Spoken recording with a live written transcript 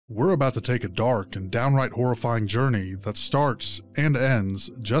We're about to take a dark and downright horrifying journey that starts and ends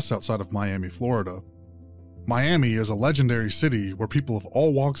just outside of Miami, Florida. Miami is a legendary city where people of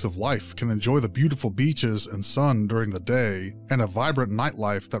all walks of life can enjoy the beautiful beaches and sun during the day, and a vibrant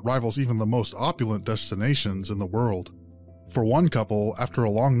nightlife that rivals even the most opulent destinations in the world. For one couple, after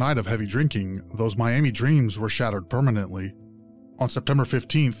a long night of heavy drinking, those Miami dreams were shattered permanently. On September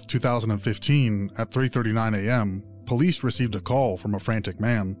 15th, 2015, at 3:39 a.m., police received a call from a frantic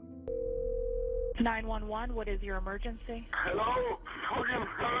man. 911, what is your emergency? Hello? Fucking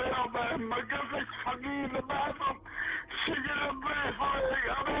hurry up, man. My girlfriend's fucking in the bathroom. She's gonna breathe for me.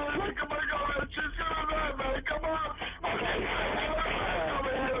 I mean, like, oh my God, she's gonna die, man. Come on. Okay, come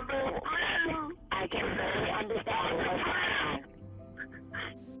here, man, please. I can barely understand what's going on.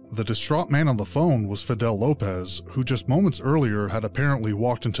 The distraught man on the phone was Fidel Lopez, who just moments earlier had apparently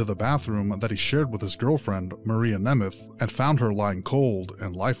walked into the bathroom that he shared with his girlfriend, Maria Nemeth, and found her lying cold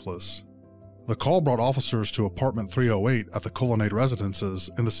and lifeless. The call brought officers to apartment 308 at the Colonnade Residences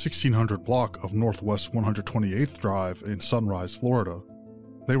in the 1600 block of Northwest 128th Drive in Sunrise, Florida.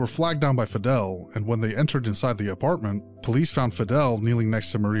 They were flagged down by Fidel, and when they entered inside the apartment, police found Fidel kneeling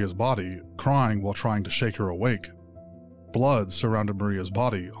next to Maria's body, crying while trying to shake her awake. Blood surrounded Maria's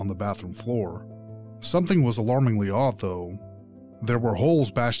body on the bathroom floor. Something was alarmingly odd, though. There were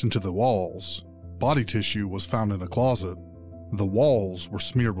holes bashed into the walls. Body tissue was found in a closet. The walls were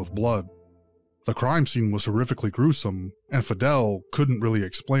smeared with blood. The crime scene was horrifically gruesome, and Fidel couldn't really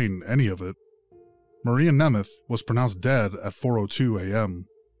explain any of it. Maria Nemeth was pronounced dead at 4:02 a.m.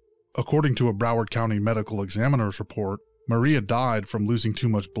 According to a Broward County medical examiner's report, Maria died from losing too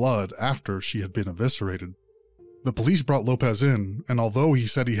much blood after she had been eviscerated. The police brought Lopez in, and although he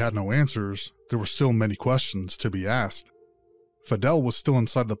said he had no answers, there were still many questions to be asked. Fidel was still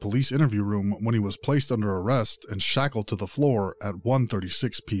inside the police interview room when he was placed under arrest and shackled to the floor at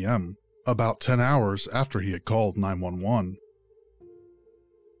 1:36 p.m., about 10 hours after he had called 911.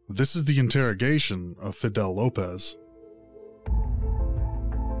 This is the interrogation of Fidel Lopez.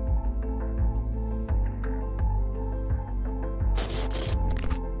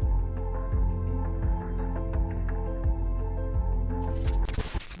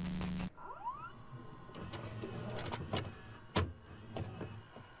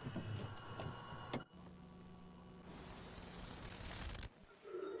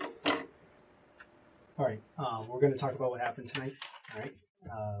 All right, we're going to talk about what happened tonight. All right,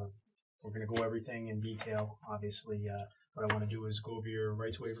 we're going to go everything in detail. Obviously, what I want to do is go over your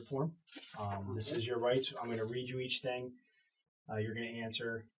rights waiver form. This is your rights. I'm going to read you each thing. You're going to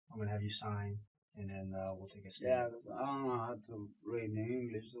answer. I'm going to have you sign, and then we'll take a stand. Yeah, I don't know how to read in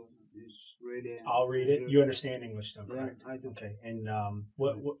English, so just read it. I'll read it. You understand English, though, correct? Yeah, I do. Okay, and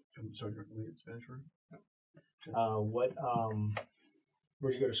what? I'm sorry, you're reading Spanish, right?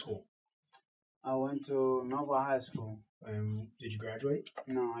 Where'd you go to school? I went to Nova High School. Did you graduate?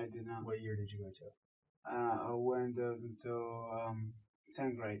 No, I did not. What year did you go to? I went to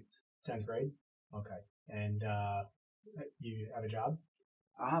 10th grade. 10th grade? Okay. And you have a job?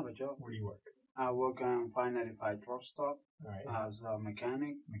 I have a job. Where do you work? I work on 595 truck stop. All right. As a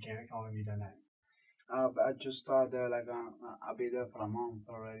mechanic. Mechanic? How long have you done that? I just started there, I'll be there for a month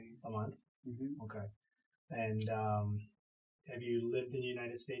already. A month? Mm-hmm. Okay. And have you lived in the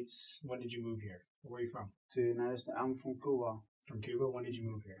United States? When did you move here? Where are you from? To the United States. I'm from Cuba. From Cuba? When did you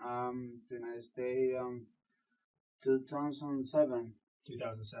move here? The United States, 2007.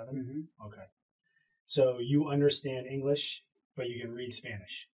 2007? Mm-hmm. Okay. So you understand English, but you can read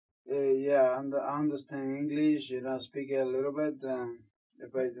Spanish? Yeah, I understand English. Speak it a little bit.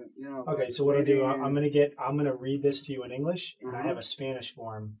 If I, Okay, so what I'll do, I'm gonna read this to you in English, and Uh-huh. I have a Spanish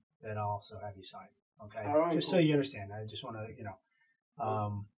form that I'll also have you sign. Okay, all right, just cool. so you understand. I just want to,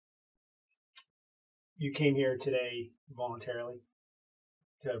 you came here today voluntarily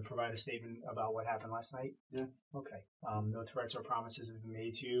to provide a statement about what happened last night? Yeah. Okay. No threats or promises have been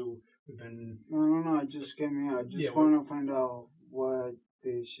made to you. We've been... No, I just came here. I just want to find out what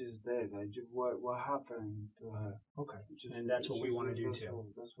she's dead. What happened to her. Okay. And that's what we want to do too.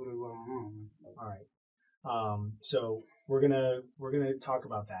 That's what we want to know. All right. So we're gonna talk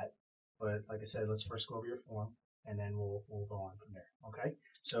about that. But like I said, let's first go over your form, and then we'll go on from there. Okay?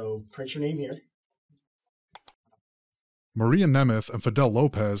 So print your name here. Maria Nemeth and Fidel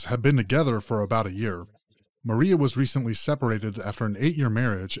Lopez had been together for about a year. Maria was recently separated after an 8-year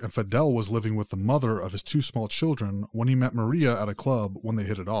marriage, and Fidel was living with the mother of his 2 small children when he met Maria at a club when they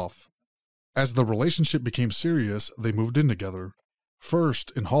hit it off. As the relationship became serious, they moved in together.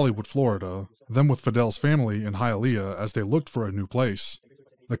 First in Hollywood, Florida, then with Fidel's family in Hialeah as they looked for a new place.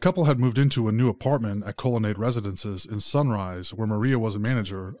 The couple had moved into a new apartment at Colonnade Residences in Sunrise, where Maria was a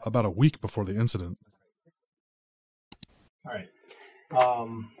manager, about a week before the incident. All right.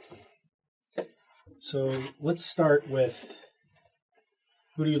 So let's start with,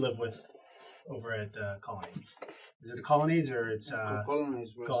 who do you live with over at Colonnades? Is it the Colonnades or it's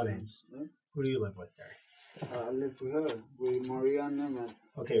Colonnades. Colonnades? Yeah. Who do you live with there? I live with her, with Maria Nemeth.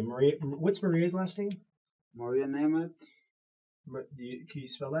 Okay, Maria. What's Maria's last name? Maria Nemeth. Can you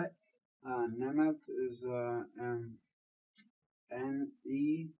spell that? Nemeth is Nemeth.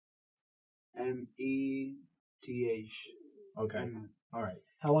 Okay. Nemeth. All right.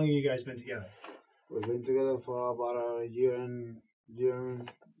 How long have you guys been together? We've been together for about a year and 2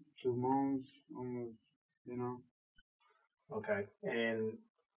 months, almost, you know. Okay. And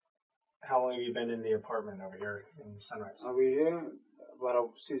how long have you been in the apartment over here in Sunrise? Over here,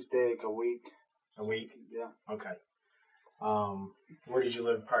 about 6 days, a week. A week? Yeah. Okay. Where did you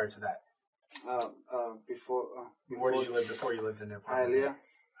live prior to that? Before Where did you live before you lived in the apartment? Hialeah.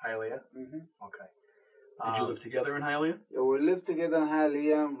 Hialeah? Mm-hmm. Okay. Did you live together in Hialeah? Yeah, we lived together in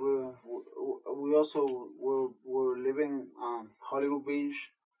Hialeah. We also were living Hollywood Beach.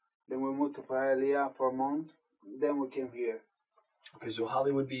 Then we moved to Hialeah for a month. Then we came here. Okay, so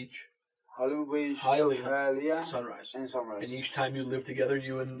Hollywood Beach, Hollywood Beach, Hialeah, Sunrise. and Sunrise. And each time you lived together,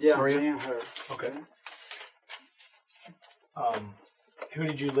 you and Maria? Maria? Me and her. Okay. Who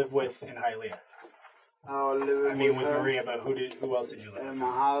did you live with in Hialeah? I living with her. Maria, but who else did you live with? In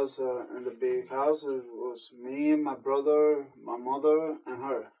my house, in the big house, it was me, my brother, my mother, and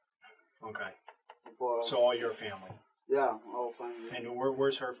her. Okay. For, So all your family. yeah, all family. And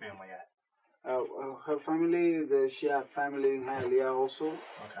where's her family at? Her family, she had family in Hialeah also.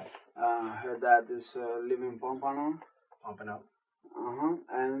 Okay. Her dad is living in Pompano. Pumping up.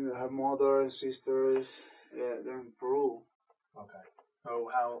 And her mother and sisters, they're in Peru. Okay. So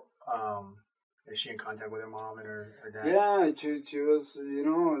how is she in contact with her mom and her dad? Yeah, she was,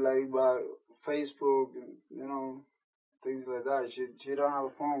 like by Facebook, things like that. She don't have a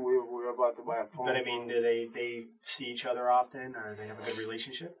phone. We were about to buy a phone. But I mean, do they see each other often, or they have a good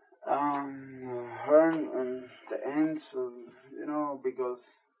relationship? Her and the aunts, because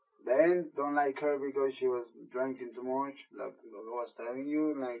the aunt don't like her because she was drinking too much, like I was telling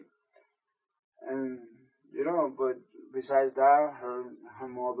you, and but besides that, her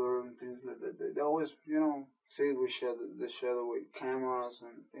mother and things like that, they always, see each other with cameras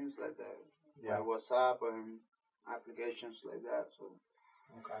and things like that, like WhatsApp and applications like that. So,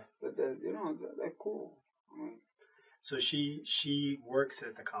 okay, but they're cool. I mean, so she works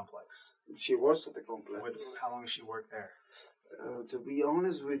at the complex. she works at the complex. How long has she worked there? To be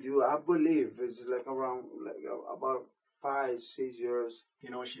honest with you, I believe it's like around about 5-6 years. Do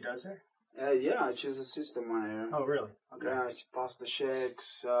you know what she does there? Yeah, she's a system manager. Oh, really? Okay. Yeah, she passed the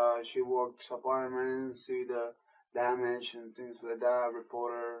checks. She works apartments, see the damage and things like that.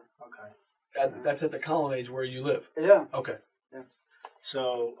 Reporter. Okay. That's at the Colonnades where you live? Yeah. Okay. Yeah.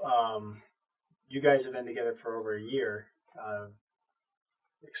 So, you guys have been together for over a year.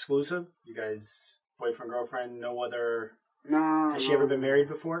 Exclusive? You guys, boyfriend, girlfriend, no other... No. Has she ever been married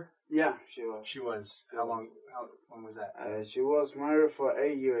before? Yeah, she was. She was. How long was that? She was married for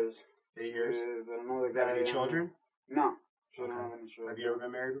 8 years. 8 years? With another guy. Have any children? No. She Okay. don't have any children. Have you ever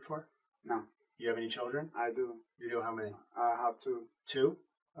been married before? No. You have any children? I do. You do? How many? I have two. Two?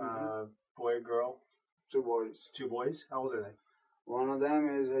 Mm-hmm. Boy, girl? 2 boys. 2 boys? How old are they? One of them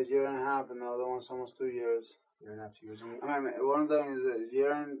is a year and a half, and the other one's almost 2 years. You're not 2 years old? I mean, one of them is a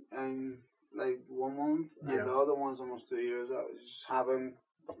year and like 1 month, and Yeah. the other one's almost 2 years. I just having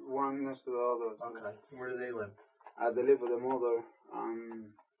one next to the other. Okay. Where do they live? They live with the mother.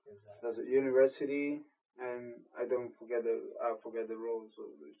 There's a university, and I forget the road, so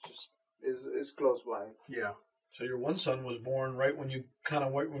it's close by. Yeah. So your one son was born right when you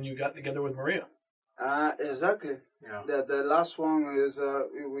got together with Maria. Exactly. Yeah. The last one is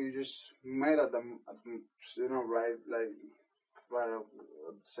we just met at the right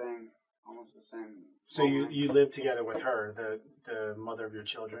at the same, almost the same. So you lived together with her, the mother of your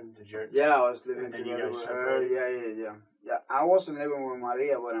children? Did you? Yeah, I was living And then you together guys with her. separated? Yeah. I wasn't living with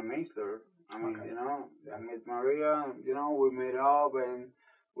Maria when I met her. I mean, Okay. I met Maria. We made up and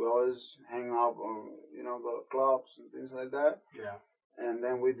we always hang out or go to clubs and things like that. Yeah. And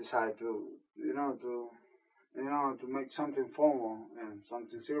then we decided to to make something formal and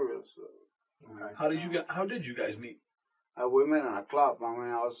something serious. So, Okay. How did you guys meet? we met in a club. I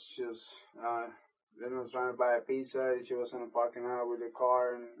mean, I was just trying to buy a pizza. She was in the parking lot with the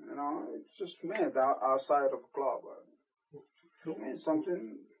car, and it's just met outside of a club. I mean,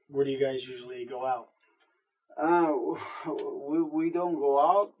 something. Where do you guys usually go out? Uh, we don't go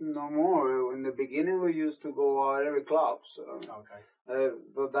out no more. In the beginning, we used to go out every club. So,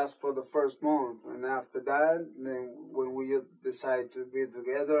 but that's for the first month, and after that, then when we decide to be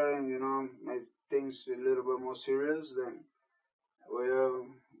together and make things a little bit more serious, then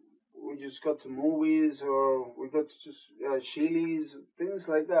we just go to movies or we go to just Chili's, things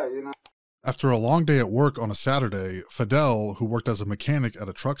like that. After a long day at work on a Saturday, Fidel, who worked as a mechanic at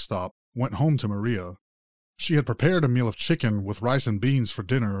a truck stop, went home to Maria. She had prepared a meal of chicken with rice and beans for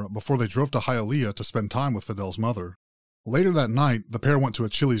dinner before they drove to Hialeah to spend time with Fidel's mother. Later that night, the pair went to a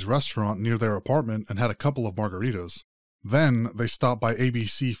Chili's restaurant near their apartment and had a couple of margaritas. Then, they stopped by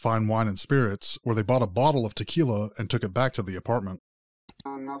ABC Fine Wine and Spirits, where they bought a bottle of tequila and took it back to the apartment.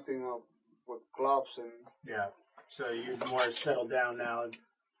 Nothing with clubs and... Yeah, so you're more settled down now.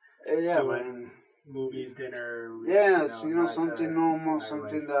 Yeah, doing movies, dinner. Yeah, something normal,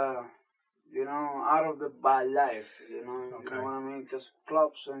 something that, out of the bad life, you know what I mean? Because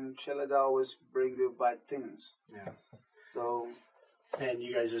clubs and chilled always bring you bad things. Yeah. So. And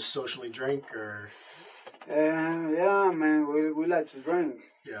you guys just socially drink, or? Yeah, man, we like to drink.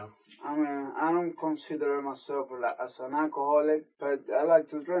 Yeah. I mean, I don't consider myself as an alcoholic, but I like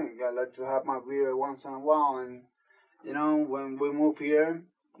to drink. I like to have my beer once in a while, and when we move here,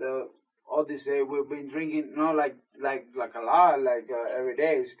 all this day we've been drinking, not like a lot, every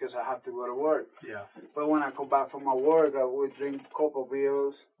day, because I have to go to work. Yeah. But when I come back from my work, I would drink a couple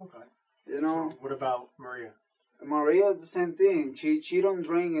beers. Okay. So what about Maria? Maria, the same thing. She don't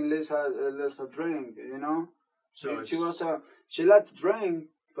drink unless I drink. So she likes to drink,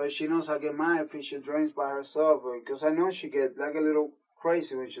 but she knows I get mad if she drinks by herself, because I know she get like a little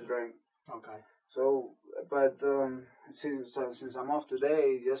crazy when she drinks. Okay. So, but since I'm off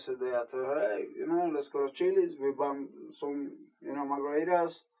today, yesterday I told her, hey, let's go to Chili's. We bought some,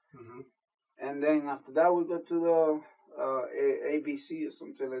 margaritas, and then after that we go to the ABC or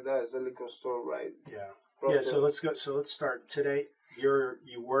something like that. It's a liquor store, right? Yeah. Yeah. So let's go. So let's start today.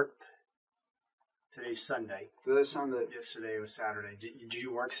 You worked. Today's Sunday. Today's Sunday. Yesterday was Saturday. Did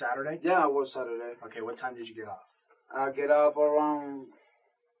you work Saturday? Yeah, I worked Saturday. Okay. What time did you get off? I get off around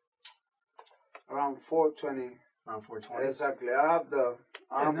 4:20. Around 4:20. Exactly. I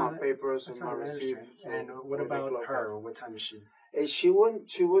have my papers and my receipts. And what about her? What time is she? She went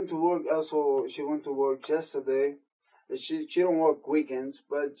to work. Also, she went to work yesterday. She don't work weekends,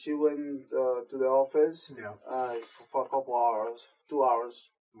 but she went to the office. Yeah. For a couple hours, 2 hours.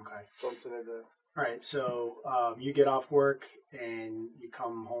 Okay. Something like that. All right. So you get off work and you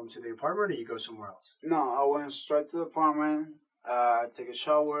come home to the apartment, or you go somewhere else? No, I went straight to the apartment. Take a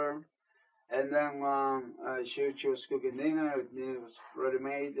shower. And then she was cooking dinner. Dinner was ready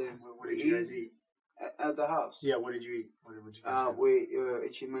made. And what did you guys eat? At the house. Yeah, what did you eat? What did you guys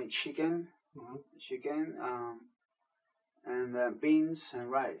have? She made chicken, and beans and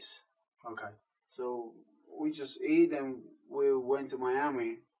rice. Okay. So we just eat, and we went to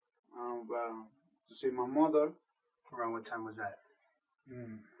Miami to see my mother. Around what time was that?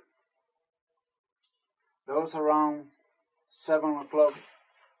 That was around 7 o'clock.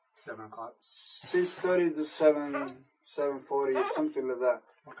 7 o'clock. 6:30 to 7:40, something like that.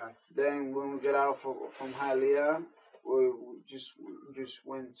 Okay. Then when we get out from Hialeah, we just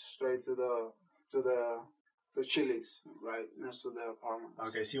went straight to the Chili's, right next to the apartment.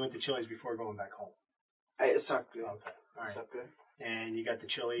 Okay, so you went to Chili's before going back home. Exactly. Okay. All right. Exactly. And you got the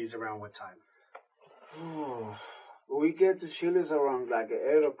Chili's around what time? Oh, we get to Chili's around like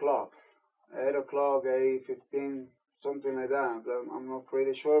 8 o'clock. 8 o'clock, 8:15. Something like that. I'm not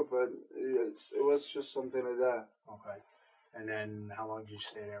pretty sure, but it was just something like that. Okay. And then how long did you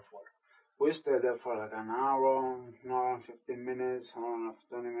stay there for? We stayed there for like an hour and 15 minutes, an hour and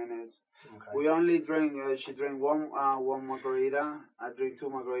 20 minutes. Okay. We only drink, she drank one margarita, I drink 2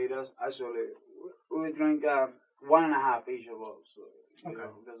 margaritas. Actually, we drink 1.5 each of us. So, okay.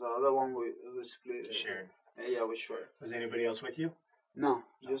 Because the other one we split. Shared. Yeah, we shared. Was anybody else with you? No,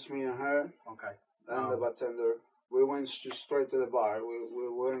 just me and her. Okay. And the bartender. We went just straight to the bar. We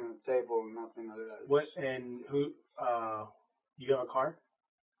weren't at the table, nothing like that. What, and who, you have a car?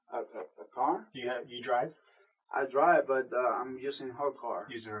 A car? You drive? I drive, but I'm using her car.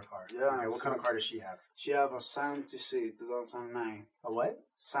 Using her car. Yeah. Okay, what kind of car does she have? She have a Scion TC 2009. A what?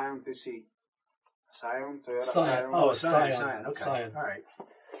 Scion TC. Scion, Toyota Scion. Oh, Scion. Scion. Okay. Scion. All right.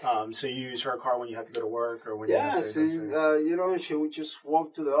 So you use her car when you have to go to work, or when yeah, you have to she would just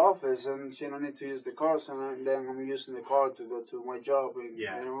walk to the office, and she don't need to use the car, so then I'm using the car to go to my job. And,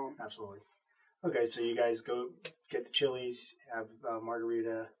 absolutely. Okay, so you guys go get the Chili's, have a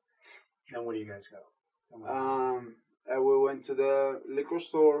margarita, then where do you guys go? We went to the liquor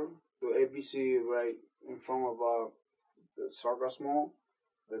store, to ABC, right in front of the Circus Mall,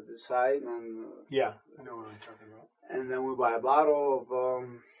 the side, and Yeah, I know what I'm talking about. and then we buy a bottle of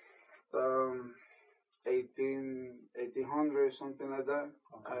 1800, something like that.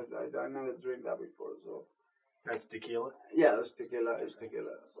 Okay. I never drink that before, so. That's tequila? Yeah, it's tequila. It's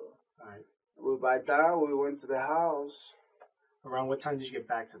tequila. So. All right. We buy that. We went to the house. Around what time did you get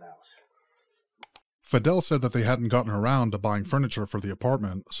back to the house? Fidel said that they hadn't gotten around to buying furniture for the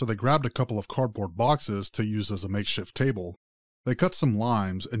apartment, so they grabbed a couple of cardboard boxes to use as a makeshift table. They cut some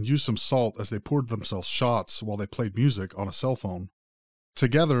limes and used some salt as they poured themselves shots while they played music on a cell phone.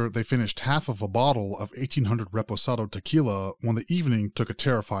 Together, they finished half of a bottle of 1800 Reposado tequila when the evening took a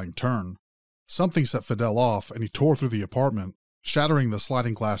terrifying turn. Something set Fidel off and he tore through the apartment, shattering the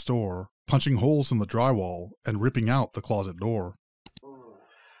sliding glass door, punching holes in the drywall, and ripping out the closet door.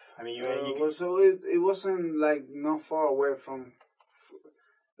 I mean, so it wasn't like not far away from.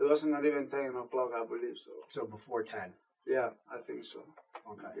 It wasn't not even 10 o'clock, I believe so. So before 10? Yeah, I think so.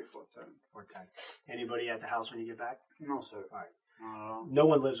 Okay. Before 10. Before 10. Anybody at the house when you get back? No, sir. All right. No. No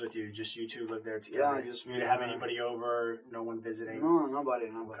one lives with you, just you two live there together? Yeah, just you me. didn't have anybody over, no one visiting? No, nobody.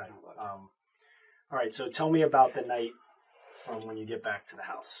 Okay. All right, so tell me about the night from when you get back to the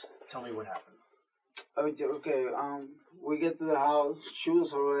house. Tell me what happened. Okay, we get to the house. She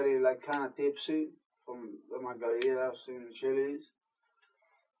was already like kind of tipsy from the margaritas and chilies.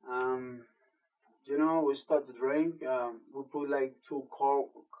 You know, we start to drink. We put like two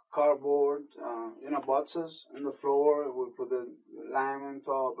cardboard, boxes on the floor. We put the lime on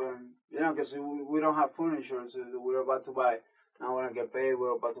top, and because we don't have furniture, so we're about to buy. Now when I get paid,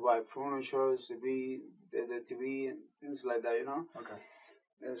 we're about to buy furniture, the TV, and things like that. Okay.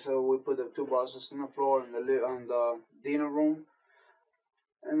 And so we put the two boxes on the floor on the dinner room,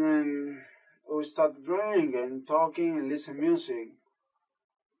 and then we start drinking and talking and listen music,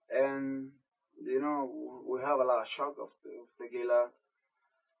 and we have a lot of shock of tequila.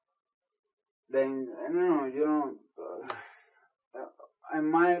 Then in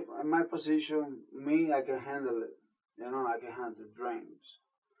my position, I can handle it. I can handle drinks.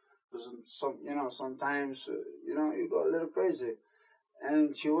 Because sometimes you go a little crazy.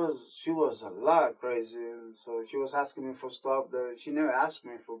 And she was a lot crazy, so she was asking me for stuff that she never asked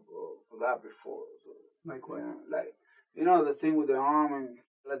me for that before. So, like what? The thing with the arm and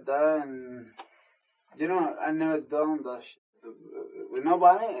like that, and I never done that shit with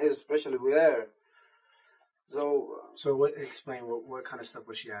nobody, especially with her. So explain what kind of stuff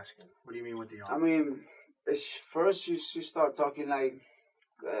was she asking? What do you mean with the arm? I mean, first she started talking like.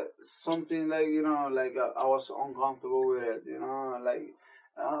 Something like I was uncomfortable with it, like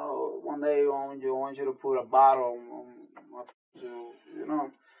one day I want you to put a bottle on my,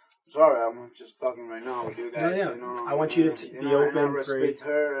 sorry, I'm just talking right now with you guys. Yeah. I want you to be open, and I respect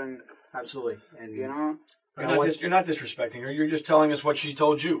her, and absolutely, and you're not disrespecting her. You're just telling us what she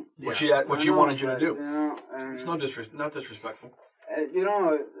told you, what she wanted you to do. And it's not disrespectful.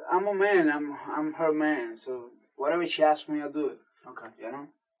 I'm a man. I'm her man. So whatever she asks me, I do it. Okay.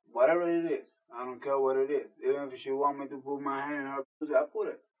 Whatever it is. I don't care what it is. Even if she want me to put my hand in her pussy, I put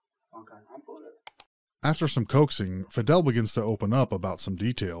it. Okay. I put it. After some coaxing, Fidel begins to open up about some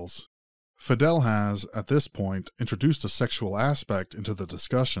details. Fidel has, at this point, introduced a sexual aspect into the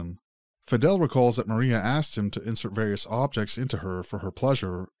discussion. Fidel recalls that Maria asked him to insert various objects into her for her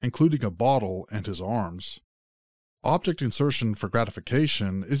pleasure, including a bottle and his arms. Object insertion for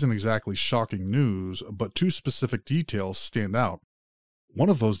gratification isn't exactly shocking news, but two specific details stand out. One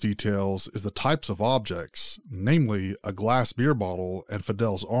of those details is the types of objects, namely a glass beer bottle and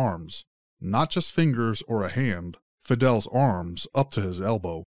Fidel's arms. Not just fingers or a hand, Fidel's arms up to his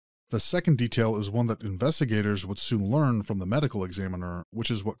elbow. The second detail is one that investigators would soon learn from the medical examiner,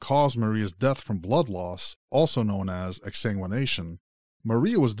 which is what caused Maria's death from blood loss, also known as exsanguination.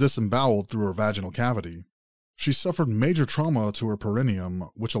 Maria was disemboweled through her vaginal cavity. She suffered major trauma to her perineum,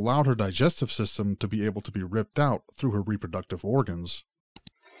 which allowed her digestive system to be able to be ripped out through her reproductive organs.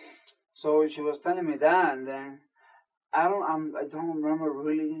 So she was telling me that, and then I don't remember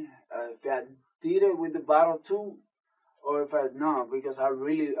really if I did it with the bottle too, or if because I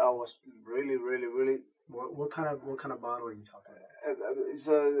was really. What kind of bottle are you talking about? It's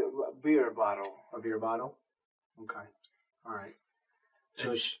a beer bottle. A beer bottle. Okay. All right.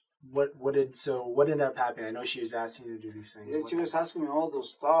 So what ended up happening? I know she was asking you to do these things. Yeah, she was asking me all those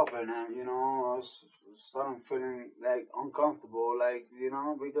stuff, and I was starting feeling like uncomfortable, like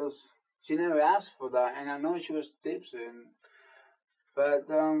because. She never asked for that, and I know she was tipsy. But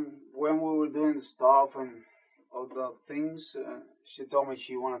when we were doing the stuff and all the things, she told me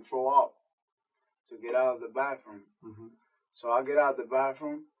she wanted to throw up to get out of the bathroom. Mm-hmm. So I get out of the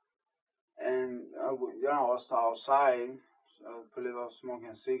bathroom, And I was outside. I believe I was smoking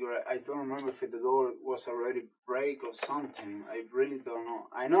a cigarette. I don't remember if the door was already break or something. I really don't know.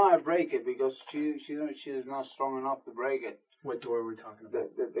 I know I break it because she's not strong enough to break it. What door are we talking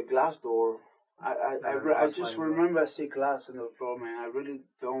about? The glass door. I just remember I see glass on the floor, man. I really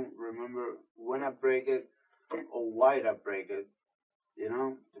don't remember when I break it or why I break it. You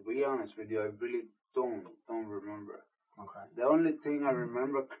know, to be honest with you, I really don't remember. Okay. The only thing I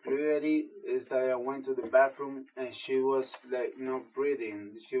remember clearly is that I went to the bathroom and she was like not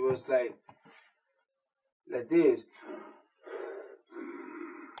breathing. She was like this.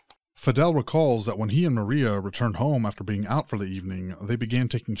 Fidel recalls that when he and Maria returned home after being out for the evening, they began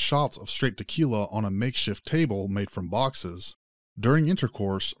taking shots of straight tequila on a makeshift table made from boxes. During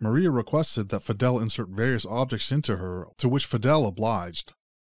intercourse, Maria requested that Fidel insert various objects into her, to which Fidel obliged.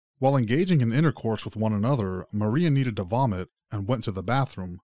 While engaging in intercourse with one another, Maria needed to vomit and went to the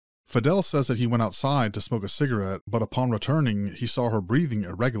bathroom. Fidel says that he went outside to smoke a cigarette, but upon returning, he saw her breathing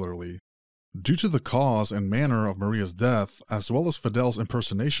irregularly. Due to the cause and manner of Maria's death, as well as Fidel's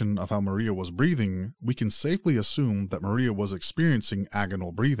impersonation of how Maria was breathing, we can safely assume that Maria was experiencing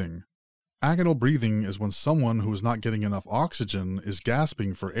agonal breathing. Agonal breathing is when someone who is not getting enough oxygen is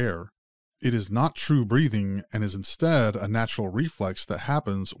gasping for air. It is not true breathing and is instead a natural reflex that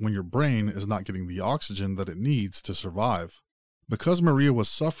happens when your brain is not getting the oxygen that it needs to survive. Because Maria was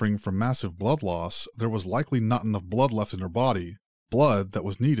suffering from massive blood loss, there was likely not enough blood left in her body, blood that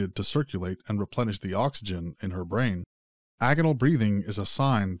was needed to circulate and replenish the oxygen in her brain. Agonal breathing is a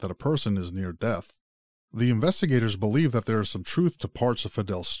sign that a person is near death. The investigators believe that there is some truth to parts of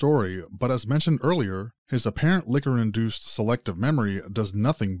Fidel's story, but as mentioned earlier, his apparent liquor-induced selective memory does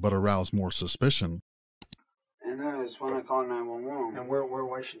nothing but arouse more suspicion. And then it's when I called 911. And where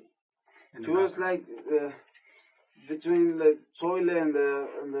was she? She was like between the toilet and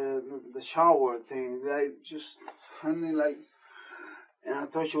the shower thing. Like just honey, like, and I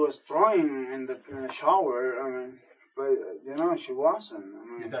thought she was throwing in the shower. I mean, but she wasn't. I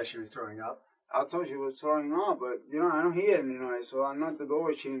mean, you thought she was throwing up? I thought she was throwing up, but I don't hear any noise. So I knocked the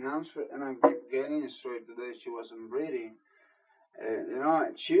door. She announced it, and I get in straight that she wasn't breathing.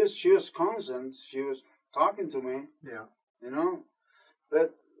 She was constant. She was talking to me. Yeah.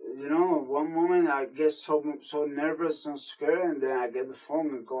 But one moment I get so nervous and scared, and then I get the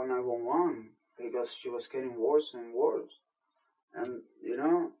phone and call 911 because she was getting worse and worse. And I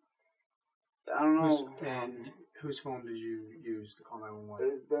don't know. Whose phone did you use to call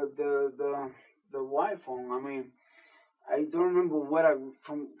 911? The wife phone. I mean, I don't remember we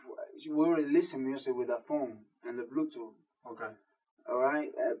were listening music with that phone and the Bluetooth. Okay. All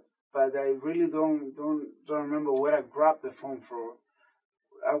right, but I really don't remember where I grabbed the phone from.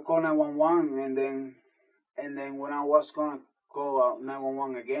 I called 911, and then when I was gonna call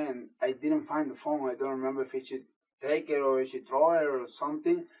 911 again, I didn't find the phone. I don't remember if she take it or if she throw it or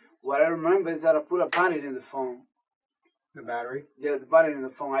something. What I remember is that I put a battery in the phone. The battery? Yeah, the battery in the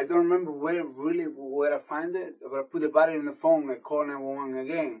phone. I don't remember where I find it, but I put the battery in the phone and called 911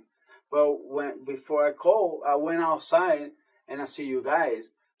 again. But before I called, I went outside and I see you guys.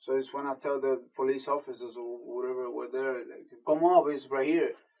 So it's when I tell the police officers or whatever were there, like, come up, it's right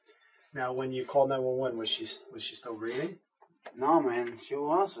here. Now, when you called 911, was she still breathing? No, man, she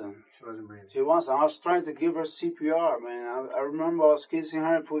wasn't. She wasn't breathing. She wasn't. I was trying to give her CPR, man. I remember I was kissing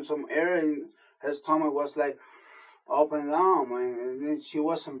her, put some air in her stomach, was like up and down, man. And then she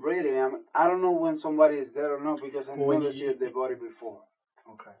wasn't breathing. I don't know when somebody is dead or not because I never seen the body before.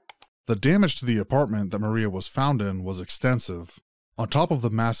 Okay. The damage to the apartment that Maria was found in was extensive. On top of the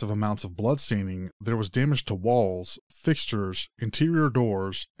massive amounts of blood staining, there was damage to walls, fixtures, interior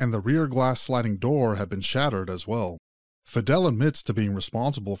doors, and the rear glass sliding door had been shattered as well. Fidel admits to being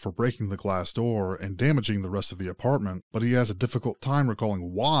responsible for breaking the glass door and damaging the rest of the apartment, but he has a difficult time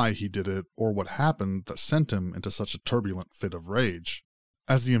recalling why he did it or what happened that sent him into such a turbulent fit of rage.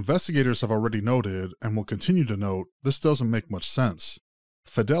 As the investigators have already noted, and will continue to note, this doesn't make much sense.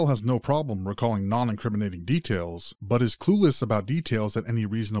 Fidel has no problem recalling non-incriminating details, but is clueless about details that any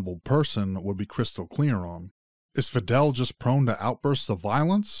reasonable person would be crystal clear on. Is Fidel just prone to outbursts of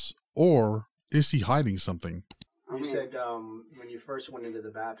violence, or is he hiding something? You said when you first went into the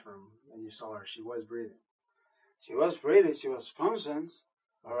bathroom and you saw her, she was breathing. She was breathing. She was constant.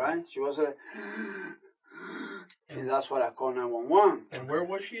 All right. She was and that's what I call 911. And where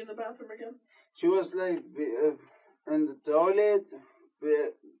was she in the bathroom again? She was like in the toilet,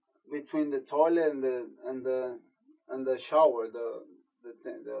 between the toilet and the shower.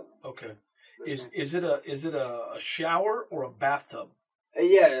 Okay. Is it a shower or a bathtub?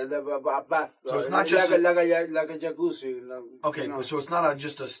 Yeah, a bath. So it's not just like a jacuzzi. okay. You know. So it's not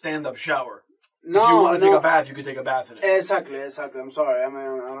just a stand-up shower. No, if you want to no. take a bath, you can take a bath in it. Exactly. I'm sorry. I mean,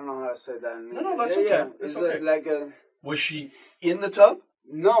 I don't know how to say that. No, that's okay. Yeah, It's it's okay. like a. Was she in the tub?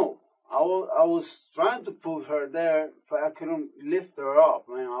 No, I was trying to put her there, but I couldn't lift her up.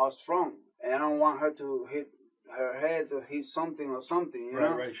 Man, I was strong, and I don't want her to hit her head or hit something or something. You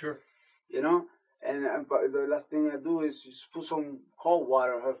know. Right. Sure. You know. And but the last thing I do is just put some cold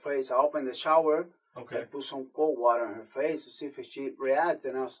water on her face. I open the shower. Okay. I put some cold water on her face to see if she reacts.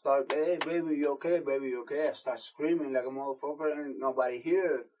 And I start, hey, baby, you okay? Baby, you okay? I start screaming like a motherfucker, and nobody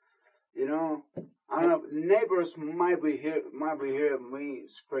here. You know, I don't know. Neighbors might be hearing me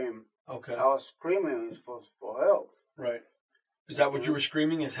scream. Okay. I was screaming for help. Right. Is that what you were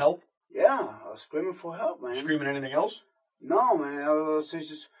screaming? Is help? Yeah, I was screaming for help, man. Screaming anything else? No, man. I was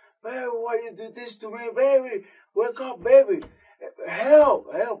just, baby, why you do this to me, baby? Wake up, baby. Help.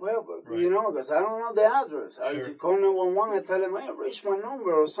 Right. You know, because I don't know the address. Sure. I call 911 and tell them, hey, reach my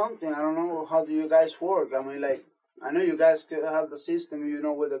number or something. I don't know how do you guys work. I mean, like, I know you guys could have the system, you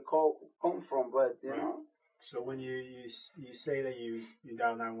know, where the call come from, but, you know. So when you say that you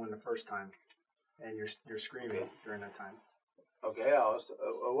dialed 911 the first time, and you're screaming during that time. Okay, I was,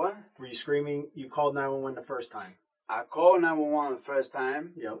 what? Were you screaming? You called 911 the first time. I called 911 the first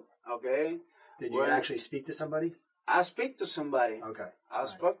time. Yep. Okay. Did you actually speak to somebody? I speak to somebody. Okay. I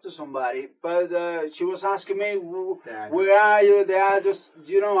spoke to somebody, but she was asking me, where address. are you? I just,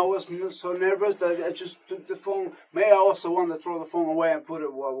 you know, I was so nervous that I just took the phone. Maybe I was the one to throw the phone away and put it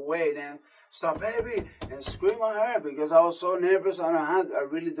away, then stop, baby, and scream at her because I was so nervous. I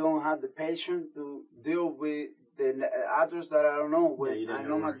really don't have the patience to deal with the address that I don't know. I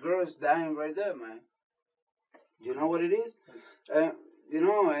know my girl is dying right there, man. You know what it is? You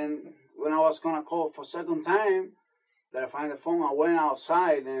know, and when I was going to call for second time, that I find the phone, I went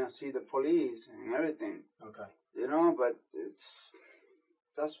outside and I see the police and everything. Okay. You know, but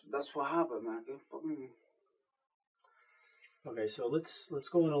that's what happened, man. Okay, so let's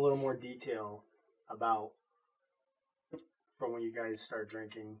go in a little more detail about from when you guys start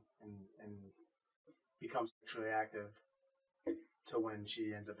drinking and become sexually active to when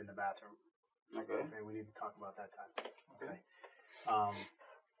she ends up in the bathroom. Okay. We need to talk about that time. Okay.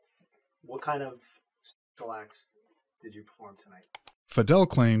 What kind of sexual acts did you perform tonight? Fidel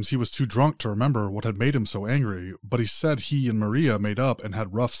claims he was too drunk to remember what had made him so angry, but he said he and Maria made up and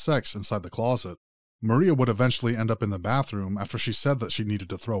had rough sex inside the closet. Maria would eventually end up in the bathroom after she said that she needed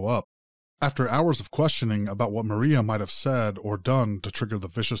to throw up. After hours of questioning about what Maria might have said or done to trigger the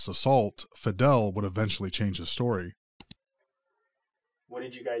vicious assault, Fidel would eventually change his story. What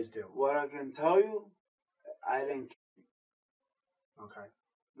did you guys do? What I can tell you, I didn't. Okay.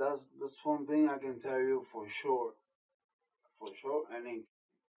 That's one thing I can tell you for sure. For sure, I didn't.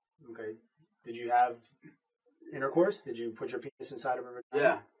 Okay. Did you have intercourse? Did you put your penis inside of her vagina?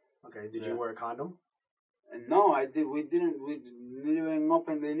 Yeah. Okay. Did you wear a condom? And no, I did. We didn't even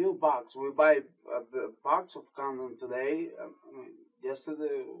open the new box. We buy a box of condom today.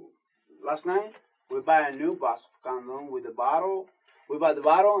 Last night, we buy a new box of condom with the bottle. We buy the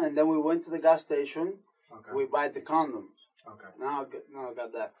bottle, and then we went to the gas station. Okay. We buy the condoms. Okay. Now I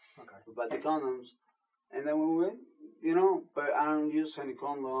got that. Okay. We buy the condoms, and then we went. You know, but I don't use any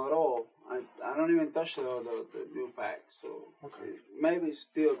condom at all. I don't even touch the new pack. So okay. Maybe it's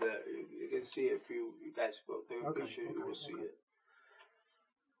still there. You can see it if you guys go take a picture. You will see it.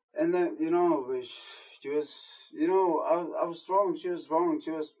 And then, you know, she was, you know, I was wrong. She was wrong.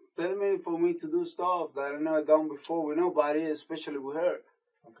 She was telling me for me to do stuff that I never done before with nobody, especially with her.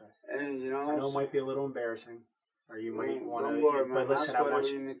 Okay. And, you know, I know it might be a little embarrassing. Or you might want to. Don't worry, man. But listen, I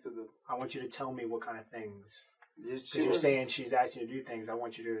want you to tell me what kind of things. Because you're saying she's asking you to do things, I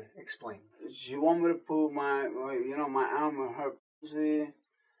want you to explain. She want me to put my arm on her pussy,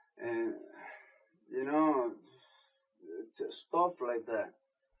 and you know, stuff like that.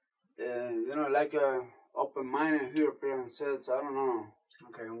 And you know, like a open-minded European says, I don't know.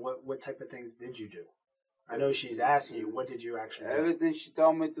 Okay, and what type of things did you do? I know she's asking you. What did you actually do? Everything she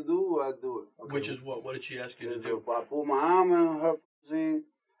told me to do, I do it. Okay. Which is what? What did she ask you to do? I put my arm on her pussy.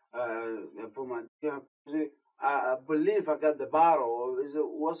 I put my dick on her pussy. I believe I got the bottle. It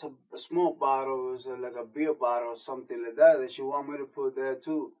was a small bottle. It was like a beer bottle or something like that she want me to put there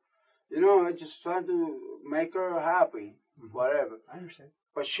too. You know, I just trying to make her happy, whatever. I understand.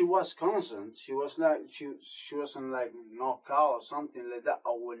 But she was constant. She was not. She wasn't like knocked out or something like that.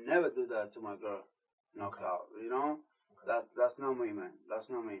 I would never do that to my girl. Knocked out. You know, that's not me, man. That's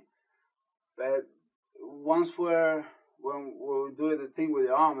not me. But once when we do the thing with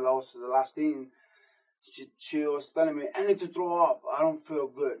the arm, that was the last thing. she was telling me, I need to throw up. I don't feel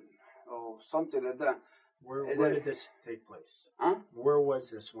good. Or something like that. Where did this take place? Huh? Where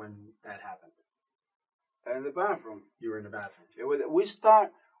was this when that happened? In the bathroom. You were in the bathroom. We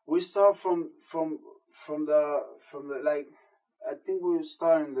start from the like, I think we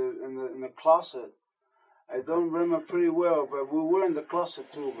start in the closet. I don't remember pretty well, but we were in the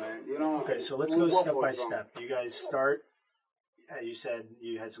closet too, man. You know. Okay, so let's go step by step. You guys start. You said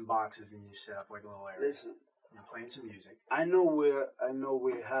you had some boxes and you set up like a little area. Listen, you're playing some music. I know we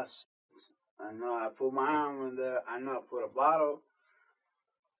have. I know I put my arm in there. I know I put a bottle.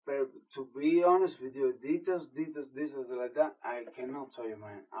 But to be honest with you, details like that, I cannot tell you,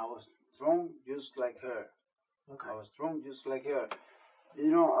 man. I was drunk just like her. Okay. I was drunk just like her. You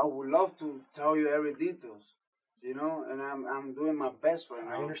know, I would love to tell you every details. You know, and I'm doing my best right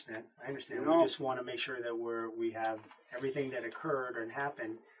now. I understand. You know? We just want to make sure that we have everything that occurred and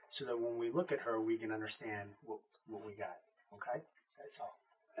happened, so that when we look at her, we can understand what we got. Okay, that's all.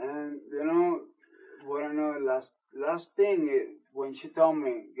 And you know what I know. Last thing when she told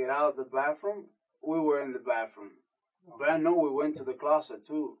me get out of the bathroom, we were in the bathroom. Okay. But I know we went to the closet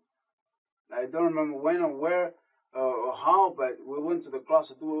too. I don't remember when or where. Or how, but we went to the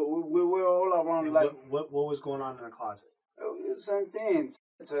closet. We were all around. And like what was going on in the closet? Same things,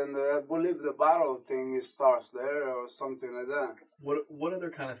 and I believe the bottle thing starts there or something like that. What other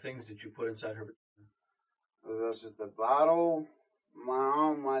kind of things did you put inside her? There's just the bottle, my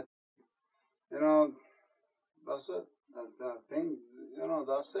arm, you know, that's it. That thing, you know,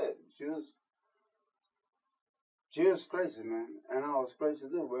 that's it. She was crazy, man, and I was crazy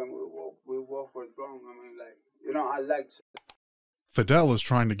too. When we both were drunk. I mean, like. You know, I like. Fidel is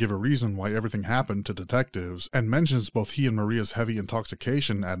trying to give a reason why everything happened to detectives and mentions both he and Maria's heavy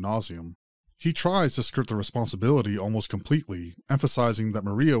intoxication ad nauseum. He tries to skirt the responsibility almost completely, emphasizing that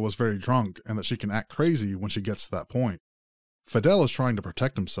Maria was very drunk and that she can act crazy when she gets to that point. Fidel is trying to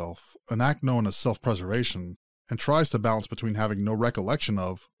protect himself, an act known as self-preservation, and tries to balance between having no recollection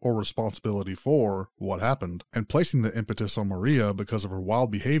of, or responsibility for, what happened, and placing the impetus on Maria because of her wild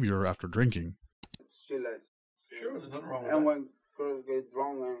behavior after drinking. Sure, there's nothing wrong with and that. when girls get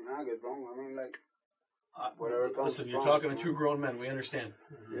drunk and I get drunk, I mean, like, whatever comes. Listen, you're talking to two grown men. We understand.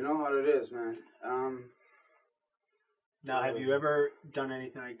 You know how it is, man. Now, have you ever done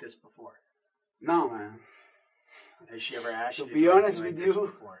anything like this before? No, man. Has she ever asked you to be honest with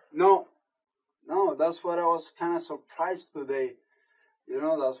you? No. That's what I was kind of surprised today. You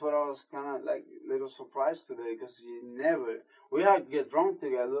know, that's what I was kind of like little surprised today because we had to get drunk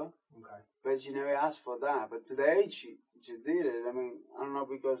together. Okay. But she never asked for that. But today she did it. I mean, I don't know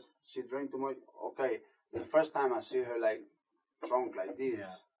because she drank too much. Okay, the first time I see her like drunk like this,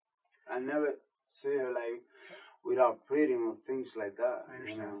 I never see her like without breathing or things like that. I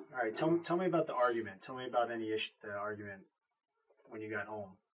understand. You know? All right, tell me about the argument. Tell me about any issue, the argument when you got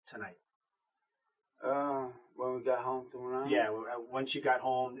home tonight. When we got home tonight. Yeah, once you got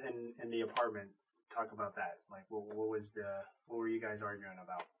home in the apartment, talk about that. Like, what were you guys arguing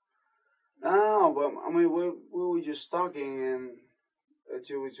about? No, but I mean, we were just talking, and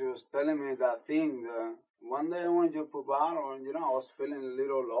she was telling me that thing. One day I wanted to put bottle, and you know, I was feeling a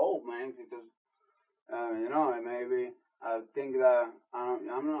little low, man, because you know, maybe I think that I'm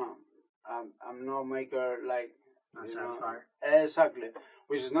not make her like not satisfied. Exactly,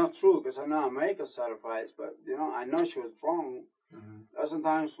 which is not true because I know I make her satisfied, but you know, I know she was drunk. Mm-hmm.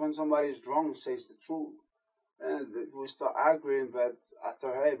 Sometimes when somebody's drunk, says the truth. And we start arguing, but I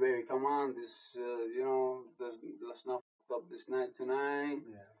thought, hey, baby, come on, you know, let's not fuck up this night tonight.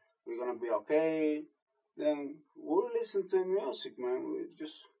 Yeah. We're going to be okay. Then we'll listen to music, man. We were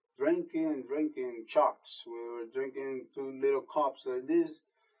just drinking chucks. We were drinking 2 little cups like this,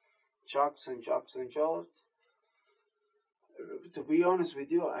 chucks and chucks. To be honest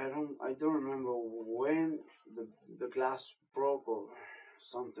with you, I don't remember when the glass broke or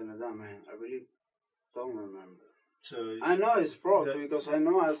something like that, man. I really don't remember. So I know it's broke because I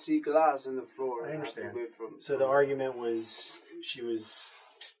know I see glass in the floor. I understand. So the argument was you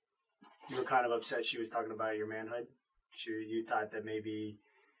were kind of upset she was talking about your manhood. You thought that maybe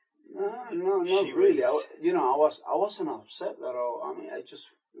no, not really. I wasn't upset at all. I mean, I just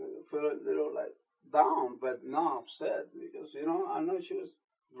feel a little like down, but not upset because you know I know she was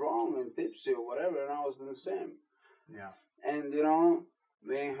drunk and tipsy or whatever, and I was the same. Yeah. And you know,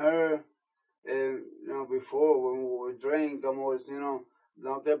 me and her. You know, before when we were drinking, I was, you know,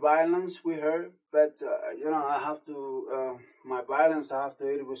 not get violence with her, but you know, I have to my violence. I have to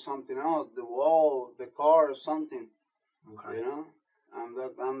hit it with something else, the wall, the car, or something. Okay. You know, I'm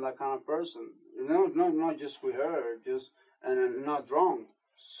that kind of person. You know, not just with her, just and not drunk,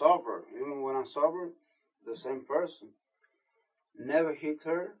 sober. Even when I'm sober, the same person. Never hit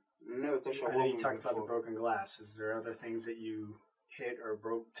her. Never touched a I know woman you talked about the before. broken glass. Is there other things that you hit or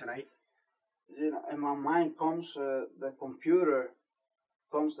broke tonight? You know, in my mind comes the computer,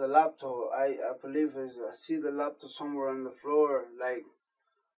 comes the laptop. I believe I see the laptop somewhere on the floor, like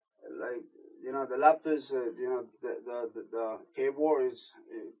you know, the laptop is you know the keyboard is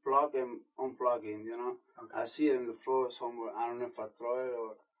plug and unplugging. You know, Okay. I see it on the floor somewhere. I don't know if I throw it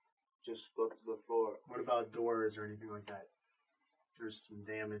or just go to the floor. What about doors or anything like that? There's some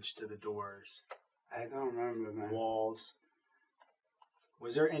damage to the doors, I don't remember, man. walls.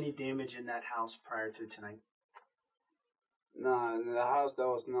 Was there any damage in that house prior to tonight? No, in the house there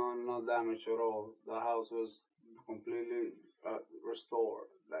was no damage at all. The house was completely restored.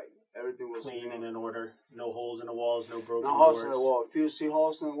 Like everything was Clean new. and in order. No holes in the walls, no broken No doors. holes in the wall. If you see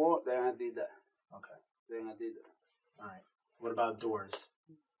holes in the wall, then I did that. Okay. Then I did that. All right. What about doors?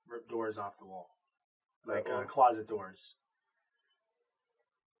 Rip doors off the wall, like Well, closet doors.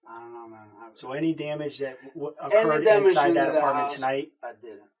 I don't know, man. So any damage that Any occurred damage inside in that the apartment house, tonight, I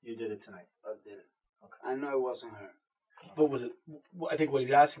did it. you did it tonight. I did it. Okay. I know it wasn't her. But was it? I think what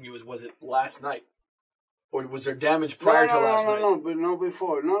he's asking you is, was it last night, or was there damage prior to last night? No,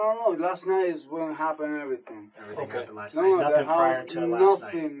 before. No. Last night is when happened everything. Everything Okay. happened last No, night. the Nothing house, prior to last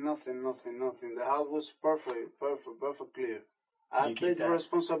night. nothing. The house was perfect clear. I You keep take the that.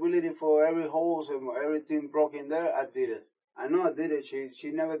 responsibility for every holes and everything broken there. I did it. I know I did it.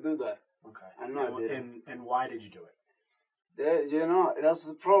 She never do that. Okay. I know I did it. And why did you do it? You know, that's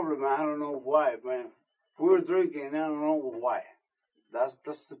the problem. I don't know why, man. We were drinking. I don't know why. That's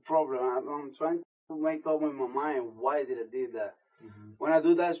the problem. I'm trying to make up in my mind why did I do that. Mm-hmm. When I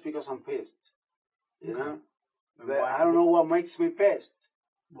do that, it's because I'm pissed. You Okay. know, And but why- I don't know what makes me pissed.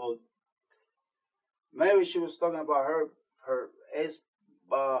 Well, Maybe she was talking about her ex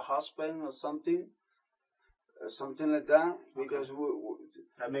husband or something like that. Because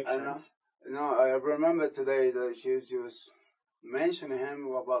that makes I know. sense. No, I remember today that she was mentioning him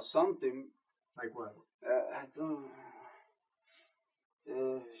about something. Like what? I don't.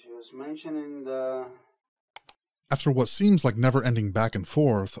 She was mentioning the. After what seems like never-ending back and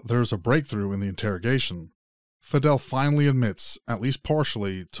forth, there's a breakthrough in the interrogation. Fidel finally admits, at least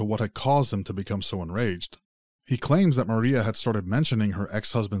partially, to what had caused him to become so enraged. He claims that Maria had started mentioning her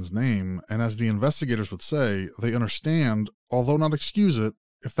ex-husband's name, and as the investigators would say, they understand, although not excuse it,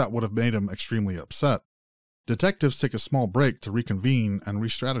 if that would have made him extremely upset. Detectives take a small break to reconvene and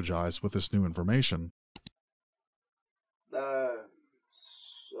re-strategize with this new information.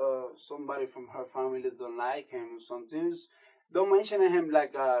 Somebody from her family don't like him or something. Don't mention him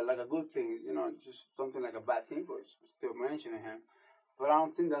like a good thing, you know, just something like a bad thing, but still mentioning him. But I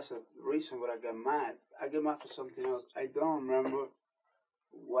don't think that's a reason why I get mad. I get mad for something else. I don't remember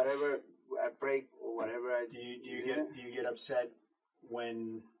whatever I break or whatever I Do you get upset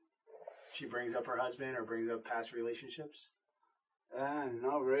when she brings up her husband or brings up past relationships?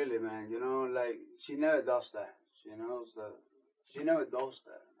 Not really, man. You know, like she never does that. She knows that. She never does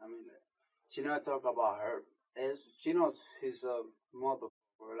that. I mean, she never talk about her. She knows he's a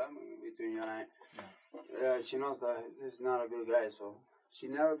motherfucker. I mean, between you and I. Yeah. She knows that he's not a good guy, so she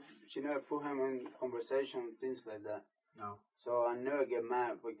never put him in conversation, things like that. No. So I never get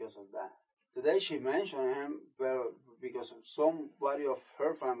mad because of that. Today she mentioned him, but because somebody of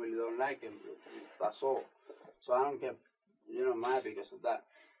her family don't like him. That's all. So I don't get, mad because of that.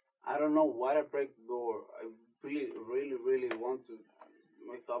 I don't know why I break the door. I really want to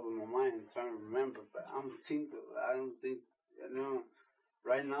make up in my mind and try to remember, but I don't think,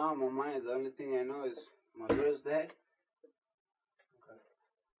 right now in my mind, the only thing I know is my girl's dead.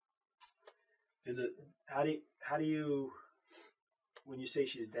 Okay. How do you, when you say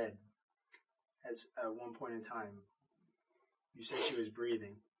she's dead, at one point in time, you said she was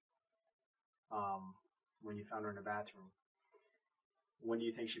breathing, when you found her in the bathroom. When do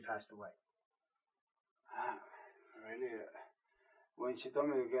you think she passed away? Really? When she told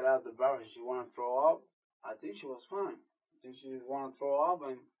me to get out of the bathroom, she wanted to throw up. I think she was fine. I think she wanted to throw up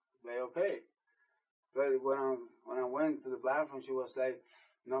and be okay. But when I went to the bathroom, she was like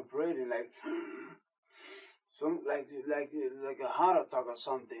not breathing, like some like a heart attack or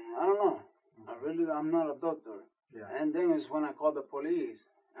something. I don't know. I'm not a doctor. Yeah. And then it's when I called the police.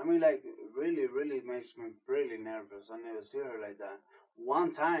 I mean, like really makes me really nervous. I never see her like that.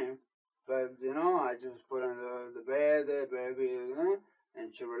 One time, but I just put her on the bed, baby,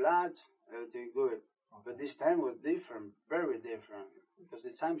 and she relaxed, everything good. Okay. But this time was different, very different, because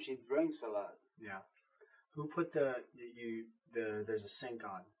this time she drinks a lot. Yeah. Who put there's a sink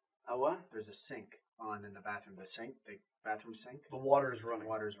on? A what? There's a sink on in the bathroom. The bathroom sink? The water is running.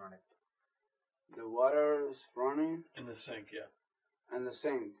 Water's running. The water is running In the sink, yeah. and the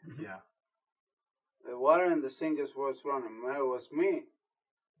sink. Yeah. The water in the sink is what's running. Man, it was me.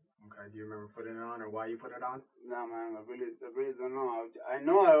 Okay. Do you remember putting it on or why you put it on? No, man, I really don't know. I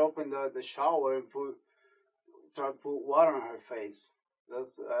know I opened the shower and tried to put water on her face.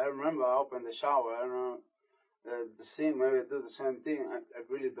 I remember I opened the shower. I don't know. The scene maybe do the same thing. I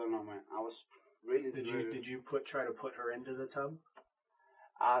really don't know, man. I was really. Did you try to put her into the tub?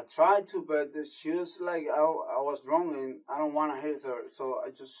 I tried to, but she was like I was wrong and I don't want to hit her, so I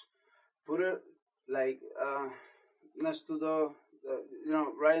just put it like next to the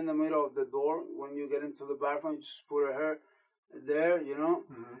right in the middle of the door when you get into the bathroom. You just put her there, and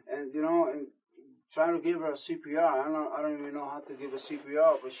and trying to give her a CPR. I don't even know how to give a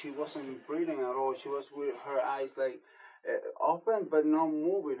CPR, but she wasn't breathing at all. She was with her eyes like open but not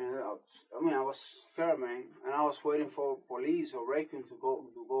moving. I mean, I was scared, man, and I was waiting for police or Raccoon to go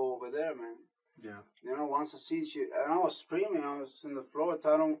over there, man. Yeah. Once I see she, and I was screaming. I was on the floor,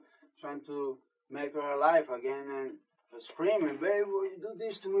 trying to make her alive again, and screaming, "Baby, will you do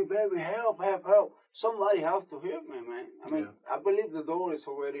this to me, baby? Help, help, help! Somebody have to help me, man." I mean, I believe the door is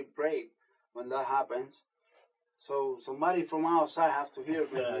already break when that happens. So somebody from outside have to hear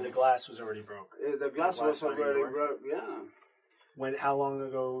me. The glass was already broke. The glass was already broke. Yeah. How long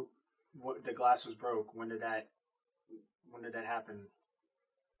ago? The glass was broke. When did that happen?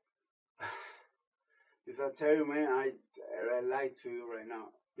 If I tell you, man, I lie to you right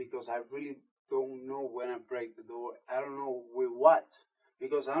now because I really don't know when I break the door. I don't know with what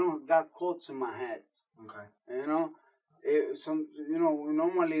because I don't got cuts in my head. Okay.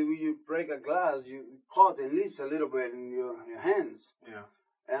 Normally when you break a glass, you cut at least a little bit in your hands. Yeah.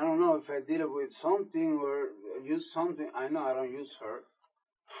 I don't know if I did it with something or use something. I know I don't use her.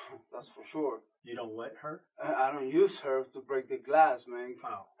 That's for sure. You don't let her? I don't use her to break the glass, man.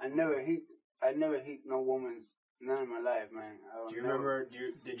 Oh. I never hit no woman, none in my life, man. Do you remember?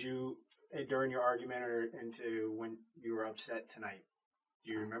 Did you during your argument or into when you were upset tonight?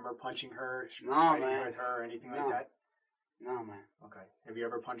 Do you remember punching her, fighting with her, or anything like that? No, man. Okay. Have you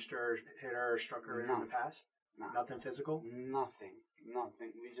ever punched her, hit her, or struck her in the past? No. Nothing physical? Nothing.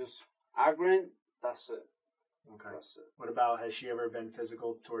 We just arguing. That's it. Okay. That's it. What about, has she ever been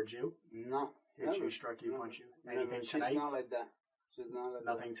physical towards you? No. Hit never. you, struck you, punched you? Anything Never. tonight? She's not like that. She's not like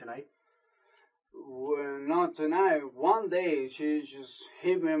Nothing that. tonight? Well, not tonight. One day she just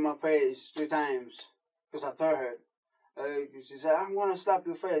hit me in my face 3 times because I told her. She said, "I'm gonna slap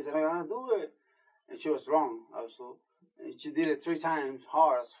your face," and I'll do it. And she was wrong also. And she did it 3 times,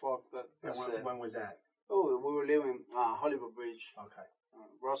 hard as fuck. But when was that? Oh, we were living Hollywood Bridge. Okay.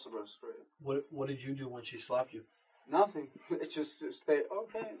 Roosevelt Street. What did you do when she slapped you? Nothing. It just stay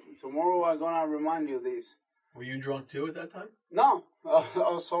okay. Tomorrow I'm gonna remind you this. Were you drunk too at that time? No, I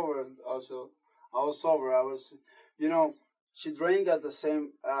was sober. Also, I was sober. I was, she drank at the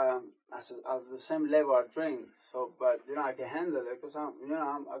same at the same level I drink. So, but I can handle it because I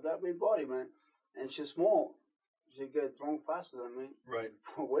got a big body, man, and she's small. She get drunk faster than me. Right.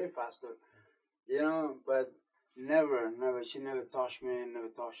 Way faster. But never. She never touched me. Never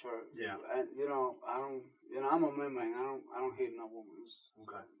touched her. Yeah. And I don't. I'm a man. I don't hit no woman.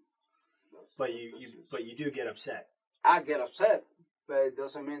 Okay. But you do get upset. I get upset, but it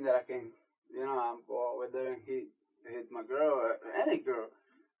doesn't mean that I can. I'm go over there and hit my girl or any girl.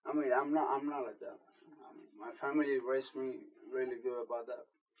 I mean, I'm not like that. My family raised me really good about that.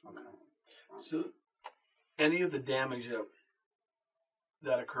 Okay. So, any of the damage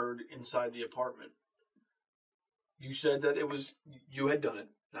that occurred inside the apartment, you said that it was you had done it,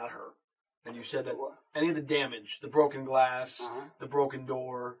 not her, and you said that any of the damage, the broken glass, the broken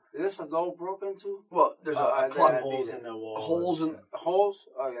door. Is this a door broken too? Well, there's holes in the wall. Holes?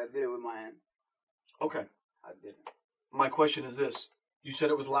 Oh, yeah, I did it with my hand. Okay. I did it. My question is this. You said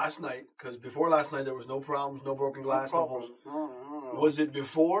it was last night, because before last night there was no problems, no broken glass, no holes. No. Was it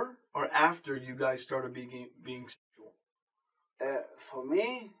before or after you guys started being sexual? For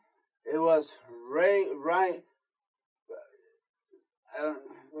me, it was right.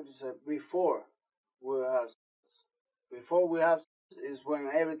 What is it? Before we have is when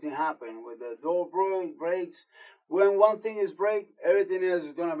everything happened. When the door breaks, when one thing is break, everything else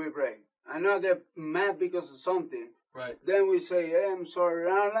is gonna be break. I know I get mad because of something. Right. Then we say, "Hey, I'm sorry,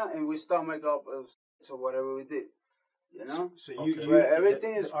 Rana," and we start make up so whatever we did. So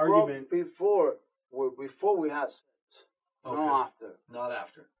everything is broke before we have sex. Okay. Not after. Not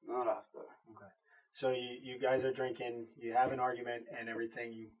after. Not after. Okay. So you guys are drinking, you have an argument and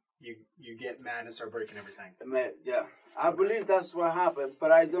everything, you get mad and start breaking everything. Yeah. I believe that's what happened,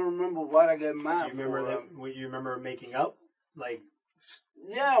 but I don't remember what I get mad You remember making up? Like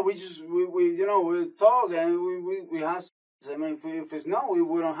Yeah, we talk and we have sex. I mean, if it's no,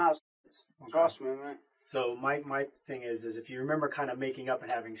 we don't have sex. Okay. Trust me, man. So my thing is if you remember kind of making up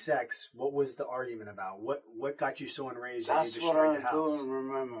and having sex, what was the argument about? What got you so enraged that you That's what destroyed I the house? don't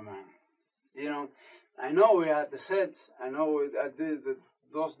remember, man. You know, I know we had the sex. I know I did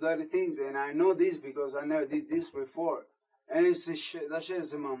those dirty things, and I know this because I never did this before. And it's that shit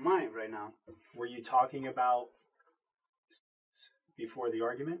is in my mind right now. Were you talking about before the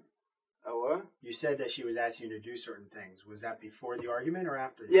argument? What? You said that she was asking you to do certain things. Was that before the argument or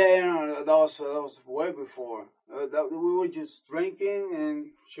after? Yeah, that was way before. We were just drinking,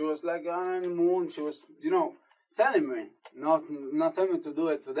 and she was like on the moon. She was, telling me, not telling me to do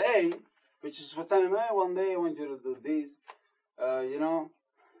it today, which is for telling me, hey, one day I want you to do this. Okay,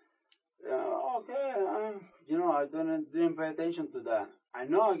 I didn't pay attention to that. I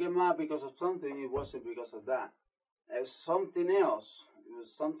know I get mad because of something. It wasn't because of that. It's something else. It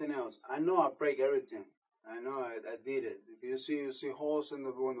was something else. I know I break everything. I know I did it. If you see holes in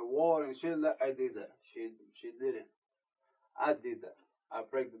the wall and shit, I did that. She didn't. I did that. I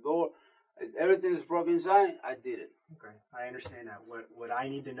break the door. Everything is broken inside. I did it. Okay, I understand that. What I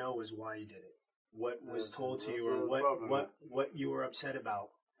need to know is why you did it. What was told to you, or what you were upset about.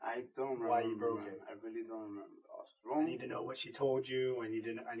 I don't remember why you broke it. I really don't remember. I was wrong. I need to know what she told you. I need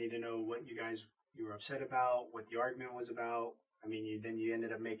to know what you were upset about, what the argument was about. I mean, you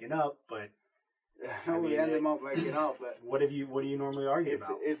ended up making up, but we ended up making up. But what do you normally argue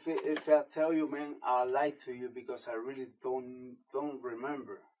about? If I tell you, man, I lie to you because I really don't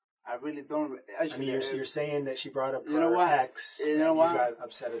remember. I really don't. Actually, I mean, you're saying that she brought up her ex. You know what? You got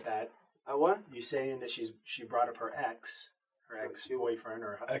upset at that. What? You saying that she brought up her ex-boyfriend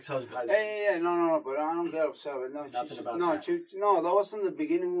or ex-husband. Yeah, no, but I don't get upset. No, nothing about that. That was in the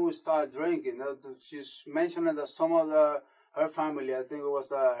beginning when we started drinking. She's mentioning that some of her family, I think it was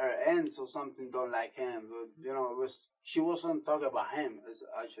her aunts or something, don't like him. But, she wasn't talking about him.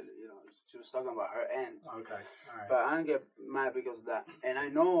 Actually, she was talking about her aunts. Okay, all right. But I don't get mad because of that. And I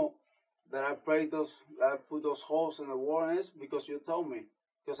know that I put those holes in the wall and it's because you told me.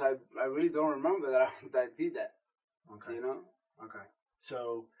 Because I really don't remember that I did that. Okay. Okay.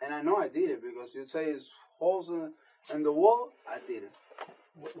 So. And I know I did it because you say it's holes in the wall. I did it.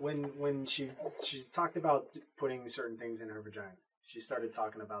 When she talked about putting certain things in her vagina, she started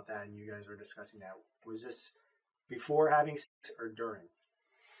talking about that, and you guys were discussing that. Was this before having sex or during?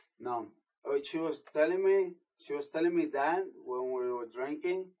 No. She was telling me that when we were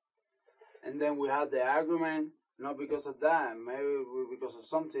drinking, and then we had the argument. Not because of that, maybe because of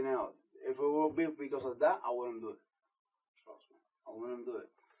something else. If it would be because of that, I wouldn't do it. Trust me, I wouldn't do it.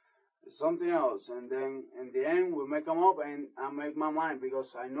 It's something else, and then in the end, we make them up, and I make my mind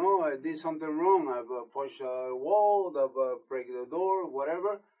because I know I did something wrong. I've pushed a wall, I've break the door,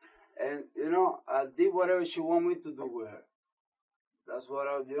 whatever, and I did whatever she wanted me to do with her. That's what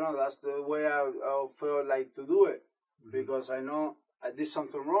that's the way I feel like to do it, because I know I did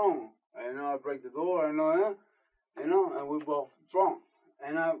something wrong. I know I break the door. I know. And we both drunk.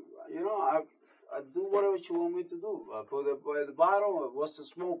 And I do whatever she want me to do. I put the bottle. It was a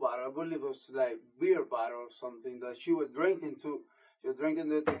small bottle. I believe it was like beer bottle or something that she was drinking too. She was drinking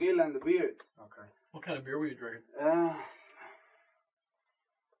the tequila and the beer. Okay. What kind of beer were you drinking?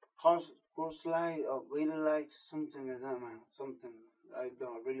 Coors Light, really like something like that, man. Something I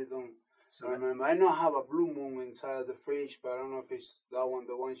really don't remember. I know I have a Blue Moon inside the fridge, but I don't know if it's that one,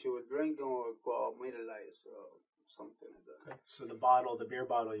 the one she was drinking, or Middle Light. So. Something like that. Okay. So the beer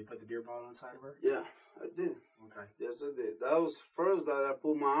bottle, you put the beer bottle inside of her? Yeah, I did. Okay. Yes, I did. That was first that I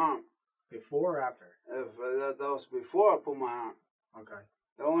put my arm. Before or after? That was before I put my arm. Okay.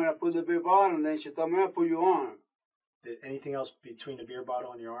 Then when I put the beer bottle, and then she told me I put your arm. Did anything else between the beer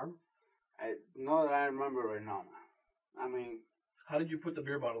bottle and your arm? Not that I remember right now, man. I mean. How did you put the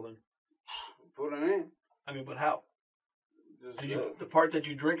beer bottle in? Put it in. I mean, but how? Did you the part that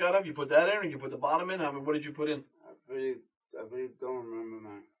you drink out of? You put that in, or you put the bottom in? I mean, what did you put in? I really don't remember,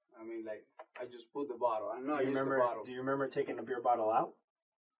 man. I mean, like, I just put the bottle. I know I used the bottle. Do you remember taking the beer bottle out?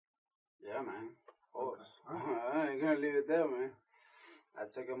 Yeah, man. Of course. Okay. I ain't gonna leave it there, man. I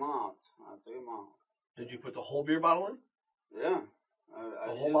took him out. Did you put the whole beer bottle in? Yeah.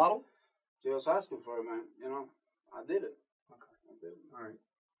 The whole bottle? She was asking for it, man. I did it. Okay. I did it. All right.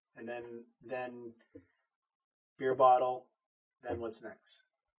 And then beer bottle. Then what's next?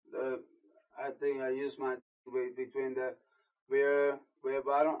 I think I used my between the beer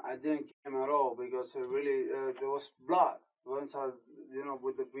bottle. I didn't kill him at all because it really there was blood. Once I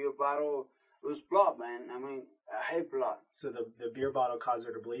with the beer bottle, it was blood, man. I mean, I hate blood. So the beer bottle caused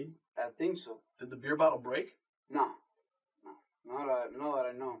her to bleed? I think so. Did the beer bottle break? No. Not that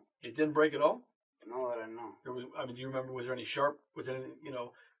I know. It didn't break at all? Not that I know. There was. I mean, do you remember? Was there any sharp? Was there any?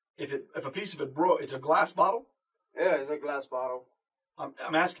 If a piece of it broke, it's a glass bottle. Yeah, it's a glass bottle.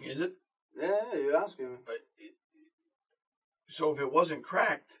 I'm asking, is it? Yeah, you're asking me. So if it wasn't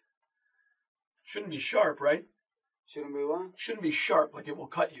cracked, it shouldn't be sharp, right? Shouldn't be what? Shouldn't be sharp, like it will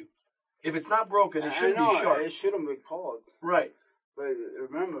cut you. If it's not broken, it shouldn't I know, be sharp. it shouldn't be cold. Right. But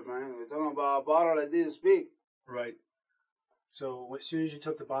remember, man, we're talking about a bottle that didn't speak. Right. So as soon as you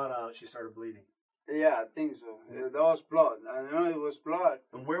took the bottle out, she started bleeding. Yeah, I think so. Yeah, that was blood. I know it was blood.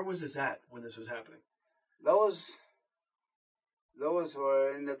 And where was this at when this was happening? That was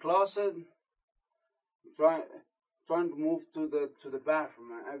in the closet, trying to move to the bathroom.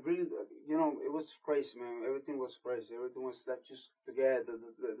 Man. I really, it was crazy, man. Everything was crazy. Everything was like just together.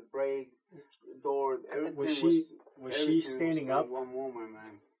 The break, the door, everything was she standing was up? One moment,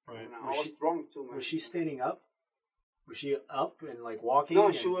 man. Right. And I was drunk too, man. Was she standing up? Was she up and like walking?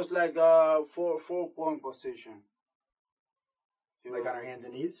 No, she was like four-point position. Like on her hands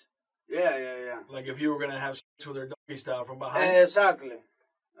and knees? Yeah. Like if you were gonna have sex with her doggy style from behind. Exactly.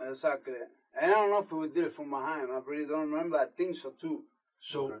 And I don't know if we did it from behind. I really don't remember. I think so too.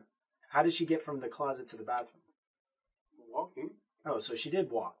 So, okay. How did she get from the closet to the bathroom? Walking. Oh, so she did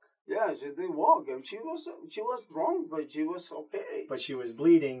walk. Yeah, she did walk. She was drunk, but she was okay. But she was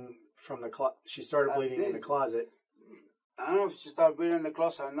bleeding from the she started bleeding in the closet. I don't know if she started bleeding in the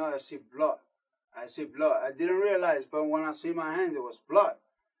closet. I know I see blood. I didn't realize, but when I see my hand, it was blood.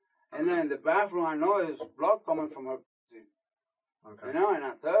 And then in the bathroom, I know there's blood coming from her. Okay. And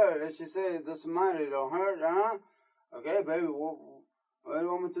I tell her, and she said, it doesn't matter, it don't hurt, Okay, baby, what do you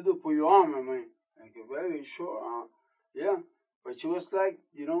want me to do? Put your arm in me. Like, baby, sure, yeah. But she was like,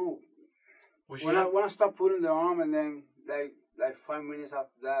 when I stopped putting the arm, and then like 5 minutes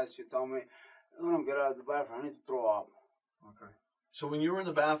after that, she told me, I'm gonna get out of the bathroom, I need to throw up. Okay. So when you were in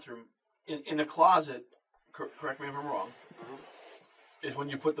the bathroom, in the closet, correct me if I'm wrong, is when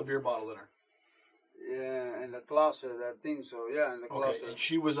you put the beer bottle in her. Yeah, in the closet, I think so. Yeah, in the closet. Okay, and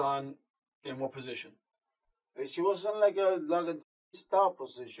she was in what position? She was in like a stop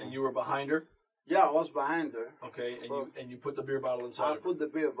position. And you were behind her? Yeah, I was behind her. Okay, and you put the beer bottle inside I of her. put the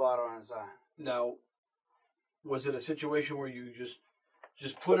beer bottle inside. Now, was it a situation where you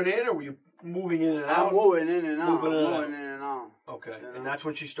just put it in, or were you moving in and out? I'm moving in and out. Moving in and out. Okay, and that's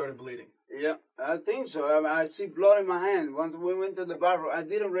when she started bleeding. Yeah, I think so. I see blood in my hand. Once we went to the bathroom, I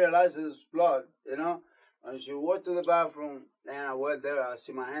didn't realize it was blood, When she walked to the bathroom, and I went there, I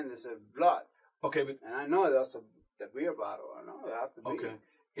see my hand, it said blood. Okay, but... And I know that's the beer bottle. I know it have to be. Okay.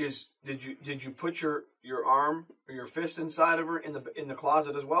 Did you put your arm or your fist inside of her in the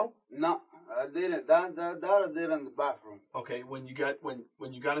closet as well? No, I didn't. That I did in the bathroom. Okay, when you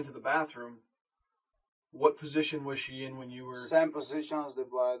got into the bathroom, what position was she in when you were? Same position as the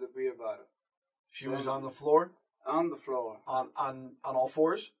beer bottle. She was on the floor. On the floor. On all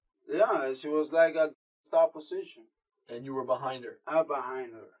fours. Yeah, she was like a stop position. And you were behind her. I'm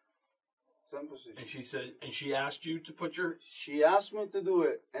behind her. Same position. And she asked you to put your. She asked me to do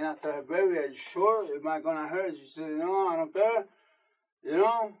it, and I told her, "Baby, are you sure? Am I gonna hurt?" She said, "No, I don't care." And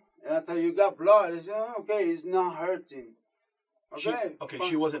I told her, "You got blood." I said, "Okay, it's not hurting." Okay.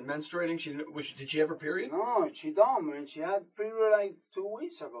 She wasn't menstruating. Did she have her period? No, she don't, man. She had period like 2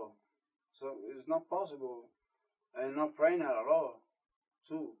 weeks ago, so it's not possible. And not pregnant at all,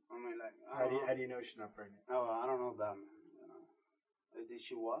 too. I mean, like. How do you know she's not pregnant? Oh, I don't know that, man. Did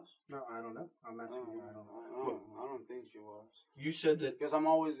she was? No, I don't know. I'm asking you. I don't know. I don't think she was. You said that because I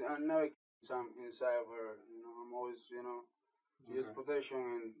never some inside of her. I'm always, use protection,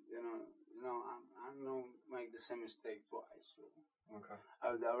 and I don't make the same mistake twice. So. Okay.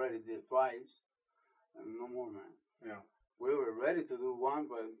 I already did it twice, and no more, man. Yeah. We were ready to do one,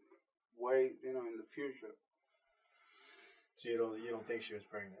 but wait, in the future. So you don't think she was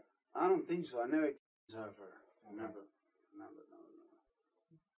pregnant? I don't think so. I never have her. Never.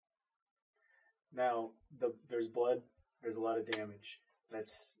 Now, there's blood. There's a lot of damage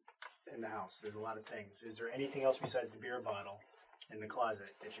that's in the house. There's a lot of things. Is there anything else besides the beer bottle in the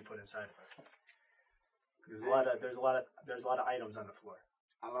closet that you put inside of her? There's a lot of items on the floor.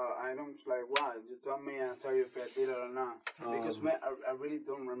 A lot of items, like what? You tell me, and I'll tell you if I did it or not. Because man, I really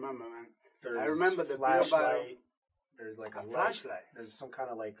don't remember, man. I remember the flashlight. There's like a flashlight. There's some kind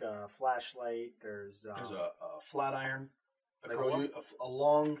of like flashlight. There's a flat iron. A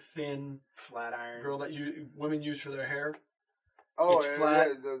long, thin flat iron. Girl that women use for their hair. Oh, it's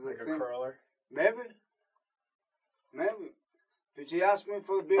flat, like a curler. Maybe. Did she ask me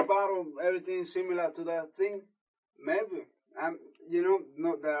for the beer bottle? Everything similar to that thing? Maybe.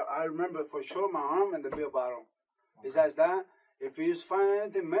 I remember for sure my arm and the beer bottle. Okay. Besides that, If you just find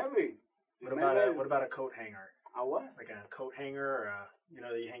anything, maybe. What about a coat hanger? A what? Like a coat hanger, or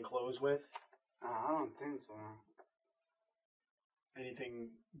that you hang clothes with? I don't think so. Anything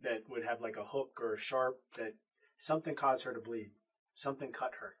that would have like a hook or a sharp that something caused her to bleed. Something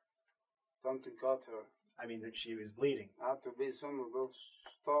cut her. Something cut her. I mean, that she was bleeding. Have to be some of those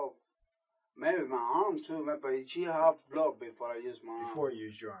stuff. Maybe my arm too, but she have blood before I use my arm. Before you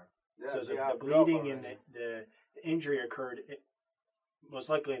used your arm. Yeah, so she the have bleeding blood and already. the injury occurred most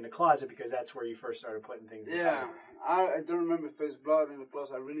likely in the closet because that's where you first started putting things inside. Yeah, I don't remember if there's blood in the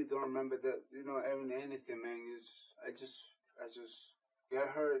closet. I really don't remember that. Anything, man. I just get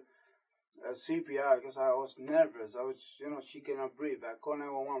her CPR because I was nervous. I was, she cannot breathe. I called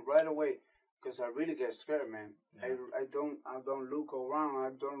 911 right away because I really get scared, man. Yeah. I don't look around. I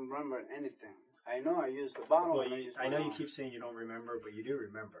don't remember anything. I know I used the bottle. Well, and I know you keep saying you don't remember, but you do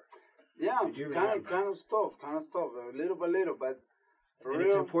remember. Yeah, you do kind remember. of stuff, a little by little, but for and real,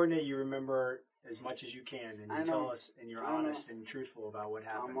 it's important that you remember as much as you can, and I you know. tell us, and you're honest and truthful about what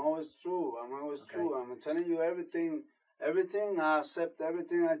happened. I'm always true. Okay. I'm telling you everything. Everything I accept.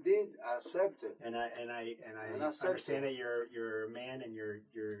 Everything I did, I accept it. And I accept understand it. that you're a man and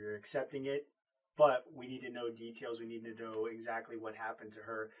you're accepting it, but we need to know details. We need to know exactly what happened to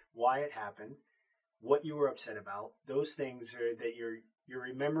her, why it happened, what you were upset about. Those things are that you're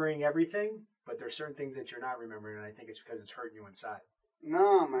remembering everything, but there's certain things that you're not remembering, and I think it's because it's hurting you inside.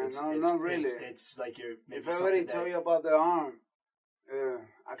 No, man, not really. It's like you're. If I already tell you about the arm,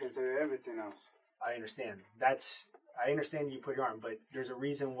 I can tell you everything else. I understand. I understand you put your arm, but there's a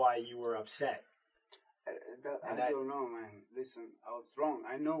reason why you were upset. I don't know, man. Listen, I was wrong.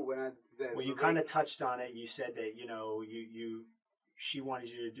 I know when I did. Well, you kind of touched on it. You said that she wanted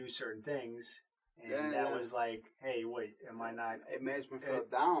you to do certain things, and that was like, hey, wait, am I not? It makes me feel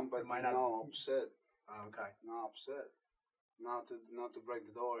down, but am I not upset? Oh, okay. Not upset. Not to break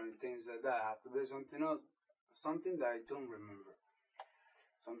the door and things like that. Have to be something else, something that I don't remember.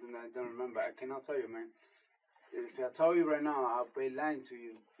 Something that I don't remember. I cannot tell you, man. If I tell you right now, I'll be lying to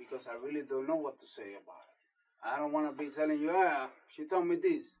you because I really don't know what to say about it. I don't want to be telling you, she told me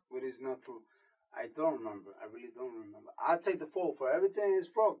this, but it's not true. I don't remember. I really don't remember. I take the fault for everything is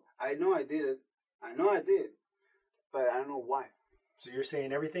broke. I know I did it. I know I did. But I don't know why. So you're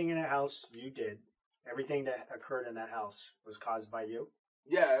saying everything in that house you did, everything that occurred in that house was caused by you?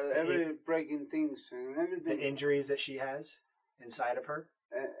 Yeah, every breaking things and everything. The injuries that she has inside of her?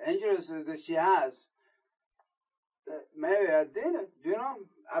 Injuries that she has. Maybe I did it,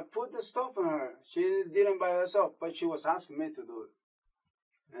 I put the stuff on her. She did it by herself, but she was asking me to do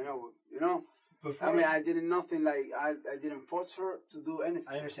it. Before I did nothing like, I didn't force her to do anything.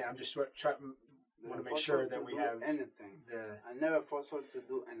 I understand. I'm just trying want to make sure that we have anything. I never forced her to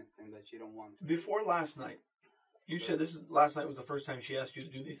do anything that she don't want to. Before last night, you said last night was the first time she asked you to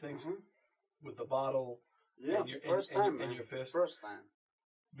do these things? Mm-hmm. With the bottle and your fist? First time.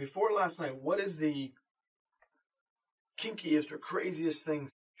 Before last night, what is the kinkiest or craziest thing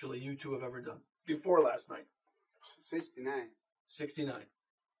actually you two have ever done? Before last night? 69. 69.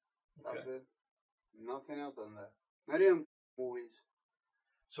 That's it. Nothing else than that. Not even movies.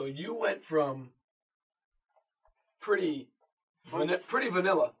 So you went from pretty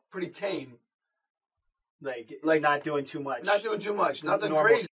vanilla, pretty tame. Like not doing too much. Not doing too much. Nothing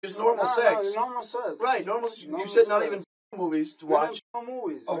Normal crazy. Just normal sex. No, normal sex. Right, normal. Normal You said not sex. even movies to watch. No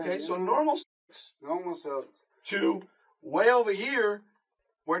movies. Okay, man, so normal sex. Normal sex. To way over here,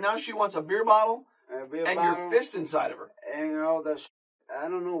 where now she wants a beer bottle and your fist inside of her. And all that. I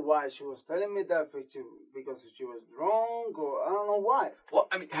don't know why she was telling me that because she was drunk or I don't know why. Well,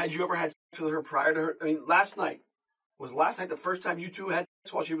 I mean, had you ever had sex with her prior to her? I mean, last night. Was last night the first time you two had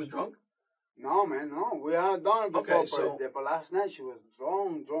sex while she was drunk? No, man, no. We had done it before, Okay, but last night she was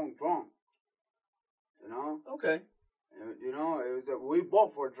drunk. Okay. It was we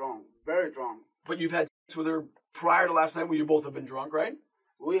both were drunk, very drunk. But you've had sex with her prior to last night where you both have been drunk, right?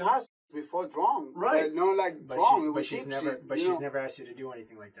 We had sex before drunk, right? But no, like drunk. But she's never asked you to do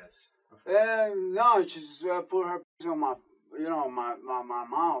anything like this. No, she's put her on my, my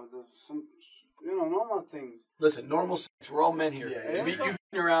mouth. Some, normal things. Listen, normal sex. We're all men here. Yeah, you've eaten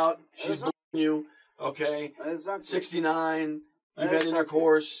her out. She's blowing you. Okay. Exactly. 69. You've had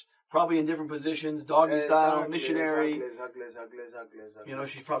intercourse. Probably in different positions, doggy style, missionary. Exactly.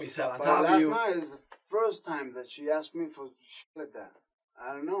 She's probably sat on but top of you. Last night is the first time that she asked me for shit like that.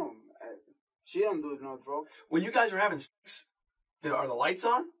 I don't know. She don't do no drugs. When you guys are having sex, are the lights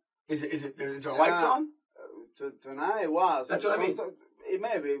on? Is there lights on? Tonight it was. That's what I mean. It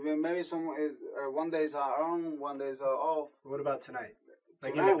maybe some. One day is on, one day is off. What about tonight?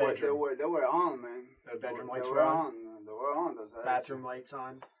 Like in the tonight bedroom. they were on, man. The bedroom They lights were were on? on. They were on. Bathroom lights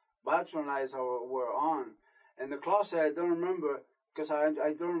on. Bathroom lights were on. And the closet, I don't remember, because I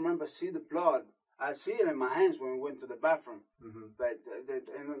don't remember see the blood. I see it in my hands when we went to the bathroom. But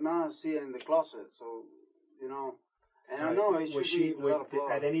and now I see it in the closet. So, you know, and I know it should be a lot of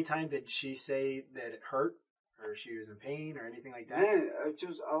blood. At any time did she say that it hurt, or she was in pain, or anything like that? Man,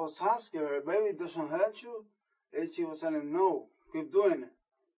 I was asking her, baby, it doesn't hurt you? And she was saying, no, keep doing it.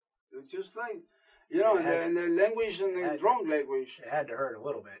 It's just like, you know, the language and the drunk language. It had to hurt a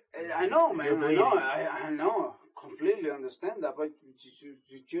little bit. I know, man. I know. Completely understand that, but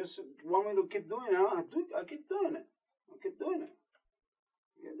you just want me to keep doing it. I keep doing it. I keep doing it.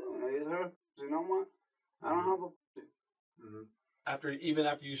 It hurts. You know what? I don't have a. Even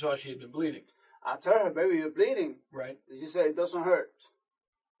after you saw she had been bleeding. I tell her, baby, you're bleeding. Right. She said it doesn't hurt.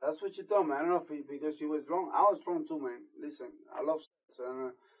 That's what she told me. I don't know if because she was drunk. I was drunk too, man. Listen, I love sex,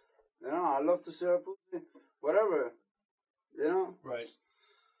 and you know, I love to see her pussy, whatever. You know. Right.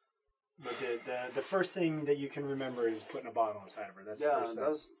 But the first thing that you can remember is putting a bottle inside of her. That's the first thing.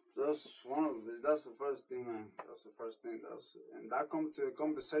 That's one of that's the first thing, man. That's the first thing. And that comes to a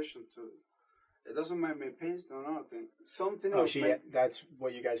conversation too. It doesn't make me pissed or nothing. Something. Oh, that's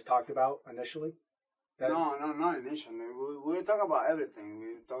what you guys talked about initially. No, not initially. We were talking about everything.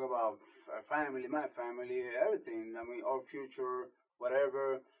 We talk about our family, my family, everything. I mean, our future,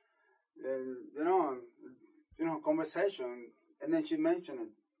 whatever. You know, conversation. And then she mentioned it.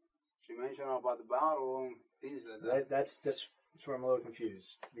 She mentioned about the bottle and things like that. That's where I'm a little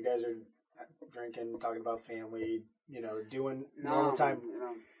confused. You guys are drinking, talking about family, you know, doing normal time. You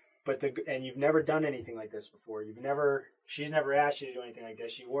know. But and you've never done anything like this before. She's never asked you to do anything like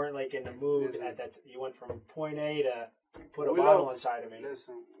this. You weren't like in the mood at that. You went from point A to put a bottle inside of me.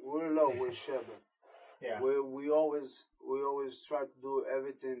 Listen, we're in love with each other. Yeah. We always try to do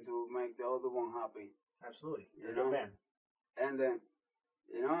everything to make the other one happy. Absolutely. You're a good man. And then,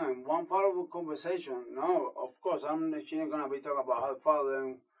 you know, in one part of the conversation, no, of course, she ain't gonna be talking about her father,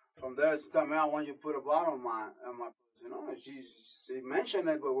 and from there she told me, I want you to put a bottle on my, you know, she mentioned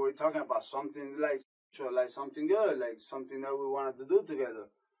it, but we were talking about something like something good, like something that we wanted to do together.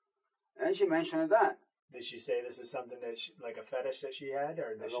 And she mentioned that. Did she say this is something that like a fetish that she had,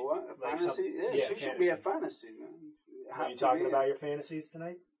 or like what? A fantasy? She should fantasy. Be a fantasy, man. Are you talking about your fantasies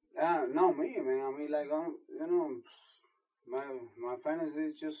tonight? No, me, man. I mean, like, you know, my fantasy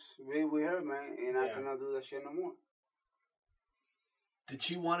is just be with her, man, and I cannot do that shit no more. Did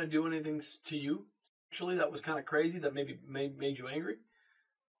she want to do anything to you? Actually, that was kind of crazy. That maybe made you angry.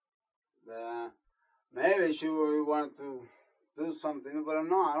 Maybe she really wanted to do something, but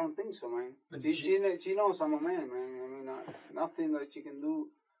no, I don't think so, man. She knows I'm a man, man. I mean, nothing that she can do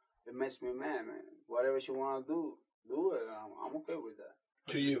that makes me mad, man. Whatever she want to do it. I'm okay with that.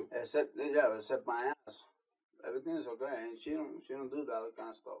 To you, except my ass. Everything is okay, and she don't do that kind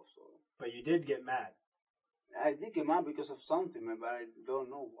of stuff. So. But you did get mad. I did get mad because of something, man, but I don't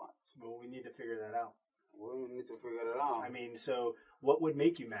know what. Well, we need to figure that out. We need to figure it out. I mean, so what would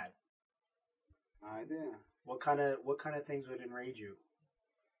make you mad? No idea. What kind of things would enrage you?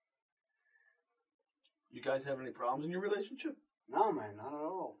 You guys have any problems in your relationship? No, man, not at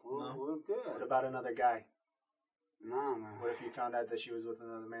all. We're good. What about another guy? No, man. What if you found out that she was with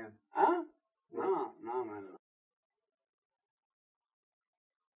another man? Huh? No, man.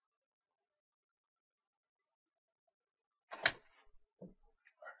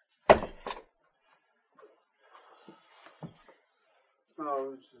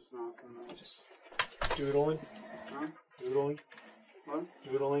 No, it's just nothing. Just doodling. Huh? Doodling. What?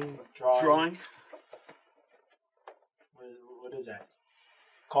 Doodling. Drawing. Drawing. What is that?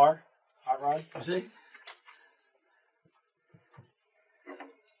 Car? Hot rod? You see?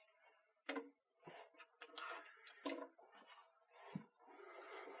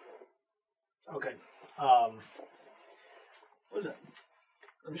 Okay. What is that?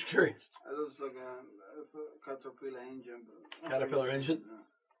 I'm just curious. It looks like a caterpillar engine. Caterpillar engine?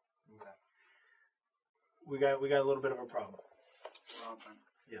 Yeah. Okay. We got a little bit of a problem. Okay.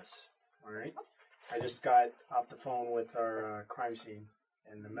 Yes. All right. I just got off the phone with our crime scene,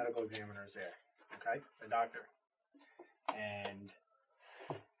 and the medical examiner is there. Okay, the doctor, and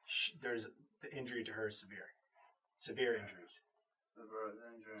there's the injury to her is severe. Severe injuries.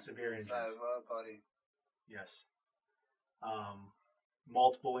 Severe injuries. Body. Yes.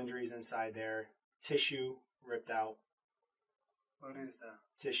 Multiple injuries inside there. Tissue ripped out. What is that?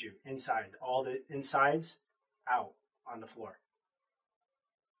 Tissue inside. All the insides out on the floor.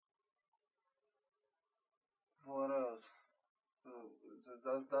 What else?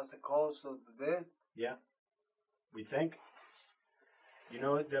 That's the cause of the death? Yeah. We think. You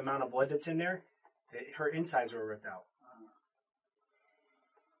know the amount of blood that's in there? Her insides were ripped out.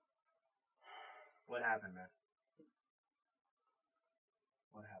 What happened, man?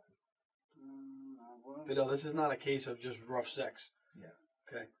 What happened? Fidel, this is not a case of just rough sex. Yeah.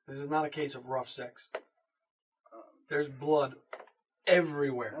 Okay? This is not a case of rough sex. There's blood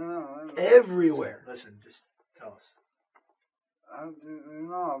everywhere. Everywhere. Listen, just tell us.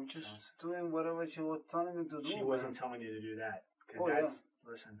 I'm just doing whatever she was telling me to do. She wasn't telling you to do that. Because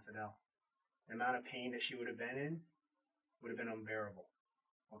listen, Fidel, the amount of pain that she would have been in would have been unbearable.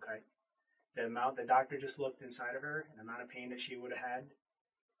 Okay? The doctor just looked inside of her, and the amount of pain that she would have had,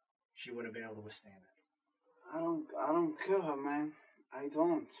 she wouldn't have been able to withstand it. I don't kill her, man. I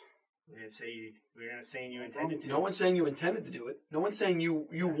don't. We're not saying you intended to. No one's saying you intended to do it. No one's saying you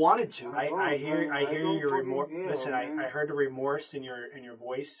wanted to. I hear your remorse. Listen, I heard the remorse in your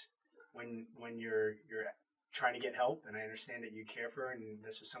voice when you're trying to get help, and I understand that you care for her and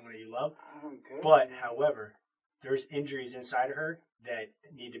this is someone that you love. I don't care. But however, there's injuries inside of her that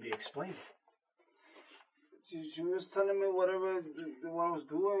need to be explained. She was telling me what I was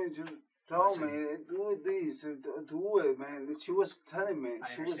doing. She told me, do this, do it, man. She was telling me.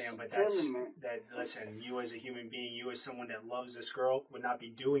 I understand, but listen, you as a human being, you as someone that loves this girl, would not be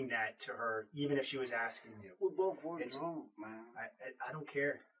doing that to her, even if she was asking you. We both were drunk, man. I don't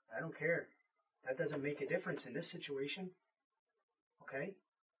care. I don't care. That doesn't make a difference in this situation. Okay?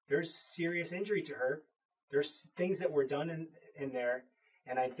 There's serious injury to her. There's things that were done in there.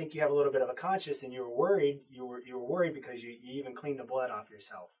 And I think you have a little bit of a conscience, and you were worried. You were worried because you even cleaned the blood off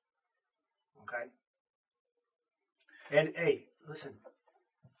yourself. Okay. And hey, listen,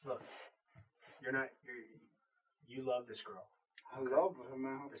 look, you love this girl. Okay? I love her,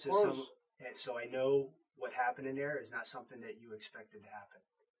 man. Of course. So I know what happened in there is not something that you expected to happen.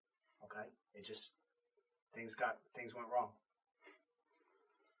 Okay. It just things went wrong.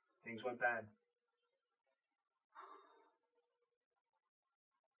 Things went bad.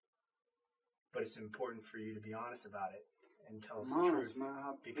 But it's important for you to be honest about it and tell us the truth.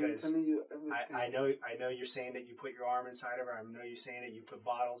 Man, because you I know you're saying that you put your arm inside of her. I know you're saying that you put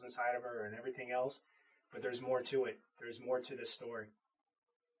bottles inside of her and everything else. But there's more to it. There's more to this story.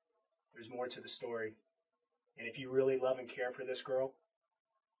 There's more to the story. And if you really love and care for this girl,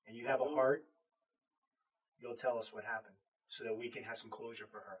 and you have a heart, you'll tell us what happened so that we can have some closure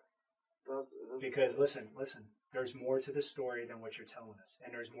for her. Because listen, there's more to the story than what you're telling us.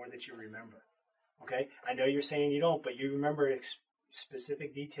 And there's more that you remember. Okay? I know you're saying you don't, but you remember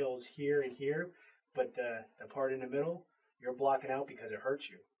specific details here and here, but the part in the middle, you're blocking out because it hurts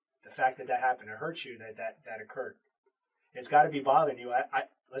you. The fact that happened, it hurts you that occurred. It's got to be bothering you.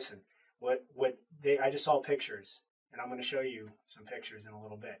 Listen, I just saw pictures, and I'm going to show you some pictures in a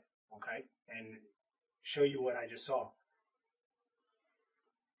little bit, okay? And show you what I just saw.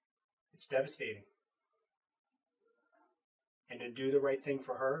 It's devastating. And to do the right thing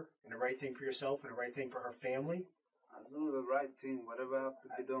for her, and the right thing for yourself, and the right thing for her family. I'll do the right thing. Whatever I have to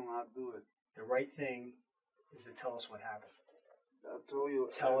be done, I'll do it. The right thing is to tell us what happened. I'll tell you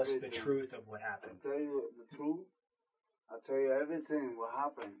Tell everything. us the truth of what happened. I'll tell you the truth. I'll tell you everything, what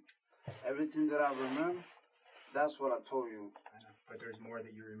happened. Everything that I remember, that's what I told you. I know, but there's more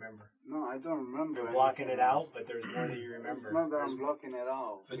that you remember. No, I don't remember. You're blocking it out, but there's more that you remember. It's not that I'm blocking it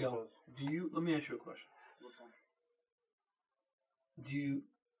out. Fidel, let me ask you a question. Do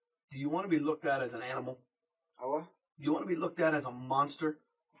you want to be looked at as an animal? What? Do you want to be looked at as a monster?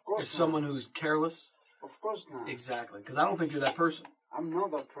 Of course as someone who's careless? Of course not. Exactly, because I don't think you're that person. I'm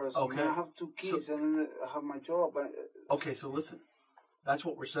not that person. Okay. I have 2 kids and I have my job. Okay, so listen. That's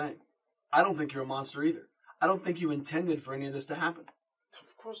what we're saying. I don't think you're a monster either. I don't think you intended for any of this to happen.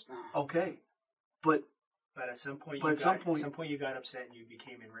 Of course not. Okay, but at some point, you got upset and you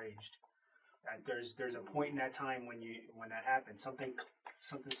became enraged. There's a point in that time when that happened. Something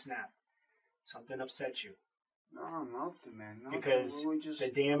snapped. Something upset you. No, nothing, man. Nothing. Because the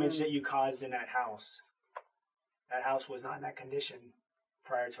damage that you caused in that house was not in that condition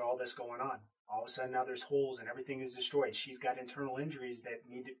prior to all this going on. All of a sudden now there's holes and everything is destroyed. She's got internal injuries that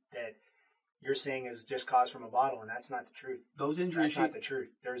you're saying is just caused from a bottle, and that's not the truth. Those injuries... That's not the truth.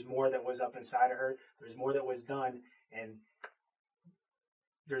 There's more that was up inside of her. There's more that was done, and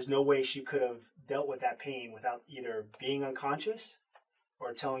there's no way she could have dealt with that pain without either being unconscious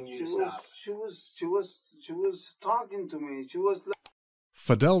or telling you to stop. She was talking to me. She was like...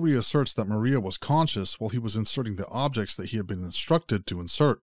 Fidel reasserts that Maria was conscious while he was inserting the objects that he had been instructed to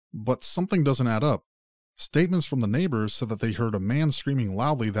insert, but something doesn't add up. Statements from the neighbors said that they heard a man screaming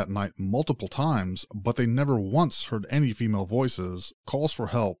loudly that night multiple times, but they never once heard any female voices, calls for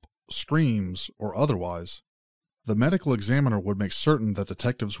help, screams, or otherwise. The medical examiner would make certain that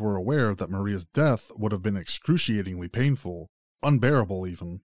detectives were aware that Maria's death would have been excruciatingly painful, unbearable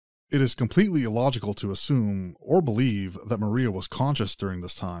even. It is completely illogical to assume or believe that Maria was conscious during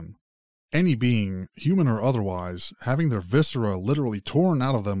this time. Any being, human or otherwise, having their viscera literally torn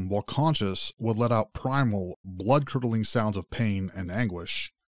out of them while conscious would let out primal, blood-curdling sounds of pain and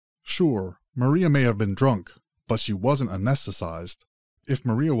anguish. Sure, Maria may have been drunk, but she wasn't anesthetized. If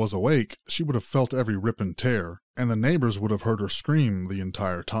Maria was awake, she would have felt every rip and tear, and the neighbors would have heard her scream the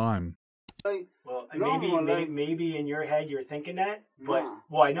entire time. Well, No, maybe in your head you're thinking that, but Nah.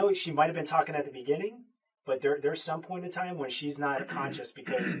 well, I know she might have been talking at the beginning, but there's some point in time when she's not conscious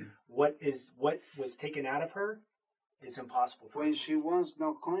because what was taken out of her is impossible for When you. she was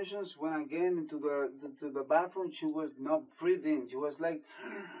not conscious, when I get into the bathroom, she was not breathing. She was like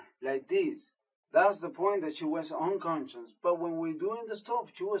this. That's the point that she was unconscious. But when we're doing the stuff,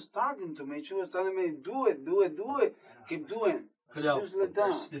 she was talking to me. She was telling me, do it, do it, do it. Keep doing. Fidel, Just like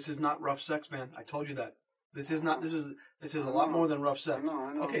that. this is not rough sex, man. I told you that. This is not. This is a lot more than rough sex.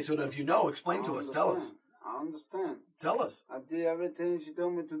 I know. Okay, so then if you know, explain to us. Tell us. I understand. Tell us. I did everything she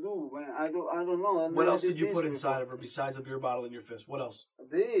told me to do. Man, I don't know. What else did you put inside of her besides a beer bottle in your fist? What else?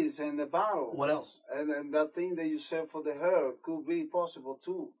 This and the bottle. What else? And that thing that you said for the hair could be possible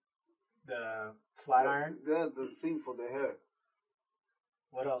too. The flat iron. The thing for the hair.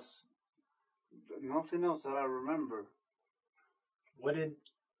 What else? Nothing else that I remember. What did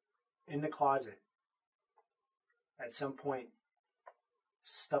in the closet? At some point,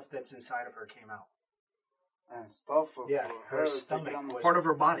 stuff that's inside of her came out. And stuff of Yeah, her hair stomach taken was- away. Part of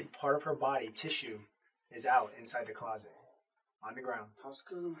her body. Part of her body, tissue, is out inside the closet, on the ground. How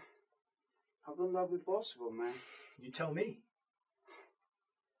can that be possible, man? You tell me.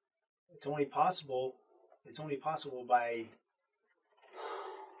 It's only possible by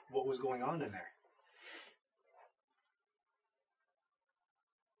what was going on in there.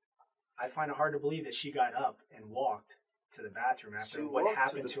 I find it hard to believe that she got up and walked to the bathroom after She what walked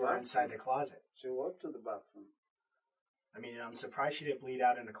happened to to the her inside bathroom. the closet. She walked to the bathroom. I mean, I'm surprised she didn't bleed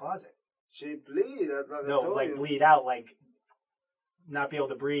out in the closet. She bleed. I No, told like you. bleed out, like not be able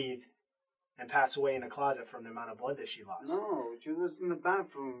to breathe and pass away in the closet from the amount of blood that she lost. No, she was in the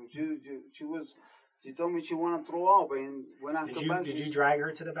bathroom. She was. She told me she wanted to throw up, and when I come back, Did you drag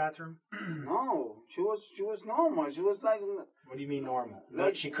her to the bathroom? No, she was normal. She was like. What do you mean normal?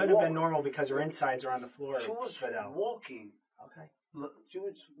 Like She could have been walk. normal because her insides are on the floor. She was Fidel. walking. Okay. Look, She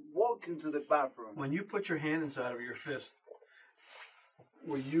was walking to the bathroom. when you put your hand inside of your fist,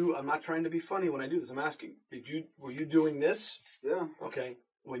 were you? I'm not trying to be funny when I do this. I'm asking. Were you doing this? Yeah. Okay.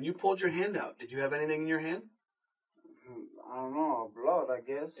 When you pulled your hand out, did you have anything in your hand? I don't know, blood, I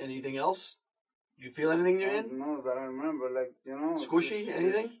guess. Anything else? You feel anything in your I hand? don't know that I remember, like, Squishy,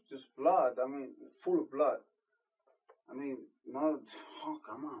 anything? Just blood. I mean, full of blood. I mean, no, oh,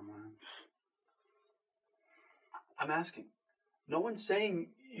 come on, man. I'm asking. No one's saying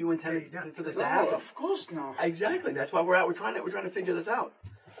you intended for this to No, happen. of course not. Exactly. That's why we're trying to figure this out.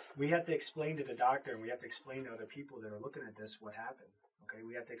 We have to explain to the doctor and we have to explain to other people that are looking at this what happened. Okay,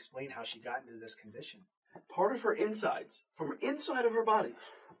 we have to explain how she got into this condition. Part of her insides, from inside of her body,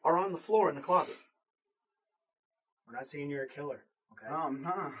 are on the floor in the closet. We're not saying you're a killer, okay? No, I'm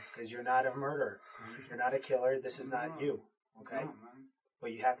not. Because you're not a murderer. You're not a killer. This is not No. you, okay? No, man.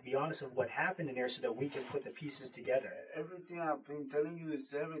 But you have to be honest with what happened in there so that we can put the pieces together. Everything I've been telling you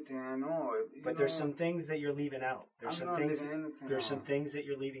is everything I know. But there's some things that you're leaving out. There's I'm some not things. leaving anything There's some out. things that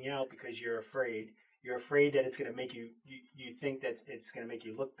you're leaving out because you're afraid. You're afraid that it's going to make you think that it's going to make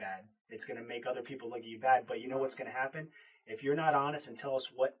you look bad. It's going to make other people look at you bad. But you know what's going to happen? If you're not honest and tell us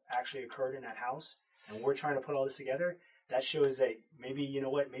what actually occurred in that house, and we're trying to put all this together, that shows that maybe, you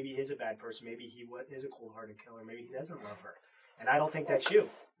know what, maybe he is a bad person. Maybe he is a cold-hearted killer. Maybe he doesn't love her. And I don't think that's you.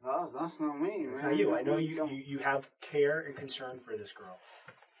 That's not me, It's man. not you. I know you have care and concern for this girl.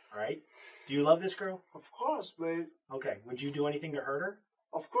 All right? Do you love this girl? Of course, babe. Okay. Would you do anything to hurt her?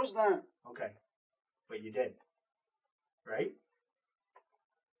 Of course not. Okay. But you did. Right?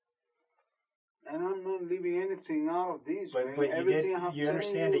 And I'm not leaving anything out of this, man. But Everything I have you telling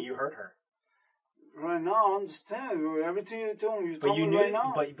understand that you hurt her. Right now, I understand. Everything you told me, But you knew, right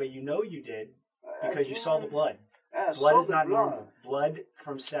now. but you know you did because you saw the blood. Yeah, I Blood saw is the not blood. normal. Blood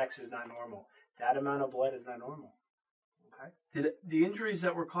from sex is not normal. That amount of blood is not normal. Okay? Did the injuries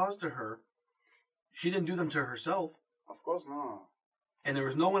that were caused to her, she didn't do them to herself, Of course not. and there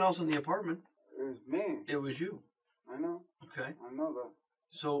was no one else in the apartment. It was me. It was you. I know. Okay. I know that.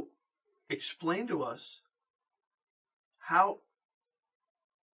 So, explain to us how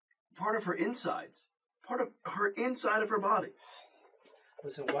part of her insides, part of her inside of her body.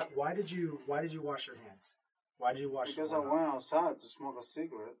 Listen, why did you wash your hands? Why did you wash Because the I blood went off? outside to smoke a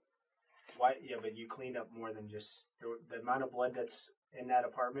cigarette. Why? Yeah, but you cleaned up more than just the amount of blood that's in that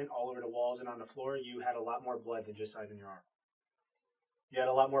apartment, all over the walls and on the floor. You had a lot more blood than just on your arm. You had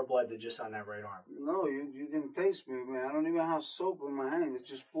a lot more blood than just on that right arm. No, you didn't taste me, man. I don't even have soap in my hand. It's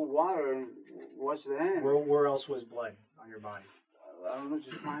just put water and wash the hand. Where else was blood on your body? I don't know,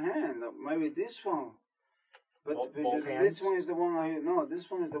 just my hand. Maybe this one. But Both hands? this one is the one I use. No, this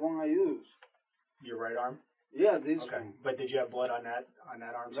one is the one I use. Your right arm? Yeah, this Okay. one. But did you have blood on that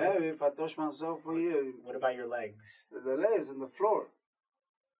arm too? Maybe if I touch myself for here, What about your legs? the legs on the floor.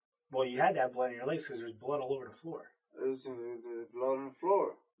 Well, you had to have blood on your legs because there's blood all over the floor. There's the blood on the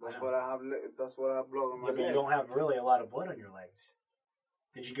floor. That's what I have. That's what I have blood on my Yeah, but you leg. don't have really a lot of blood on your legs.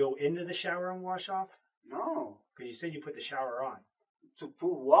 Did you go into the shower and wash off? No, Because you said you put the shower on. to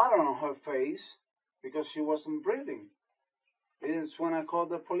put water on her face because she wasn't breathing. It's when I called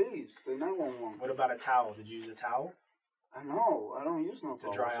the police, the 911. What about a towel? Did you use a towel I know. I don't use no to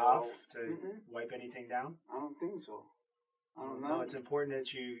towel, dry so off, to Mm-mm. wipe anything down? I don't think so. I don't No, know. it's important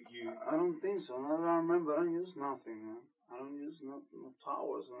that you I don't think so. Now that I remember, I don't use nothing, man. I don't use no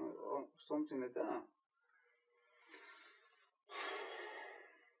towels or something like that.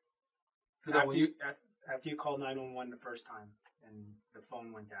 So that when you, after you called 911 the first time and the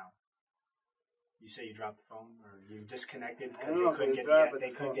phone went down, you say you dropped the phone or you disconnected I because don't know, they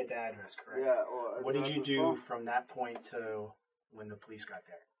couldn't get the address correct. Yeah. Or What did you the do phone. from that point to when the police got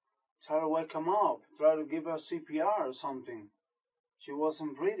there? Try to wake him up. Try to give her CPR or something. She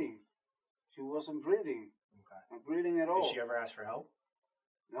wasn't breathing. She wasn't breathing. Okay. Not breathing at all. Did she ever ask for help?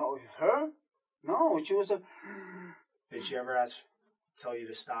 No, her? No, she was a. Did she ever tell you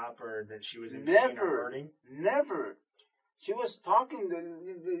to stop or that she was in pain or Never. hurting? Never. She was talking,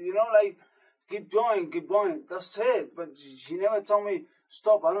 like, keep going. That's it. But she never told me,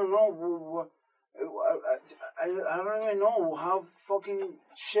 stop. I don't know. I don't even know how fucking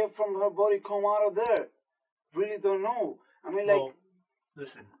shit from her body come out of there. Really don't know. I mean, Well,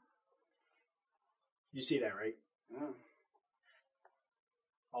 listen. You see that, right? Yeah.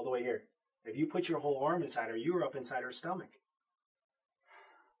 All the way here. If you put your whole arm inside her, you were up inside her stomach.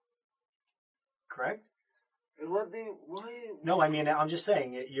 Correct? Why? No, I mean, I'm just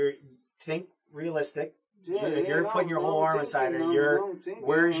saying, think realistic. Yeah, If you're putting your whole arm inside her,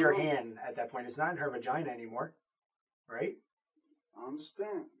 where's your hand? hand at that point? It's not in her vagina anymore, right? I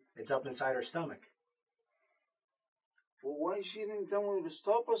understand. It's up inside her stomach. Well, why she didn't tell me to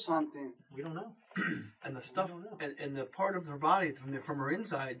stop or something? We don't know. and the stuff I don't know. and the part of her body from her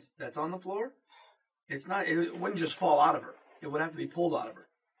insides that's on the floor, it wouldn't just fall out of her. It would have to be pulled out of her.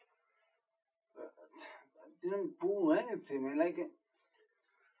 I didn't pull anything, man. Like,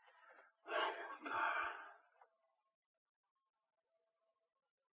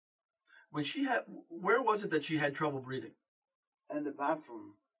 When where was it that she had trouble breathing? in the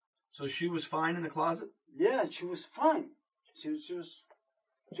bathroom. So she was fine in the closet? Yeah, she was fine. She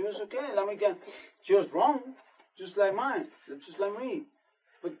was okay. She was wrong, just like mine, just like me.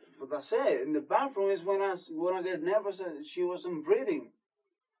 But that's it. In the bathroom is when I get nervous. She wasn't breathing.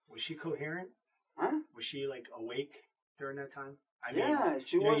 Was she coherent? Huh? Was she like awake during that time? I mean, Yeah,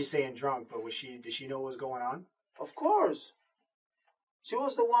 she you know was. you're saying drunk, but did she know what was going on? Of course. She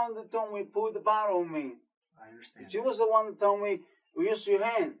was the one that told me put the bottle on me. I understand. She was the one that told me use your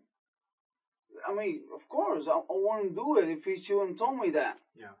hand. I mean, of course, I wouldn't do it if she wouldn't told me that.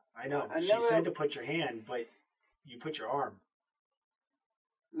 Yeah, I know. I She never- said to put your hand, but you put your arm.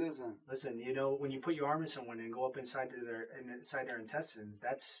 Listen, Listen, you know, when you put your arm in someone and go up inside their intestines,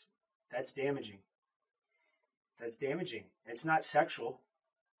 that's damaging. That's damaging. It's not sexual.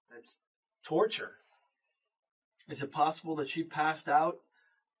 That's torture. Is it possible that she passed out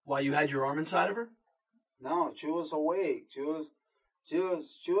while you had your arm inside of her? no, she was awake. She was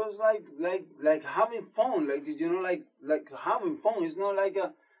like having fun. Like like having fun. It's not like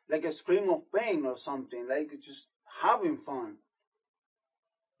a scream of pain or something. Like just having fun.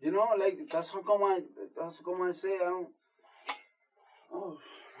 You know, like that's how come I say I don't. Oh.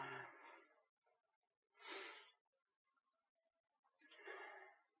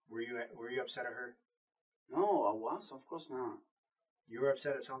 Were you upset at her? No, I was. Of course not. You were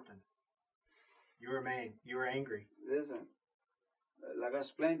upset at something. You were mad. You were angry. Listen, like I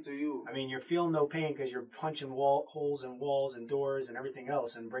explained to you. I mean, you're feeling no pain because you're punching holes in walls and doors and everything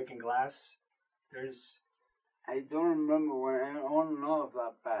else and breaking glass. I don't remember when I don't know of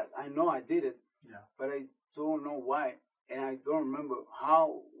that bad. I know I did it, Yeah. but I don't know why, and I don't remember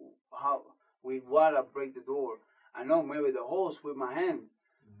how with what I break the door. I know maybe the holes with my hand,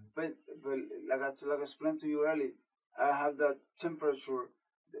 but like I explained to you earlier, I have that temperature.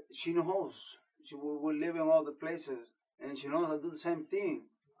 She knows. we live in all the places, and she knows I do the same thing.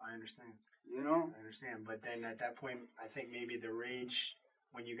 I understand. You know? I understand. But then at that point, I think maybe the rage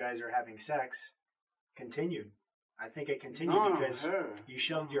when you guys are having sex continued. I think it continued because you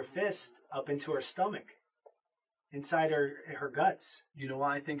shoved your fist up into her stomach, inside her guts. You know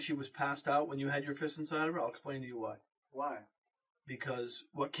why I think she was passed out when you had your fist inside of her? I'll explain to you why. Why? Because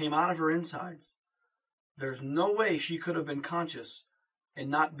what came out of her insides, there's no way she could have been conscious and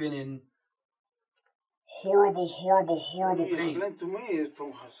not been in horrible, horrible, horrible pain. Explain to me,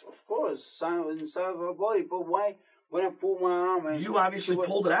 from, of course, inside of her body, but why when I pull my arm and... You obviously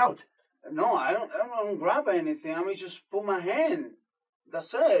pulled it out. No, I don't grab anything. I mean, just put my hand.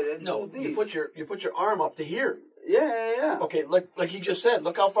 That's it. No, you put your arm up to here. Yeah. Okay, like he just said,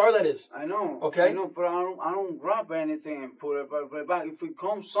 look how far that is. I know. Okay. I know, but I don't grab anything and put it back. If it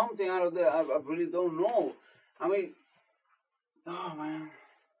comes something out of there, I really don't know. I mean, oh man.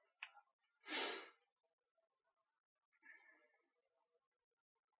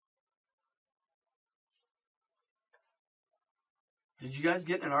 Did you guys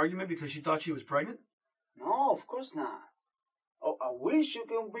get in an argument because she thought she was pregnant? No, of course not. Oh, I wish you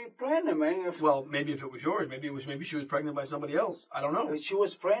could be pregnant, man. Well, maybe if it was yours, maybe she was pregnant by somebody else. I don't know. If she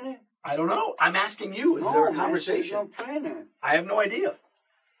was pregnant? I don't know. I'm asking you. Is there a conversation? She's not pregnant. I have no idea.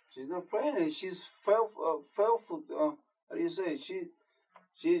 She's not pregnant. She's how do you say?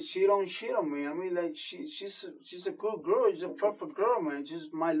 She don't cheat on me. I mean, like she's a good girl. She's a perfect girl, man. She's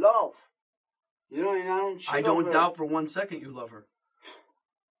my love. You know, and I don't cheat on her. I don't doubt for 1 second you love her.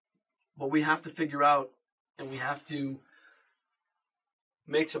 But we have to figure out, and we have to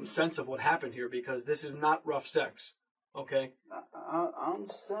make some sense of what happened here, because this is not rough sex, okay? I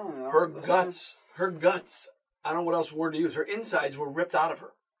understand. Her guts, I don't know what else word to use, her insides were ripped out of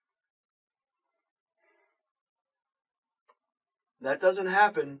her. That doesn't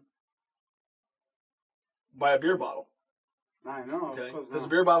happen by a beer bottle. I know, okay? Because the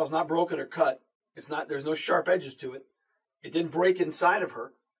beer bottle's not broken or cut. It's not. There's no sharp edges to it. It didn't break inside of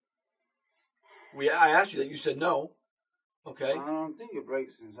her. I asked you that. You said no. Okay. I don't think it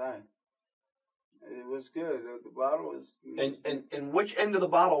breaks inside. It was good. The bottle was... And which end of the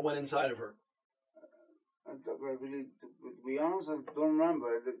bottle went inside of her? I really, to be honest, I don't remember.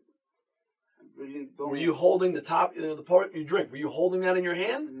 I really don't... Were you holding the top, the part you drink, were you holding that in your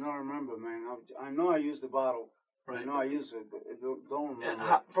hand? I don't remember, man. I know I used the bottle. Right. I know I used it, but I don't remember.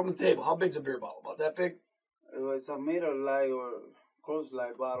 And from the table, how big's a beer bottle? About that big? It was a meter-like or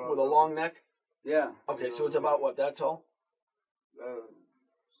close-like bottle. With a long neck? Yeah. Okay, so it's about what, that tall?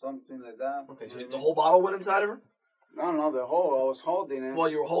 Something like that. Okay, so the whole bottle went inside of her? No, the whole. I was holding it. Well,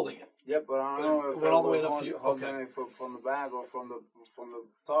 you were holding it. Yeah, but I don't know if it went all the way up to you. Holding it from the back or from the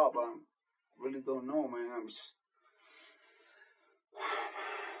top. I really don't know, man.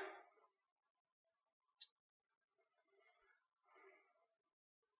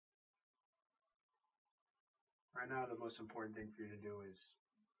 Right now, the most important thing for you to do is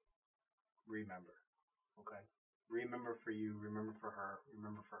remember, okay? Remember for you, remember for her,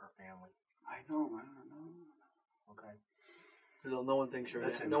 remember for her family. I know, man. I know. Okay. No one thinks you're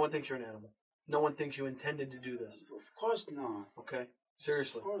no one thinks you're an animal. No one thinks you intended to do this. Of course not. Okay.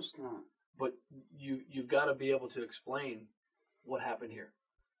 Seriously. Of course not. But you've got to be able to explain what happened here.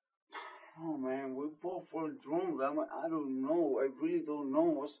 Oh man, we both were drunk. I don't know. I really don't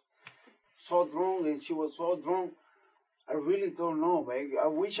know. I was so drunk, and she was so drunk. I really don't know, man. I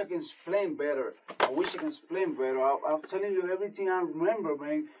wish I can explain better. I'm telling you everything I remember,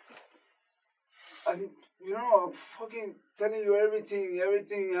 man. I'm fucking telling you everything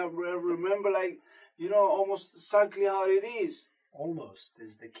I remember, like, almost exactly how it is. Almost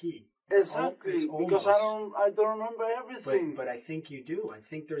is the key. Exactly, because I don't remember everything. But I think you do. I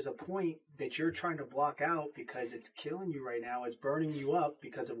think there's a point that you're trying to block out because it's killing you right now. It's burning you up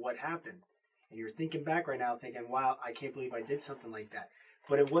because of what happened. And you're thinking back right now thinking, wow, I can't believe I did something like that.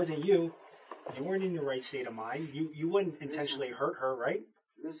 But it wasn't you. You weren't in your right state of mind. You wouldn't intentionally hurt her, right?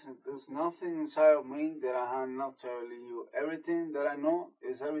 Listen, there's nothing inside of me that I am not telling you. Everything that I know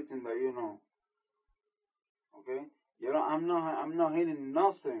is everything that you know. Okay? I'm not hiding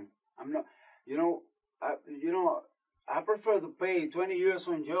nothing. I'm not. I prefer to pay 20 years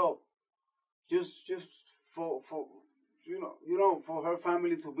on jail, just for for her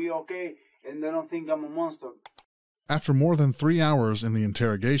family to be okay, and they don't think I'm a monster. After more than 3 hours in the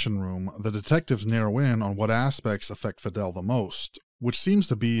interrogation room, the detectives narrow in on what aspects affect Fidel the most, which seems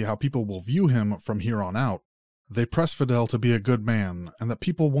to be how people will view him from here on out. They press Fidel to be a good man, and that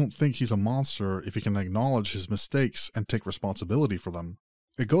people won't think he's a monster if he can acknowledge his mistakes and take responsibility for them.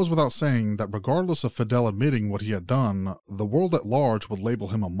 It goes without saying that regardless of Fidel admitting what he had done, the world at large would label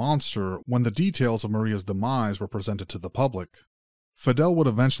him a monster when the details of Maria's demise were presented to the public. Fidel would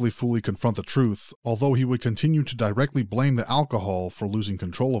eventually fully confront the truth, although he would continue to directly blame the alcohol for losing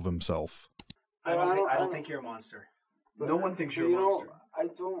control of himself. I don't think you're a monster. No one thinks you're a monster.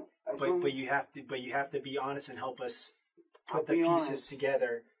 But you have to be honest and help us put the pieces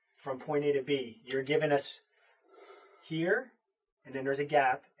together from point A to B. You're giving us here, and then there's a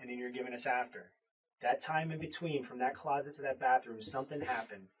gap, and then you're giving us after. That time in between, from that closet to that bathroom, something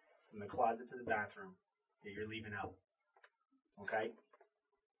happened from the closet to the bathroom that you're leaving out. Okay?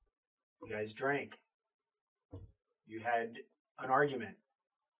 You guys drank. You had an argument.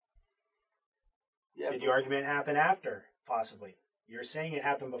 Yeah, Did the argument happen after? Possibly. You're saying it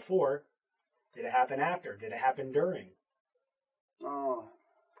happened before. Did it happen after? Did it happen during? Oh.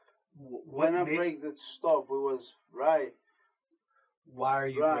 When I break that stuff, it was right. Why are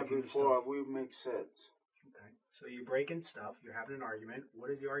you right breaking before stuff? we make sense. Okay. So you're breaking stuff. You're having an argument.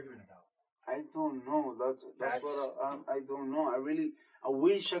 What is the argument about? I don't know. That's what I don't know. I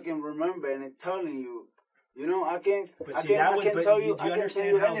wish I can remember and I'm telling you. You know, I can. But I see, can, that I would. can But tell do you. you I can tell understand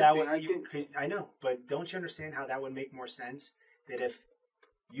you how that anything. would? I know, but don't you understand how that would make more sense? That if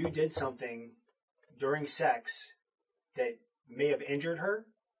you did something during sex that may have injured her,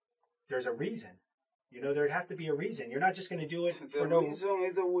 there's a reason. You know, there'd have to be a reason. You're not just going to do it for no reason.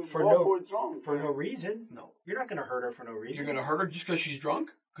 No. You're not going to hurt her for no reason. You're going to hurt her just because she's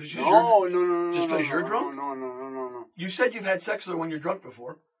drunk? No. Just because you're drunk? No. You said you've had sex with her when you're drunk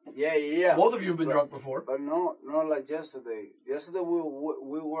before. Yeah. Both of you have been drunk before. But not like yesterday. Yesterday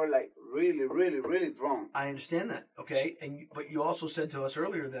we were like really drunk. I understand that, okay? But you also said to us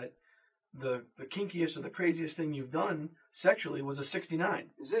earlier that the kinkiest or the craziest thing you've done sexually was a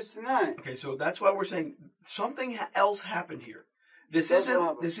 69. 69. Okay, so that's why we're saying something else happened here. This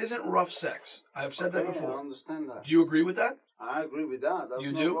isn't rough sex. I've said that before. I understand that. Do you agree with that? I agree with that. That's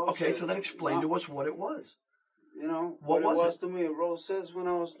you not do? rough Okay, sex. so then explain to us what it was. You know, What it was it? to me, Rose says when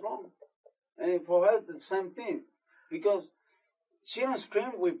I was drunk. And for her, the same thing. Because she didn't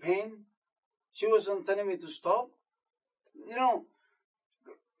scream with pain. She wasn't telling me to stop. You know,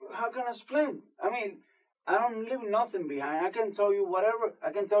 how can I explain? I mean, I don't leave nothing behind. I can tell you whatever.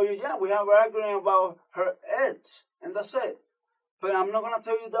 I can tell you, yeah, we have an argument about her edge. And that's it. But I'm not going to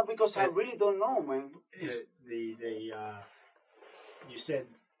tell you that because I really don't know, man. You said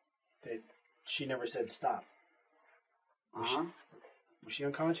that she never said stop. Uh-huh. Was she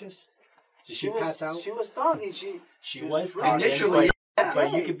unconscious? Did she pass out? She was talking. She was talking. Initially.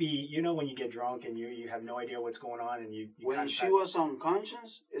 But you could be, you know, when you get drunk and you have no idea what's going on, and you when she was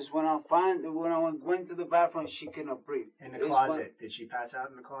unconscious is when I went to the bathroom. She cannot breathe. In the closet. Did she pass out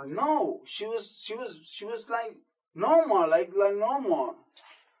in the closet? No, she was like normal, like normal.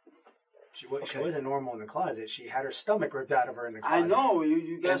 She wasn't normal in the closet. She had her stomach ripped out of her in the closet. I know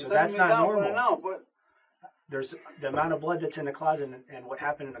you guys so telling that's me not that normal. now, but there's the amount of blood that's in the closet and what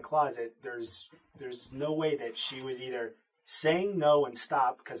happened in the closet. There's no way that she was either saying no and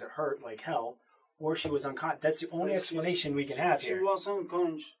stop because it hurt like hell, or she was unconscious. That's the only explanation we can have here. She wasn't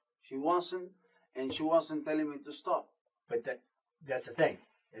unconscious. She wasn't, and she wasn't telling me to stop. But that's the thing.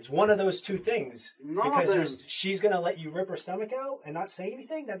 It's one of those two things. Because she's going to let you rip her stomach out and not say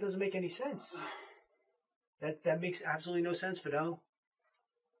anything? That doesn't make any sense. That makes absolutely no sense, Fidel.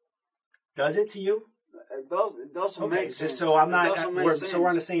 Does it to you? It doesn't make sense. So I'm not. So we're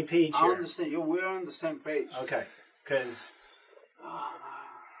on the same page here. I understand. We're on the same page. Okay. Because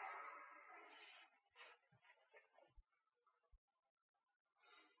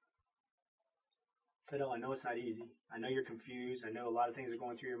Fidel, I know it's not easy. I know you're confused. I know a lot of things are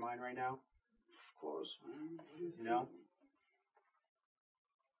going through your mind right now. Of course, man. You know?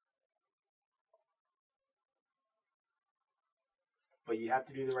 But you have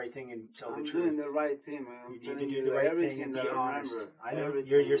to do the right thing and tell the truth. I'm doing the right thing, man. You need to do the right thing and be honest. I know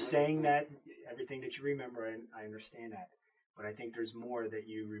you're saying that, everything that you remember, and I understand that. But I think there's more that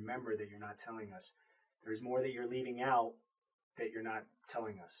you remember that you're not telling us. There's more that you're leaving out that you're not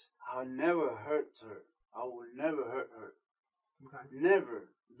telling us. I'll never hurt her. I will never hurt her. Okay. Never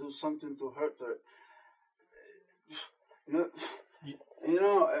do something to hurt her. You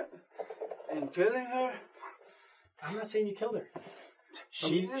know, and killing her. I'm not saying you killed her.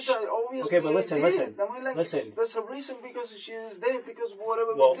 Obviously okay, but listen. I mean, listen. There's a reason because she is dead because of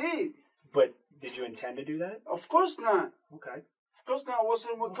whatever we did. But did you intend to do that? Of course not. Okay. Of course not. I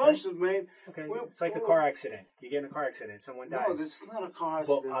wasn't conscious, man. Okay. It's like a car accident. You get in a car accident, someone dies. No, this is not a car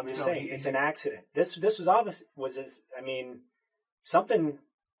accident. Well, I'm just saying it's an accident. This was obvious. I mean, something.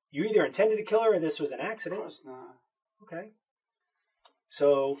 You either intended to kill her or this was an accident. Of course not. Okay.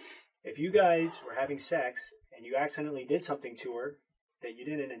 So if you guys were having sex and you accidentally did something to her that you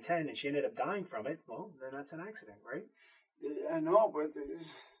didn't intend and she ended up dying from it, well, then that's an accident, right? I know, but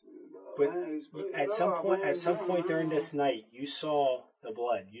At some point during this night, you saw the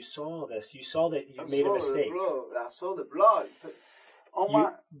blood. You saw this. You saw that you made a mistake. I saw the blood.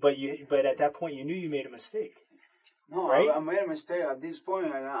 But at that point, you knew you made a mistake. No, right? I made a mistake at this point.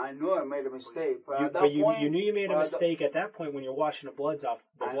 I knew I made a mistake. You knew you made a mistake at that point when you're washing the blood off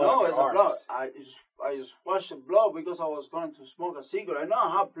your blood. arms. I just washed the blood because I was going to smoke a cigarette. I know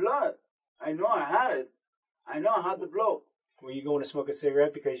I had blood. I know I had it. I know I had the blood. Were you going to smoke a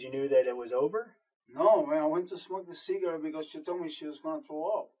cigarette because you knew that it was over? No, man. I went to smoke the cigarette because she told me she was going to throw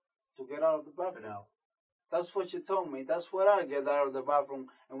up to get out of the bathroom. No. That's what she told me. That's what I get out of the bathroom.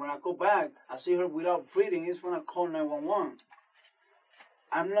 And when I go back, I see her without breathing. It's when I call 911.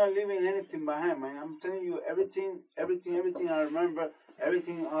 I'm not leaving anything behind, man. I'm telling you everything I remember,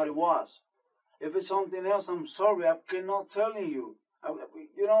 everything how it was. If it's something else, I'm sorry. I cannot tell you.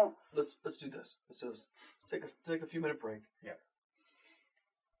 Let's do this. Let's take a few minute break. Yeah.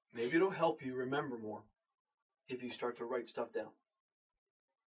 Maybe it'll help you remember more if you start to write stuff down.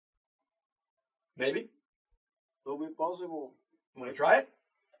 Maybe. It'll be possible. Want to try it?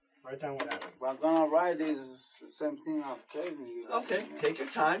 Write down what happened. What I'm gonna write is the same thing I'm telling you. Okay, take your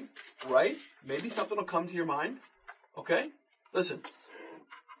time. Write. Maybe something will come to your mind. Okay? Listen.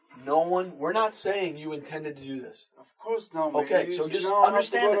 We're not saying you intended to do this. Of course not, man. Okay, so just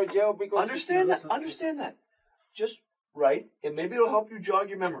understand that. Understand that. Just write, and maybe it'll help you jog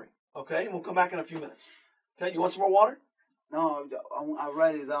your memory. Okay? And we'll come back in a few minutes. Okay? You want some more water? No, I'll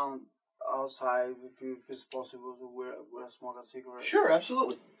write it down outside if it's possible to wear smoke a cigarette. Sure,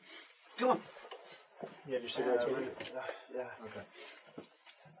 absolutely. Come on. You have your cigarettes with you? Yeah. Okay.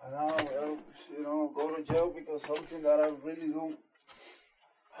 And I'll, go to jail because something that I really don't.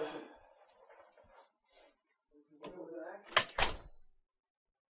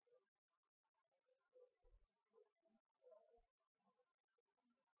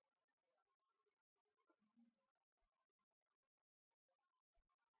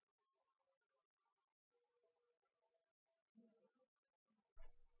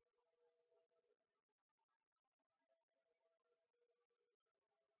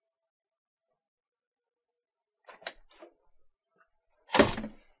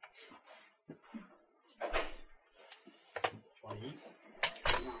 Eat?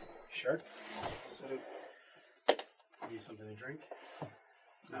 Sure. Need something to drink?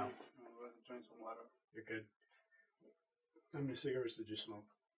 No. I'd rather drink some water. You're good. How many cigarettes did you smoke?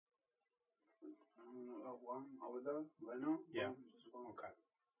 One. Are we done right now? Yeah. One. Okay.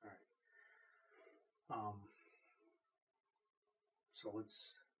 All right. So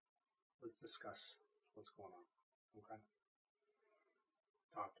let's discuss what's going on. Okay.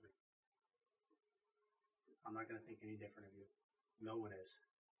 Talk to me. I'm not going to think any different of you. No one is.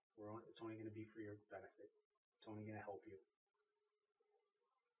 It's only going to be for your benefit. It's only going to help you.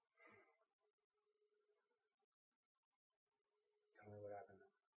 Tell me what happened.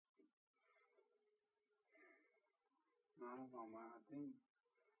 I don't know, man. I think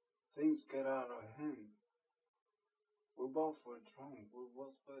things get out of hand. We both were drunk.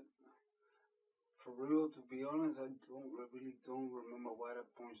 But for real, to be honest, I really don't remember why I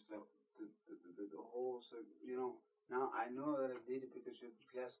punched the holes. Now I know that I did it because your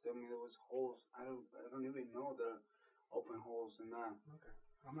guys told me there was holes. I don't even know there are open holes in that. Okay.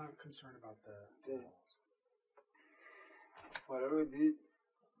 I'm not concerned about the holes. Whatever it did,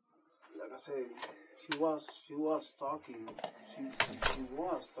 like I said, she was talking. She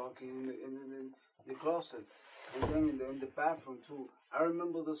was talking in the closet, and then in the bathroom too. I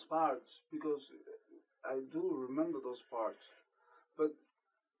remember those parts because I do remember those parts, but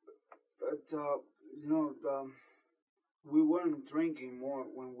we weren't drinking more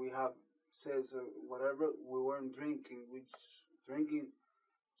when we have says whatever. We weren't drinking. We just drinking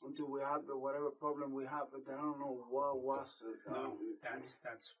until we had the whatever problem we have. But I don't know what was it. No,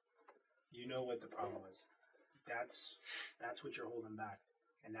 that's you know what the problem is. That's what you're holding back,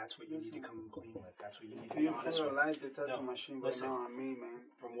 and that's what you need to come clean with. That's what you need to be honest with. You put a light detector machine right now on me, man.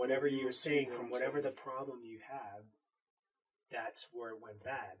 From whatever you're saying, from whatever the problem you have, that's where it went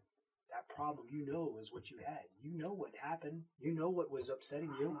bad. That problem, you know, is what you had. You know what happened. You know what was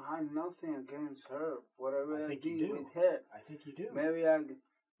upsetting you. I have nothing against her. Whatever I think did you do. with her. I think you do. Maybe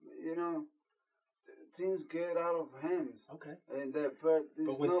things get out of hands. Okay. And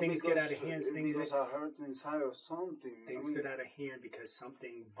but when things get out of hands, because I hurt inside or something. Things get out of hand because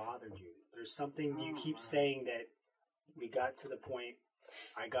something bothered you. There's something you keep saying that we got to the point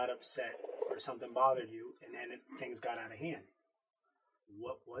I got upset or something bothered you, and then things got out of hand.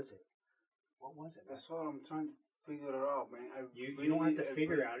 What was it? What was it? That's what I'm trying to figure it out, man. You don't have to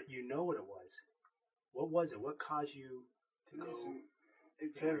figure out it. You know what it was. What was it? What caused you to go? Listen,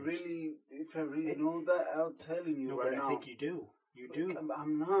 if I really know that, I'll tell you right now. I think you do. You do.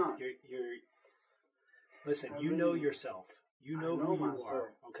 I'm not. You're. Listen, you know yourself. You know who you myself.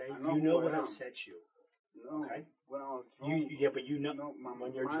 are. Okay. Know You know who what I am. upsets you. No. Okay. When I was drunk. But you know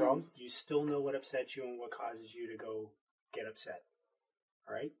when you're drunk, you still know what upsets you and what causes you to go get upset.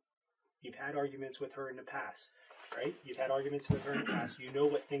 All right. You've had arguments with her in the past, right? You've had arguments with her in the past. You know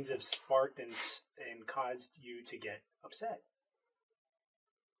what things have sparked and caused you to get upset.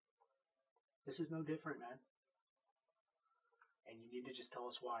 This is no different, man. And you need to just tell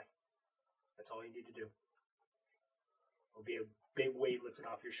us why. That's all you need to do. It'll be a big weight lifted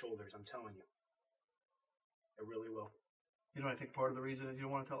off your shoulders, I'm telling you. It really will. You know, I think part of the reason is you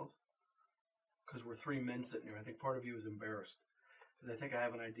don't want to tell us? Because we're three men sitting here. I think part of you is embarrassed. Because I think I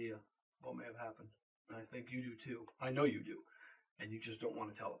have an idea what may have happened. And I think you do too. I know you do. And you just don't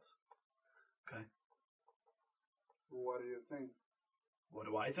want to tell us. Okay? What do you think? What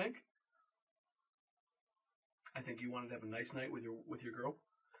do I think? I think you wanted to have a nice night with your girl.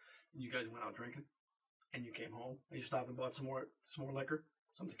 And you guys went out drinking. And you came home. And you stopped and bought some more liquor.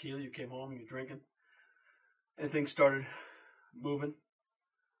 Some tequila. You came home and you're drinking. And things started moving.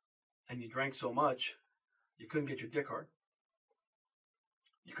 And you drank so much, you couldn't get your dick hard.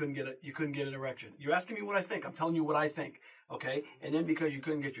 You couldn't get an erection. You're asking me what I think. I'm telling you what I think. Okay? And then because you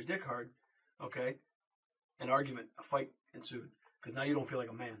couldn't get your dick hard, okay, an argument, a fight ensued. Because now you don't feel like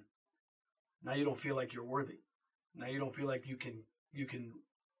a man. Now you don't feel like you're worthy. Now you don't feel like you can,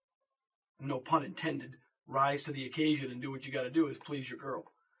 no pun intended, rise to the occasion and do what you got to do is please your girl.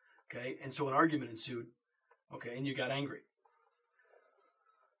 Okay? And so an argument ensued. Okay? And you got angry.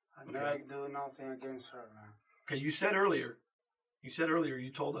 I never do nothing against her, man. Okay, you said earlier, you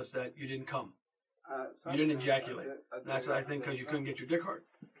told us that you didn't come. You didn't ejaculate. That's, I think, because you couldn't get your dick hard.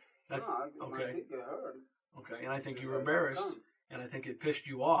 That's, my dick get hard. Okay, and I think you were embarrassed, and I think it pissed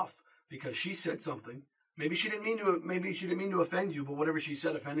you off because she said something. Maybe she didn't mean to offend you, but whatever she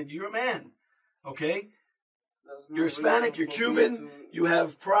said offended you. You're a man, okay? You're Hispanic, you're Cuban, you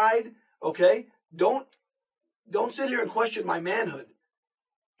have pride, okay? Don't sit here and question my manhood.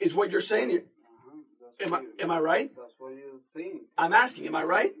 Is what you're saying. Am I right? That's what you think. I'm asking, am I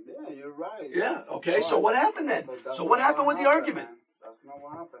right? Yeah, you're right. Yeah, okay, so what happened then? So what happened with the argument? Man. That's not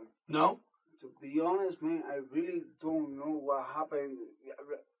what happened. No? To be honest, man, I really don't know what happened.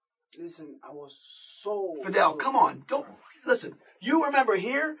 Listen, I was so... Fidel, come on. Don't listen. You remember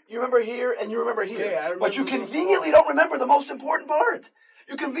here, and you remember here. Yeah, but you conveniently don't remember the most important part.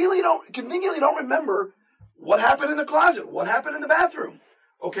 You conveniently don't remember what happened in the closet, what happened in the bathroom.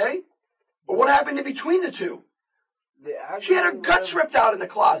 Okay? Or what happened in between the two? She had her guts ripped out in the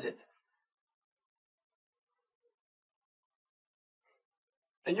closet.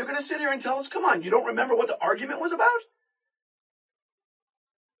 And you're going to sit here and tell us, come on, you don't remember what the argument was about?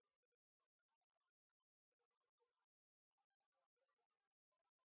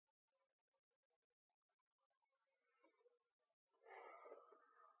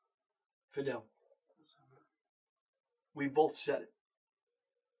 Fidel, we both said it.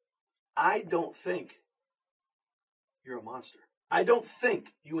 I don't think you're a monster. I don't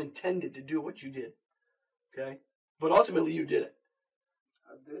think you intended to do what you did. Okay? But ultimately you did it.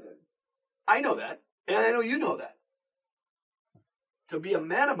 I did. I know that. And I know you know that. To be a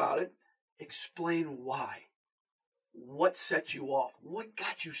man about it, explain why. What set you off? What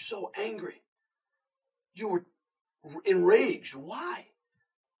got you so angry? You were enraged. Why?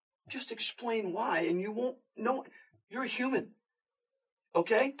 Just explain why and you won't know. You're a human.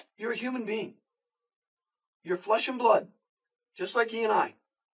 Okay? You're a human being. You're flesh and blood, just like he and I.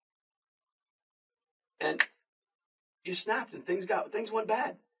 And you snapped and things went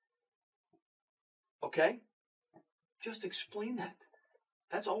bad. Okay? Just explain that.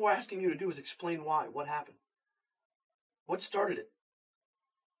 That's all we're asking you to do is explain why. What happened? What started it?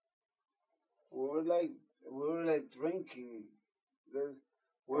 We were like drinking.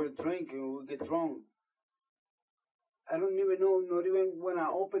 We were drinking, we get drunk. I don't even know, not even when I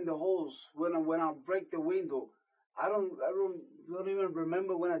open the holes, when I break the window. I don't even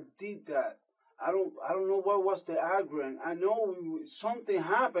remember when I did that. I don't know what was the argument. I know something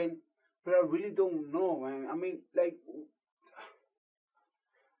happened, but I really don't know, man. I mean, like...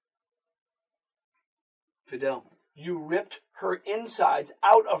 Fidel, you ripped her insides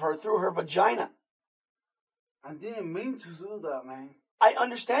out of her through her vagina. I didn't mean to do that, man. I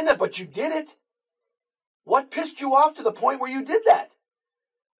understand that, but you did it. What pissed you off to the point where you did that?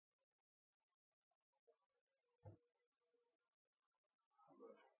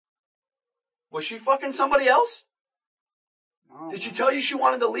 Was she fucking somebody else? No, Did she man. tell you she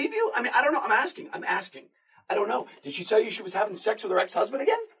wanted to leave you? I mean, I don't know. I'm asking. I don't know. Did she tell you she was having sex with her ex-husband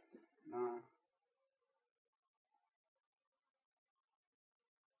again? No.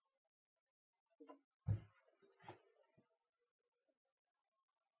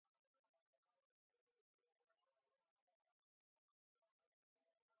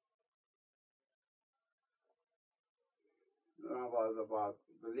 About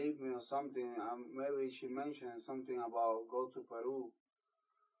believe me or something. Maybe she mentioned something about go to Peru.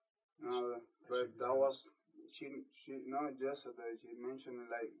 But that was she not yesterday. She mentioned it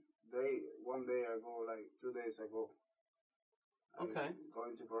like one day ago, like 2 days ago. Okay.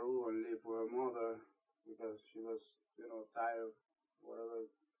 Going to Peru and live with her mother because she was tired, whatever.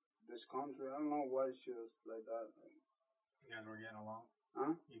 This country, I don't know why she was like that. You guys weren't getting along?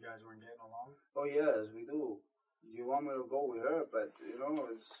 Huh? You guys weren't getting along? Oh yes, we do. You want me to go with her, but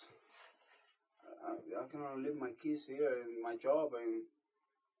it's I cannot leave my kids here in my job and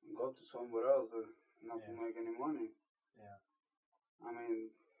go to somewhere else not to make any money. Yeah. I mean,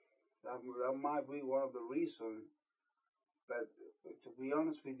 that might be one of the reasons. But to be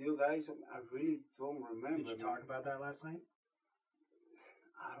honest with you guys, I really don't remember. Did you talk about that last night?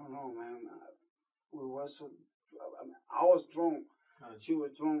 I don't know, man. We were so. I was drunk. She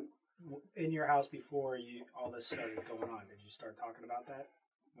was drunk. In your house before all this started going on, did you start talking about that?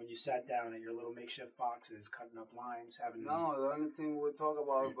 When you sat down at your little makeshift boxes, cutting up lines, having... No, the only thing we talk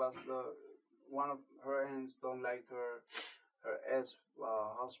about was one of her aunts don't like her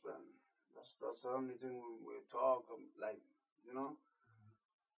ex-husband. That's the only thing we talk,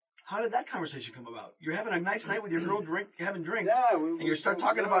 How did that conversation come about? You're having a nice night with your girl, having drinks, Yeah, and you start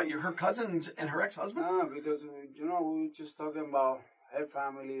talking about her cousins and her ex-husband? No, because, we were just talking about her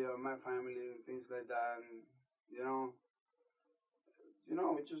family or my family and things like that. And,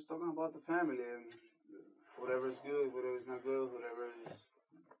 we're just talking about the family and whatever is good, whatever is not good, whatever is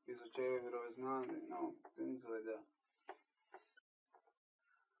piece of shit, whatever is not, things like that.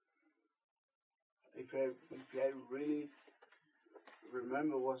 If I really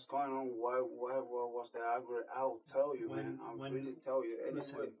remember what's going on, why was the aggro, I'll tell you, man. I'll really tell you. Anyway.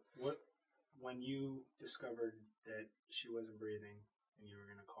 Listen, when you discovered that she wasn't breathing and you were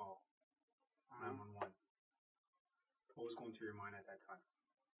going to call 911, what was going through your mind at that time?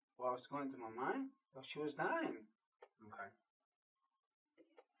 What was going through my mind? Well, she was dying. Okay.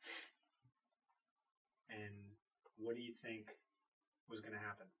 And what do you think was going to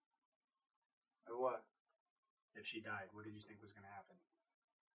happen? What? If she died, what did you think was going to happen?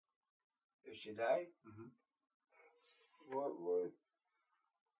 If she died? Mm-hmm.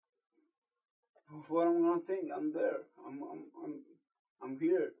 What I'm gonna think? I'm there. I'm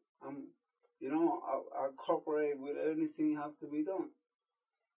here. I'll cooperate with anything has to be done.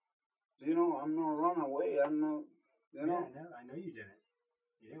 I'm not run away. I'm not. Yeah, I know you didn't.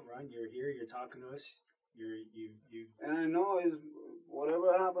 You didn't run. You're here. You're talking to us. You've. And I know is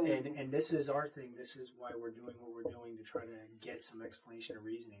whatever happens. And this is our thing. This is why we're doing what we're doing, to try to get some explanation or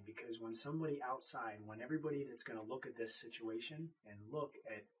reasoning. Because when somebody outside, when everybody that's going to look at this situation and look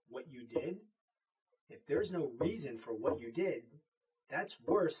at what you did, if there's no reason for what you did, that's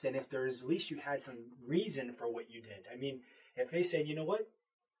worse than if there's at least you had some reason for what you did. I mean, if they said, you know what,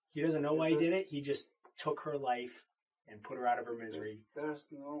 he doesn't know why he did it, he just took her life and put her out of her misery. There's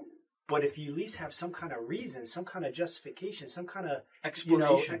no. But if you at least have some kind of reason, some kind of justification, some kind of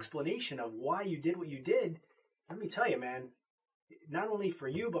explanation of why you did what you did, let me tell you, man, not only for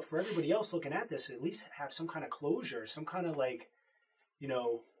you, but for everybody else looking at this, at least have some kind of closure, some kind of I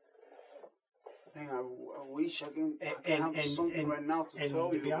wish I can have something right now to tell you.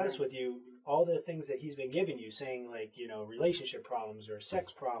 And to be honest with you, all the things that he's been giving you, saying relationship problems or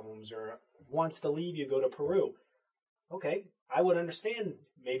sex problems or wants to leave you, go to Peru. Okay, I would understand.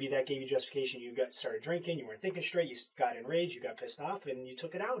 Maybe that gave you justification. You started drinking, you weren't thinking straight, you got enraged, you got pissed off, and you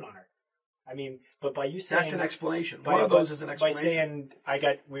took it out on her. I mean, but by you saying... That's an explanation. One of those is an explanation. By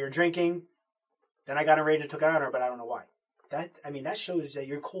saying, we were drinking, then I got enraged and took it out on her, but I don't know why. That shows that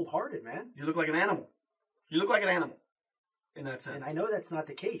you're cold-hearted, man. You look like an animal. You look like an animal in that sense. And I know that's not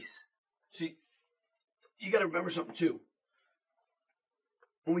the case. See, you got to remember something, too.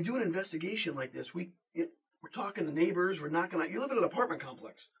 When we do an investigation like this, we're talking to neighbors, we're knocking out. You live in an apartment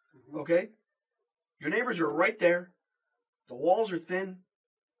complex, okay? Your neighbors are right there. The walls are thin,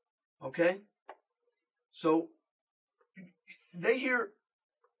 okay? So they hear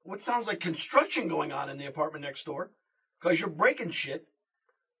what sounds like construction going on in the apartment next door because you're breaking shit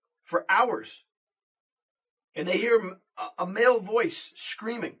for hours. And they hear a male voice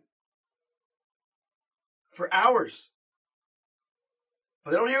screaming for hours.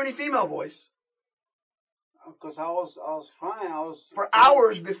 But they don't hear any female voice. Because I was crying. I was For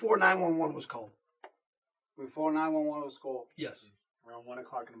hours before 911 was called. before 911 was called. Yes. Around 1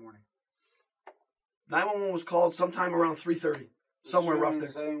 o'clock in the morning. 911 was called sometime around 3:30. Somewhere rough there.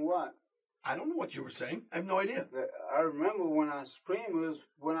 Saying what? I don't know what you were saying. I have no idea. I remember when I screamed. It was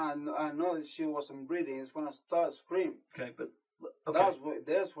when I know that she wasn't breathing. It's when I started screaming. Okay, but okay.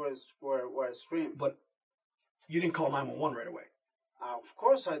 That's where I screamed. But you didn't call 911 right away. Of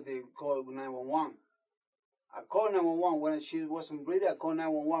course I did call 911. I called 911 when she wasn't breathing. I called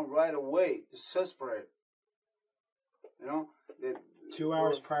 911 right away, desperate. You know. 2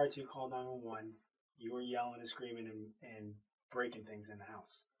 hours prior to you call 911, you were yelling and screaming and breaking things in the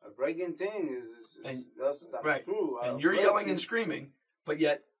house. A breaking thing that's right. true. And you're yelling and screaming, but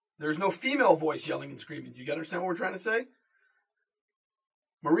yet there's no female voice yelling and screaming. Do you understand what we're trying to say?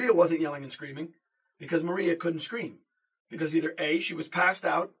 Maria wasn't yelling and screaming because Maria couldn't scream. Because either A, she was passed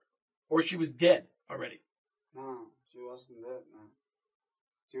out, or she was dead already. No, she wasn't dead, no.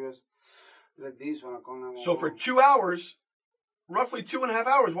 She was like this when I called 911. So for 2 hours, roughly 2.5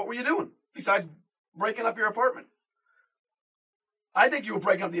 hours, what were you doing besides breaking up your apartment? I think you were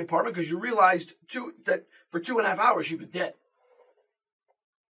breaking up the apartment because you realized that for 2.5 hours she was dead.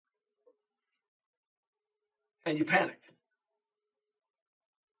 And you panicked.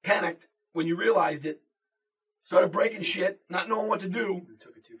 Panicked when you realized it. Started breaking shit, not knowing what to do. You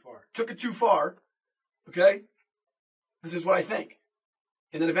took it too far. Took it too far. Okay? This is what I think.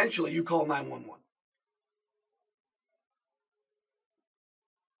 And then eventually you call 911.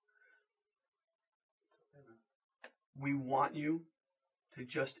 We want you to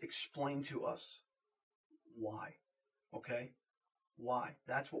just explain to us why. Okay? Why?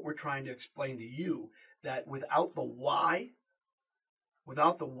 That's what we're trying to explain to you. That without the why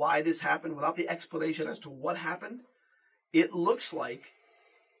this happened, without the explanation as to what happened, it looks like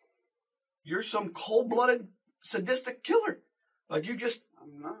you're some cold-blooded, sadistic killer. Like you just...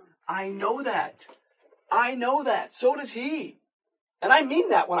 I'm not. I know that. I know that. So does he. And I mean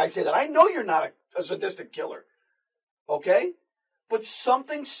that when I say that. I know you're not a sadistic killer. Okay? But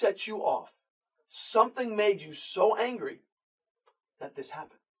something set you off. Something made you so angry that this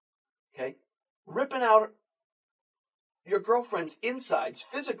happened. Okay? Ripping out your girlfriend's insides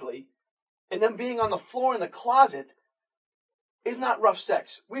physically and then being on the floor in the closet is not rough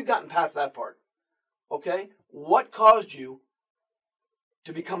sex. We've gotten past that part. Okay? What caused you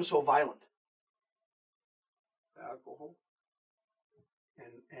to become so violent? Alcohol.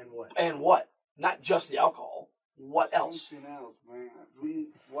 And what? And what? Not just the alcohol. What else? Something else, man.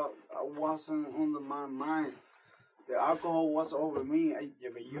 I wasn't under my mind. The alcohol was over me. Yeah,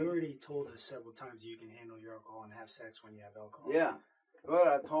 but you already told us several times you can handle your alcohol and have sex when you have alcohol. Yeah. But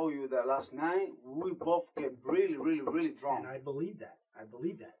I told you that last night we both get really, really, really drunk. And I believe that.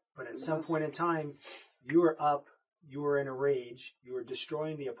 But at some point in time, you were up, you were in a rage, you were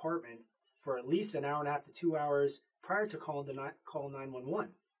destroying the apartment for at least an hour and a half to 2 hours prior to call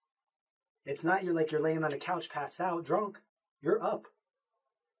 911. It's not you're laying on a couch passed out drunk. You're up.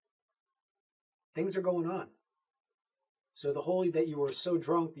 Things are going on. So the whole that you were so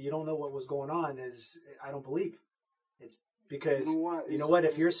drunk that you don't know what was going on is, I don't believe. It's because, you know what,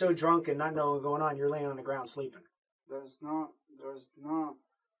 if you're so drunk and not knowing what's going on, you're laying on the ground sleeping. There's no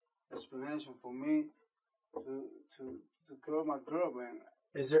explanation for me to kill my girl, man.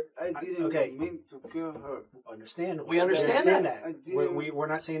 Is there? I didn't mean to kill her. Understand? We understand that. We're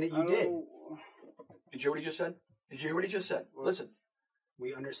not saying that you did. Did you hear what he just said? Did you hear what he just said? Listen.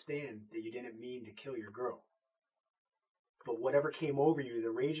 We understand that you didn't mean to kill your girl. But whatever came over you, the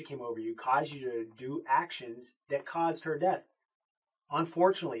rage that came over you, caused you to do actions that caused her death.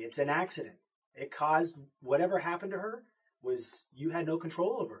 Unfortunately, it's an accident. It caused whatever happened to her was you had no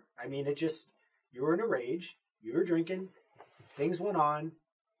control over. I mean, you were in a rage, you were drinking, things went on,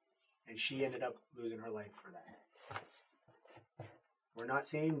 and she ended up losing her life for that. We're not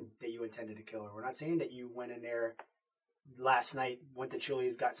saying that you intended to kill her. We're not saying that you went in there last night, went to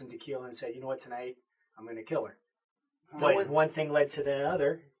Chili's, got some tequila, and said, you know what, tonight, I'm going to kill her. But one thing led to the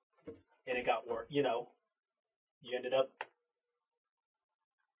other, and it got worse. You ended up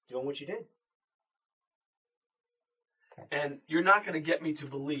doing what you did. And you're not going to get me to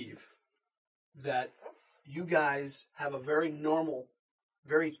believe that you guys have a very normal,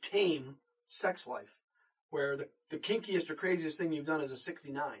 very tame sex life, where the kinkiest or craziest thing you've done is a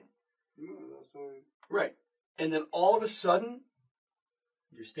 69. Right. And then all of a sudden,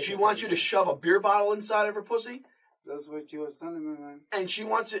 she wants you to shove a beer bottle inside of her pussy. That's what you were telling me, man. And she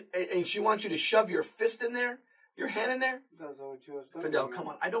wants you to shove your fist in there, your hand in there. That's what you were telling Fidel, me. come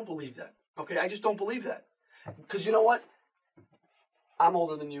on. I don't believe that. Okay, I just don't believe that. Because you know what? I'm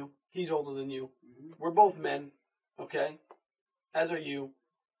older than you. He's older than you. Mm-hmm. We're both men, okay? As are you.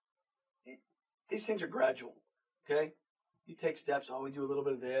 These things are gradual, okay? You take steps. Oh, we do a little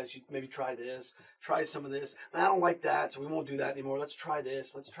bit of this. You maybe try this. Try some of this. I don't like that, so we won't do that anymore. Let's try this.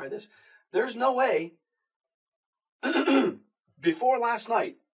 Let's try this. There's no way. Before last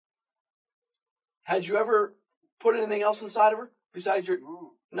night, had you ever put anything else inside of her besides your...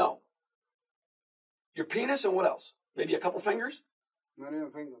 No. Your penis and what else? Maybe a couple fingers? Not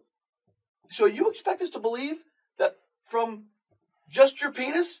even fingers. So you expect us to believe that from just your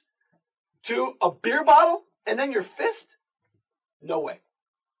penis to a beer bottle and then your fist? No way.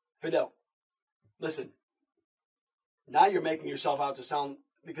 Fidel, listen. Now you're making yourself out to sound,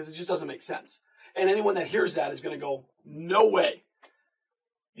 because it just doesn't make sense. And anyone that hears that is going to go, no way.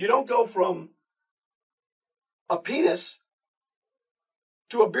 You don't go from a penis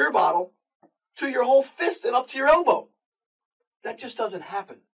to a beer bottle to your whole fist and up to your elbow. That just doesn't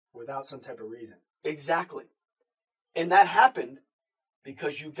happen. Without some type of reason. Exactly. And that happened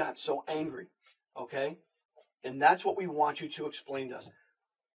because you got so angry. Okay? And that's what we want you to explain to us.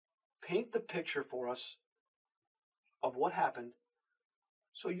 Paint the picture for us of what happened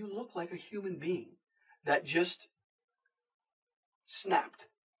so you look like a human being that just snapped.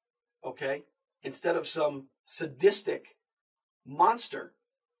 Okay? Instead of some sadistic monster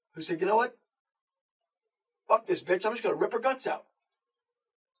who said, you know what? Fuck this bitch. I'm just going to rip her guts out.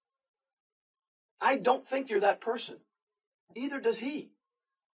 I don't think you're that person. Either does he.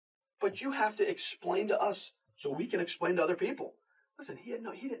 But you have to explain to us so we can explain to other people. Listen, he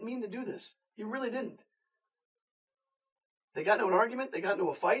didn't mean to do this. He really didn't. They got into an argument. They got into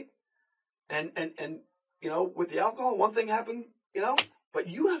a fight. And you know, with the alcohol, one thing happened, you know. But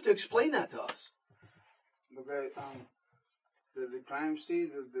you have to explain that to us. Okay, the crime scene,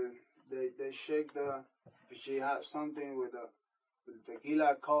 they shake the, she had something with the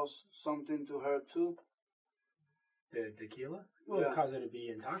tequila caused something to her too. The tequila? Well, Yeah. it caused her to be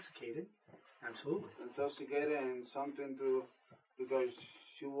intoxicated. Absolutely. Intoxicated and something to, because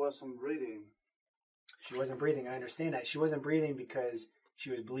she wasn't breathing. She wasn't breathing. I understand that. She wasn't breathing because she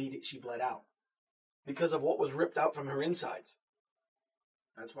was bleeding. She bled out. Because of what was ripped out from her insides.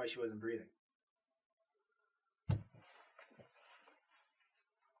 That's why she wasn't breathing.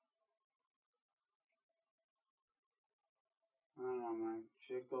 I don't know, man.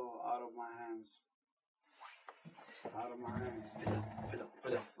 She go out of my hands. Out of my hands.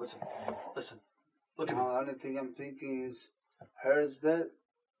 Fidel, listen. Look at me. Now, the only thing I'm thinking is, her is dead.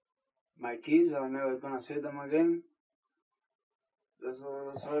 My kids, I'm never gonna see them again. That's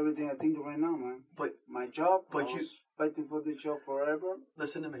everything I think right now, man. But my job, but I you was fighting for this job forever.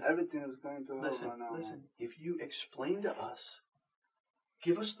 listen to me. Everything is going to hell right now. Listen. If you explain to us,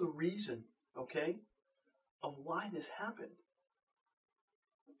 give us the reason, okay, of why this happened.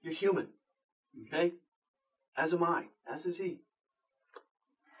 You're human, okay? As am I, as is he.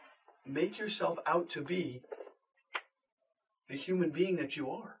 Make yourself out to be the human being that you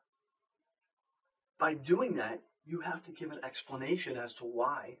are. By doing that, you have to give an explanation as to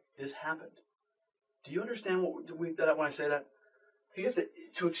why this happened. Do you understand that when I say that? You have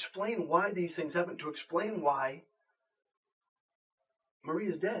to explain why these things happened, to explain why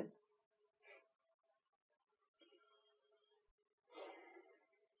Maria's dead.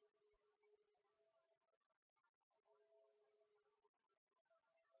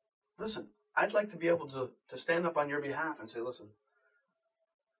 Listen, I'd like to be able to stand up on your behalf and say, listen,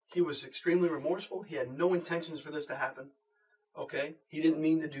 he was extremely remorseful. He had no intentions for this to happen. Okay? He didn't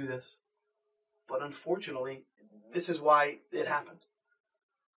mean to do this. But unfortunately, this is why it happened.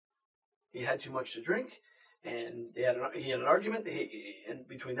 He had too much to drink, and he had an argument, and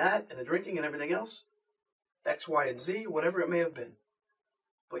between that and the drinking and everything else, X, Y, and Z, whatever it may have been.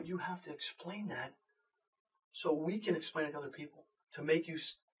 But you have to explain that so we can explain it to other people, to make you...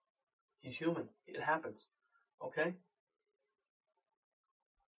 He's human. It happens. Okay?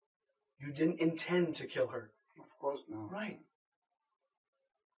 You didn't intend to kill her. Of course not. Right.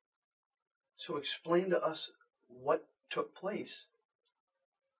 So explain to us what took place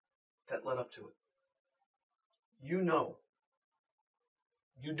that led up to it. You know.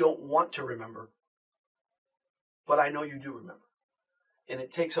 You don't want to remember. But I know you do remember. And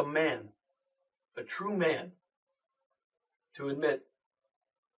it takes a man, a true man, to admit,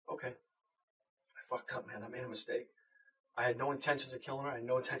 okay, I fucked up, man. I made a mistake. I had no intentions of killing her. I had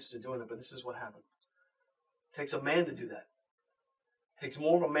no intentions of doing it, but this is what happened. It takes a man to do that. It takes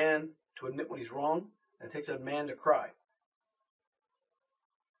more of a man to admit when he's wrong, and it takes a man to cry.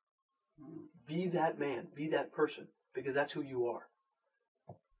 Be that man. Be that person, because that's who you are.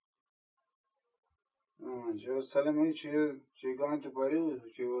 She was telling me she going to Peru.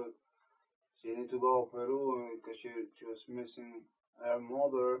 She was she need to go to Peru because she was missing her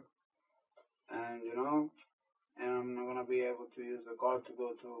mother, and and I'm not gonna be able to use the car to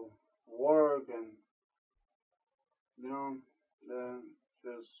go to work, and then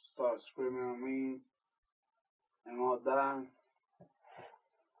just start screaming at me and all that.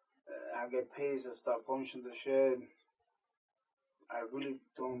 I get pissed. I start punching the shit. I really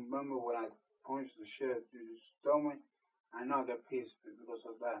don't remember when I punched the shit. You just tell me. I know I get pissed because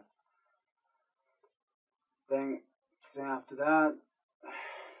of that. Then after that,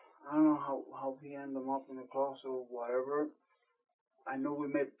 I don't know how we end them up in the closet or whatever. I know we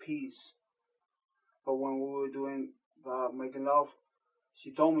made peace, but when we were doing making love,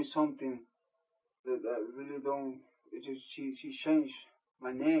 she told me something that I really don't. It just she changed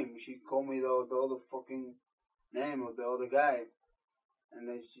my name. She called me the other fucking name of the other guy, and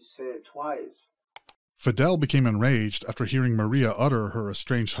then she said it twice. Fidel became enraged after hearing Maria utter her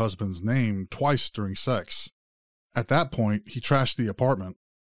estranged husband's name twice during sex. At that point, he trashed the apartment.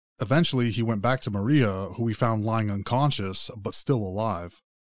 Eventually, he went back to Maria, who he found lying unconscious but still alive.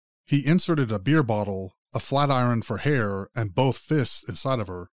 He inserted a beer bottle, a flat iron for hair, and both fists inside of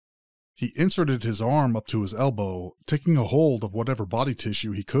her. He inserted his arm up to his elbow, taking a hold of whatever body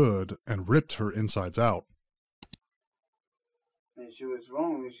tissue he could, and ripped her insides out. And she was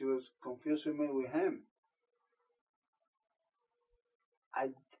wrong. She was confusing me with him.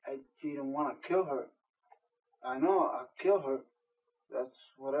 I didn't want to kill her. I know I killed her. That's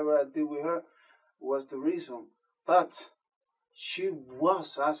whatever I did with her was the reason. But she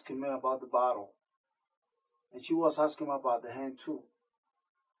was asking me about the bottle. And she was asking me about the hand too.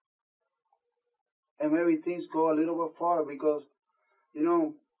 And maybe things go a little bit far because,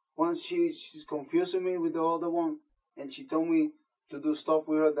 once she's confusing me with the other one, and she told me to do stuff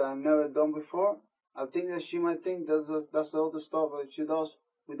with her that I've never done before, I think that she might think that's the other stuff that she does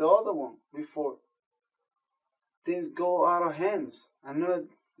with the other one before. Things go out of hands. I know,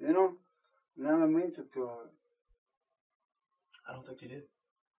 never meant to kill her. I don't think you did.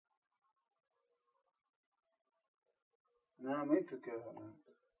 Never meant to kill her, man.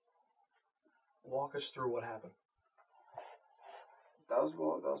 Walk us through what happened. That's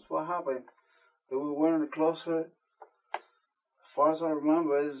what happened. That we were in the closet. As far as I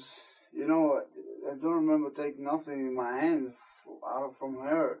remember, is I don't remember taking nothing in my hand out from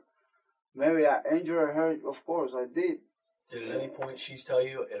her. Maybe I injured her. Of course, I did. Did at any point she tell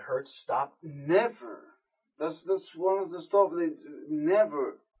you it hurts? Stop. Never. That's one of the stuff that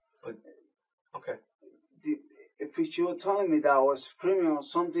never. But okay. If she was telling me that I was screaming or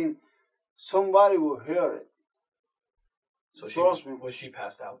something, somebody would hear it. So trust me. Was she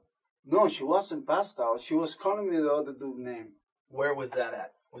passed out? No, she wasn't passed out. She was calling me the other dude's name. Where was that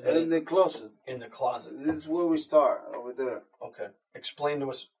at? Was that in the closet? In the closet. This is where we start, over there. Okay. Explain to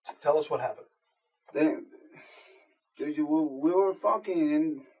us. Tell us what happened. Then we were fucking,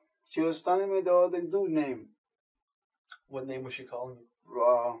 and she was telling me the other dude's name. What name was she calling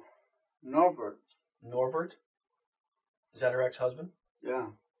you? Norbert. Norbert? Is that her ex-husband? Yeah.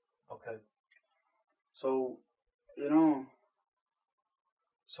 Okay. So,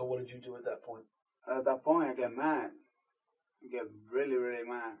 So what did you do at that point? At that point, I get mad. I get really, really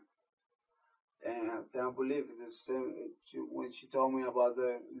mad. And I can't believe it. The same, when she told me about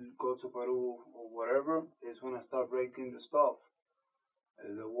the go to Peru or whatever, is when I start breaking the stuff.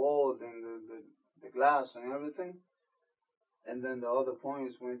 The wall and the glass and everything. And then the other point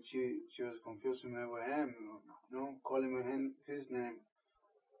is when she was confusing me with him, calling me his name.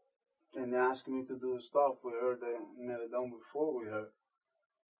 And asking me to do stuff with her that I never done before with her.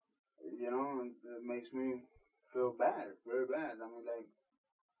 And it makes me feel bad, very bad. I mean,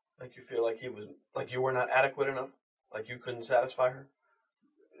 like you feel like you were not adequate enough, like you couldn't satisfy her.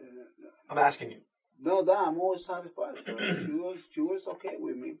 I'm asking you. No, I'm always satisfied with her. She was okay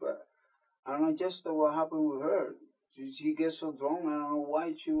with me, but I don't know just what happened with her. She gets so drunk. I don't know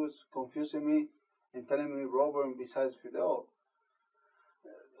why she was confusing me and telling me Robert besides Fidel.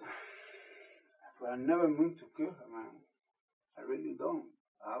 But I never meant to kill her, man. I really don't.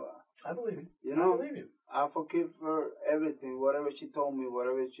 I believe you. I believe you. I forgive her everything, whatever she told me,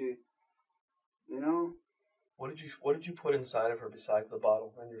 whatever she, What did you put inside of her besides the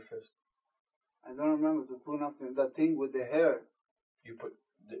bottle and your fist? I don't remember to put nothing. That thing with the hair. You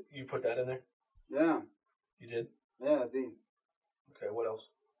put that in there? Yeah. You did? Yeah, I did. Okay. What else?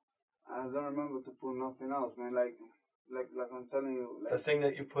 I don't remember to put nothing else, man. Like I'm telling you. The thing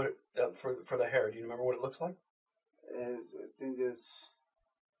that you put for the hair. Do you remember what it looks like? I think it's.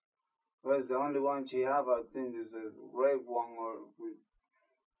 Well, it's the only one she have. I think is a red one or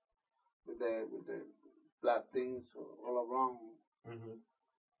with the black things all around. Mm-hmm.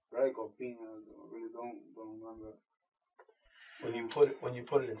 red or pink. I really don't remember. When you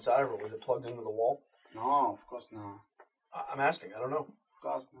put it inside of her, was it plugged into the wall? No, of course not. I'm asking. I don't know. Of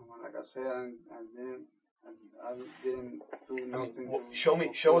course not. Like I said, I didn't do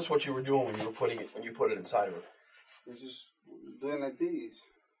nothing. Show us what you were doing when you put it inside of her. It's just doing like this.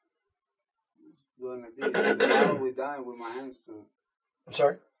 Doing like this. With the bottle with that and with my hands too. I'm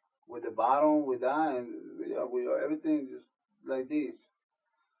sorry? With the bottle, with that, and with everything just like this.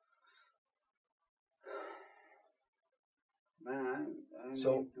 Man, I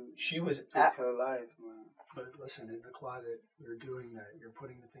So need to she was take at. her life, man. But listen, in the closet, you're doing that. You're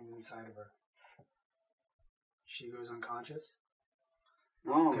putting the things inside of her. She goes unconscious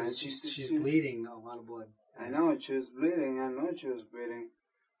No, man. because she's bleeding a lot of blood. I know she was bleeding.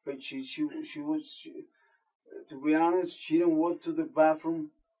 But she was. To be honest, she didn't walk to the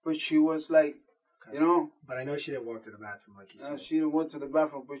bathroom. But she was like, Okay. you know. But I know she didn't walk to the bathroom like you said. She didn't walk to the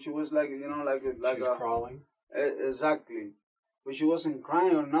bathroom, but she was like, you know, like She was crawling. Exactly. But she wasn't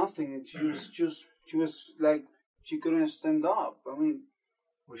crying or nothing. She was like, she couldn't stand up. I mean,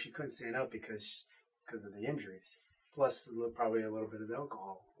 Well, she couldn't stand up because of the injuries. Plus, probably a little bit of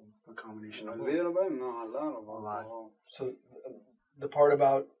alcohol, a combination a of both. little bit, no, a lot of A lot. alcohol. So the part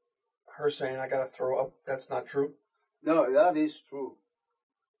about her saying I gotta throw up, that's not true. No, that is true.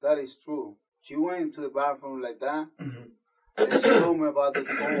 That is true. She went into the bathroom like that, and she told me about the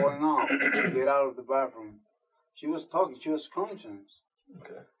throwing up to get out of the bathroom. She was talking. She was conscious.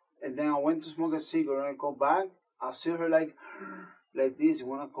 Okay. And then I went to smoke a cigarette and I go back. I see her like this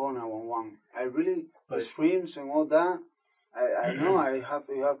when I call 911. I really, the screams and all that, I know you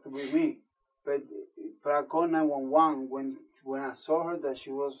have to be me. But I called 911 when I saw her that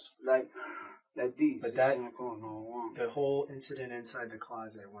she was like this. But that, when I called 911. the whole incident inside the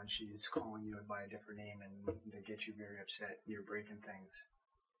closet when she's calling you by a different name and they get you very upset, you're breaking things.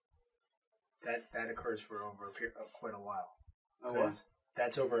 That occurs for over quite a while. Oh, what?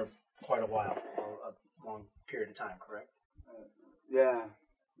 That's over quite a while, a long period of time, correct? Yeah.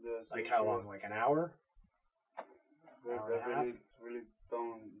 Like how long? Like an hour? I Hour and a half? really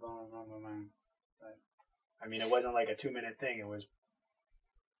don't remember, man. I mean, it wasn't like a 2-minute thing. It was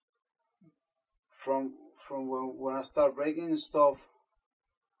from when I start breaking stuff.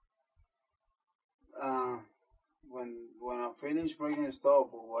 When I finish breaking stuff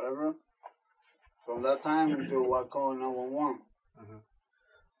or whatever, from that time until I call 911.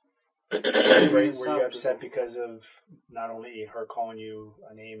 Were you upset because of not only her calling you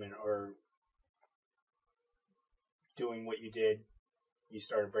a name or doing what you did, you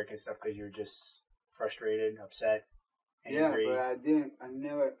started breaking stuff because you were just frustrated, upset, angry? Yeah, but I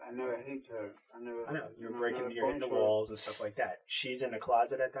never hit her. I know you're hitting the walls and stuff like that. She's in the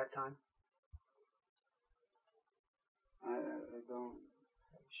closet at that time. I don't.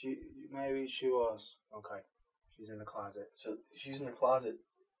 Maybe she was. Okay, she's in the closet. So she's in the closet,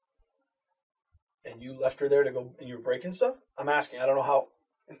 and you left her there to go, and you were breaking stuff? I'm asking. I don't know how.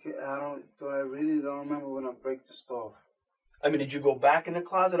 I really don't remember when I break the stuff. I mean, did you go back in the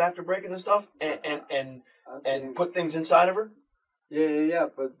closet after breaking the stuff and put things inside of her? Yeah.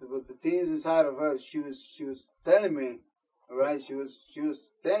 But the things inside of her, she was telling me, all right. She was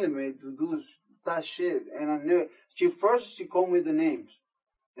telling me to do that shit, and I knew it. She called me the names,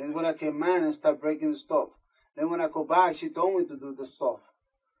 and when I came mad and started breaking the stuff. Then when I go back, she told me to do the stuff.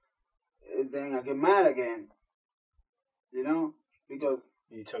 And then I get mad again, you know, because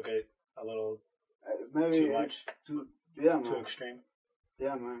you took it a little maybe too much, too extreme.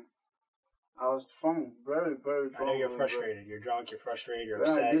 Yeah, man. I was drunk, very, very drunk. I know you're frustrated. You're drunk. You're frustrated. You're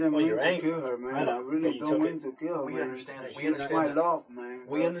Yeah, upset. I didn't mean you're to angry. kill her, man. I know, I really but you don't took mean to kill her, We man. understand it. We She's understand my that. love, man.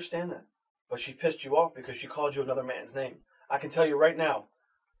 We understand that. But she pissed you off because she called you another man's name. I can tell you right now,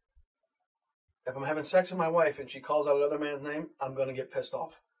 if I'm having sex with my wife and she calls out another man's name, I'm going to get pissed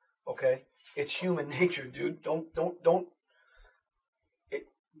off. Okay? It's human nature, dude. Don't.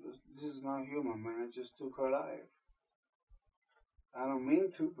 This is not human, man. I just took her life. I don't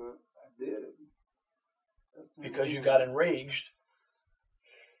mean to, but I did it. Because you got enraged.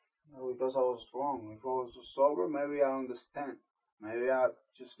 No, because I was wrong. If I was sober, maybe I understand. Maybe I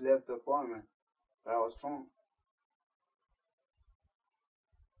just left the apartment. But I was wrong.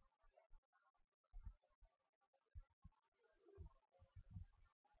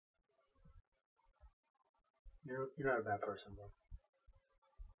 You're not a bad person, bro.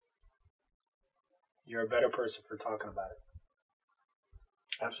 You're a better person for talking about it.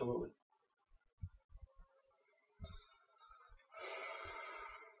 Absolutely.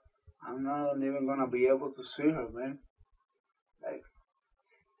 I'm not even gonna be able to see her, man. Like,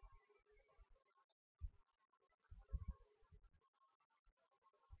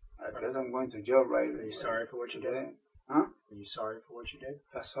 because I'm going to jail, right? Are you sorry for what you did? Huh? Are you sorry for what you did?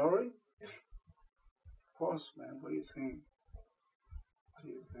 I'm sorry? Of course, man. What do you think? What do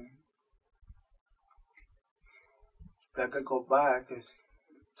you think? If I could go back, it's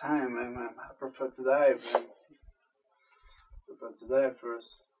time, man. I prefer to die, man. I prefer to die first.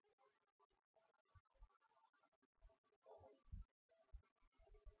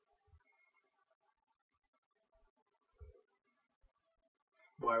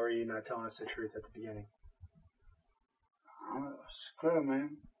 Why were you not telling us the truth at the beginning? I'm scared,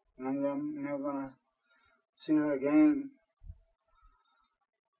 man. I'm never gonna see her again.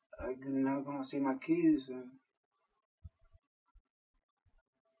 I'm never gonna see my kids. And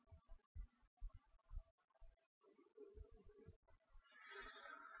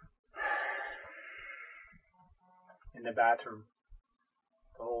In the bathroom,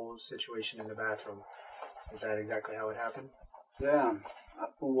 the whole situation in the bathroom, is that exactly how it happened? yeah, I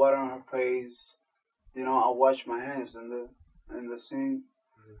put water on her face. You know, I wash my hands in the sink.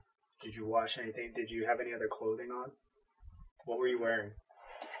 Did you wash anything? Did you have any other clothing on? What were you wearing?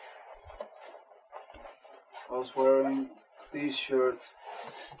 I was wearing this shirt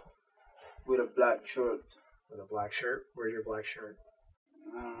with a black shirt. With a black shirt? Where's your black shirt?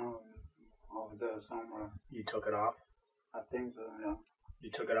 I don't know, over there somewhere. You took it off? I think so, yeah. You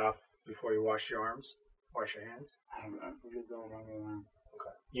took it off before you washed your arms? Wash your hands? I really don't remember, man.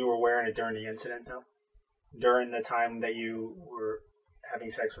 Okay. You were wearing it during the incident, though? During the time that you were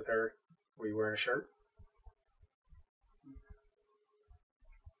having sex with her, were you wearing a shirt?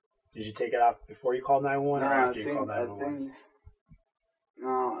 Did you take it off before you called 911 or after you called 911?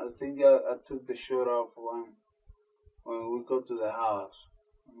 I think I took the shirt off when we go to the house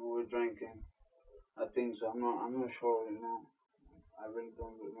when we were drinking. I think so. I'm not sure. You know, I really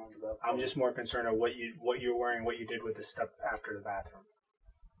don't remember that. I'm just more concerned of what you're wearing, what you did with the stuff after the bathroom.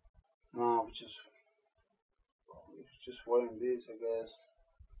 No, just wearing this, I guess.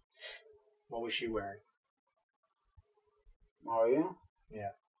 What was she wearing? Maria?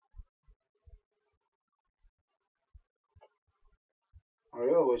 Yeah.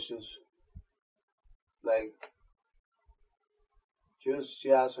 Maria was just like, she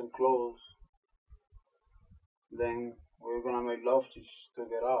had some clothes. Then we were gonna make love. She just took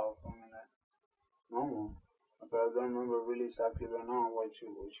it off. I mean, like, normal. But I don't remember really exactly right now what she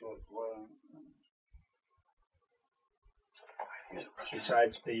was wearing.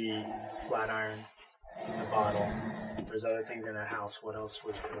 Besides the flat iron in the bottle, there's other things in the house. What else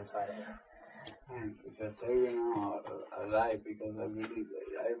was put inside of it? Man, if I tell you now, I lie because I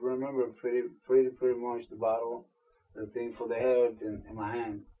remember pretty much the bottle, the thing for the hair in my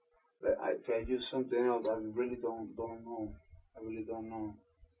hand. But if I use something else, I really don't know. I really don't know.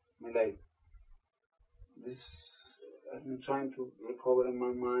 I mean, like this. I'm trying to recover in my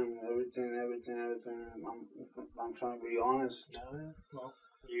mind everything. I'm trying to be honest. Well,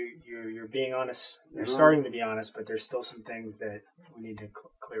 you're being honest. You're starting to be honest, but there's still some things that we need to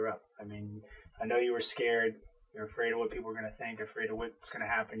clear up. I mean, I know you were scared. You're afraid of what people are going to think. Afraid of what's going to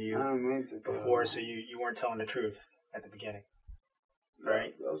happen to you before, so you weren't telling the truth at the beginning,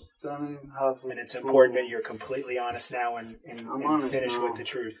 right? I was telling half. And it's important that you're completely honest now and finish with the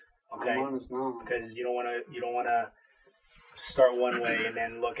truth. Okay, I'm honest now because you don't want to start one way and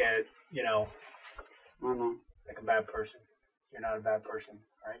then look at like a bad person. You're not a bad person,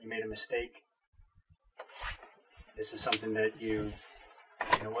 all right? You made a mistake. This is something that you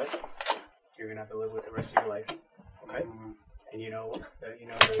know what? You're gonna have to live with the rest of your life, okay? And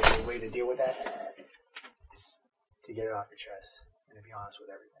the way to deal with that is to get it off your chest and to be honest with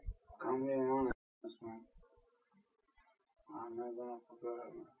everything. Okay? I'm being honest, man. I'm not gonna forget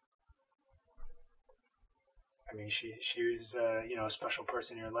her, man. I mean, she was a special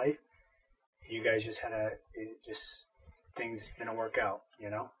person in your life. You guys just things didn't work out, you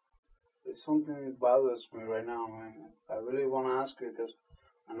know? There's something that bothers me right now, man. I really want to ask you because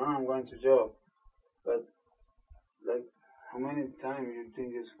I know I'm going to jail, but like, how many times you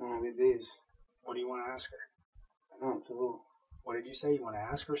think it's gonna be this? What do you want to ask her? No, to who? What did you say? You want to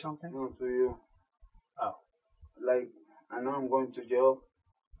ask her something? No, to you. Oh. Like, I know I'm going to jail.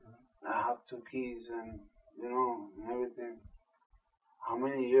 I have 2 kids and everything. How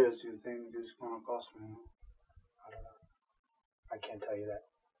many years do you think this is gonna cost me? I don't know. I can't tell you that.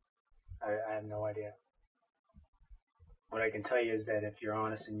 I have no idea. What I can tell you is that if you're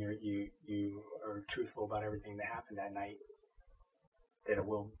honest and you are truthful about everything that happened that night, that it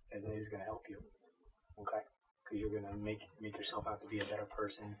is going to help you. Okay? Because you're going to make yourself out to be a better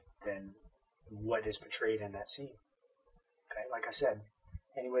person than what is portrayed in that scene. Okay? Like I said,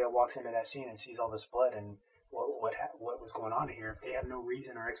 anybody that walks into that scene and sees all this blood and what was going on here, if they have no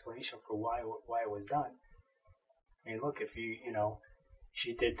reason or explanation for why it was done. I mean, look, if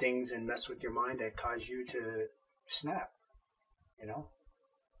she did things and messed with your mind that caused you to snap,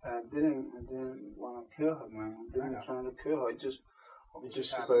 I didn't want to kill her, man. I didn't try to kill her. It just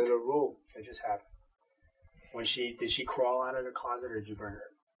happened. like a rule. It just happened. Did she crawl out of the closet, or did you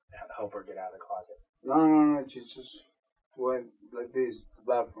help her get out of the closet? No. She just went like this, the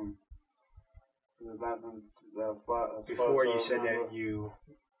bathroom. Before you said that you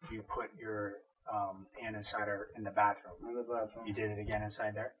put your hand inside her in the bathroom. In the bathroom. You did it again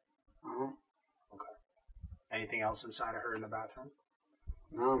inside there? Okay. Anything else inside of her in the bathroom?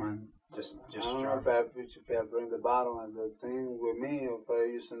 No, man. Just I don't know if I bring the bottle and the thing with me, or if I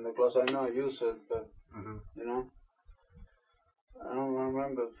use it in the closet. I know I use it, but, I don't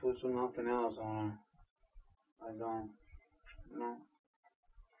remember if there's nothing else on her. I don't,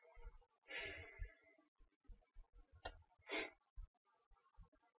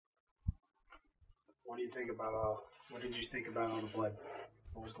 What did you think about all the blood?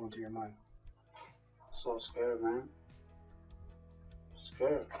 What was going through your mind? So scared, man.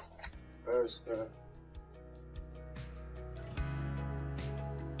 Scared. Very scared.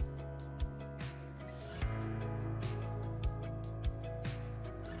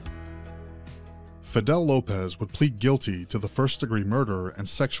 Fidel Lopez would plead guilty to the first-degree murder and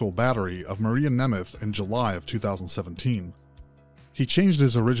sexual battery of Maria Nemeth in July of 2017. He changed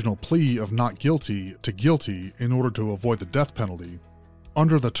his original plea of not guilty to guilty in order to avoid the death penalty.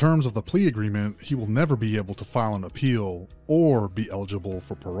 Under the terms of the plea agreement, he will never be able to file an appeal or be eligible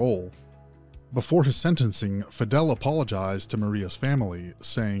for parole. Before his sentencing, Fidel apologized to Maria's family,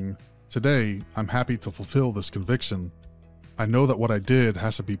 saying, "Today, I'm happy to fulfill this conviction. I know that what I did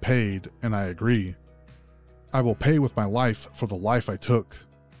has to be paid, and I agree. I will pay with my life for the life I took.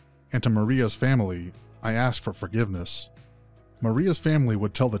 And to Maria's family, I ask for forgiveness." Maria's family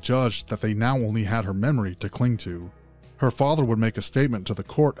would tell the judge that they now only had her memory to cling to. Her father would make a statement to the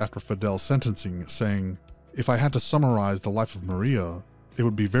court after Fidel's sentencing, saying, "If I had to summarize the life of Maria, it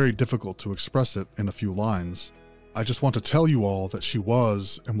would be very difficult to express it in a few lines. I just want to tell you all that she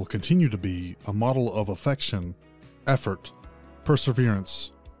was, and will continue to be, a model of affection, effort,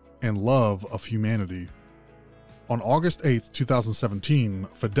 perseverance, and love of humanity." On August 8, 2017,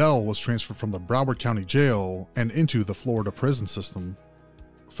 Fidel was transferred from the Broward County Jail and into the Florida prison system.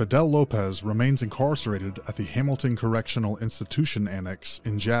 Fidel Lopez remains incarcerated at the Hamilton Correctional Institution Annex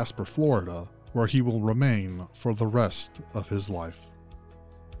in Jasper, Florida, where he will remain for the rest of his life.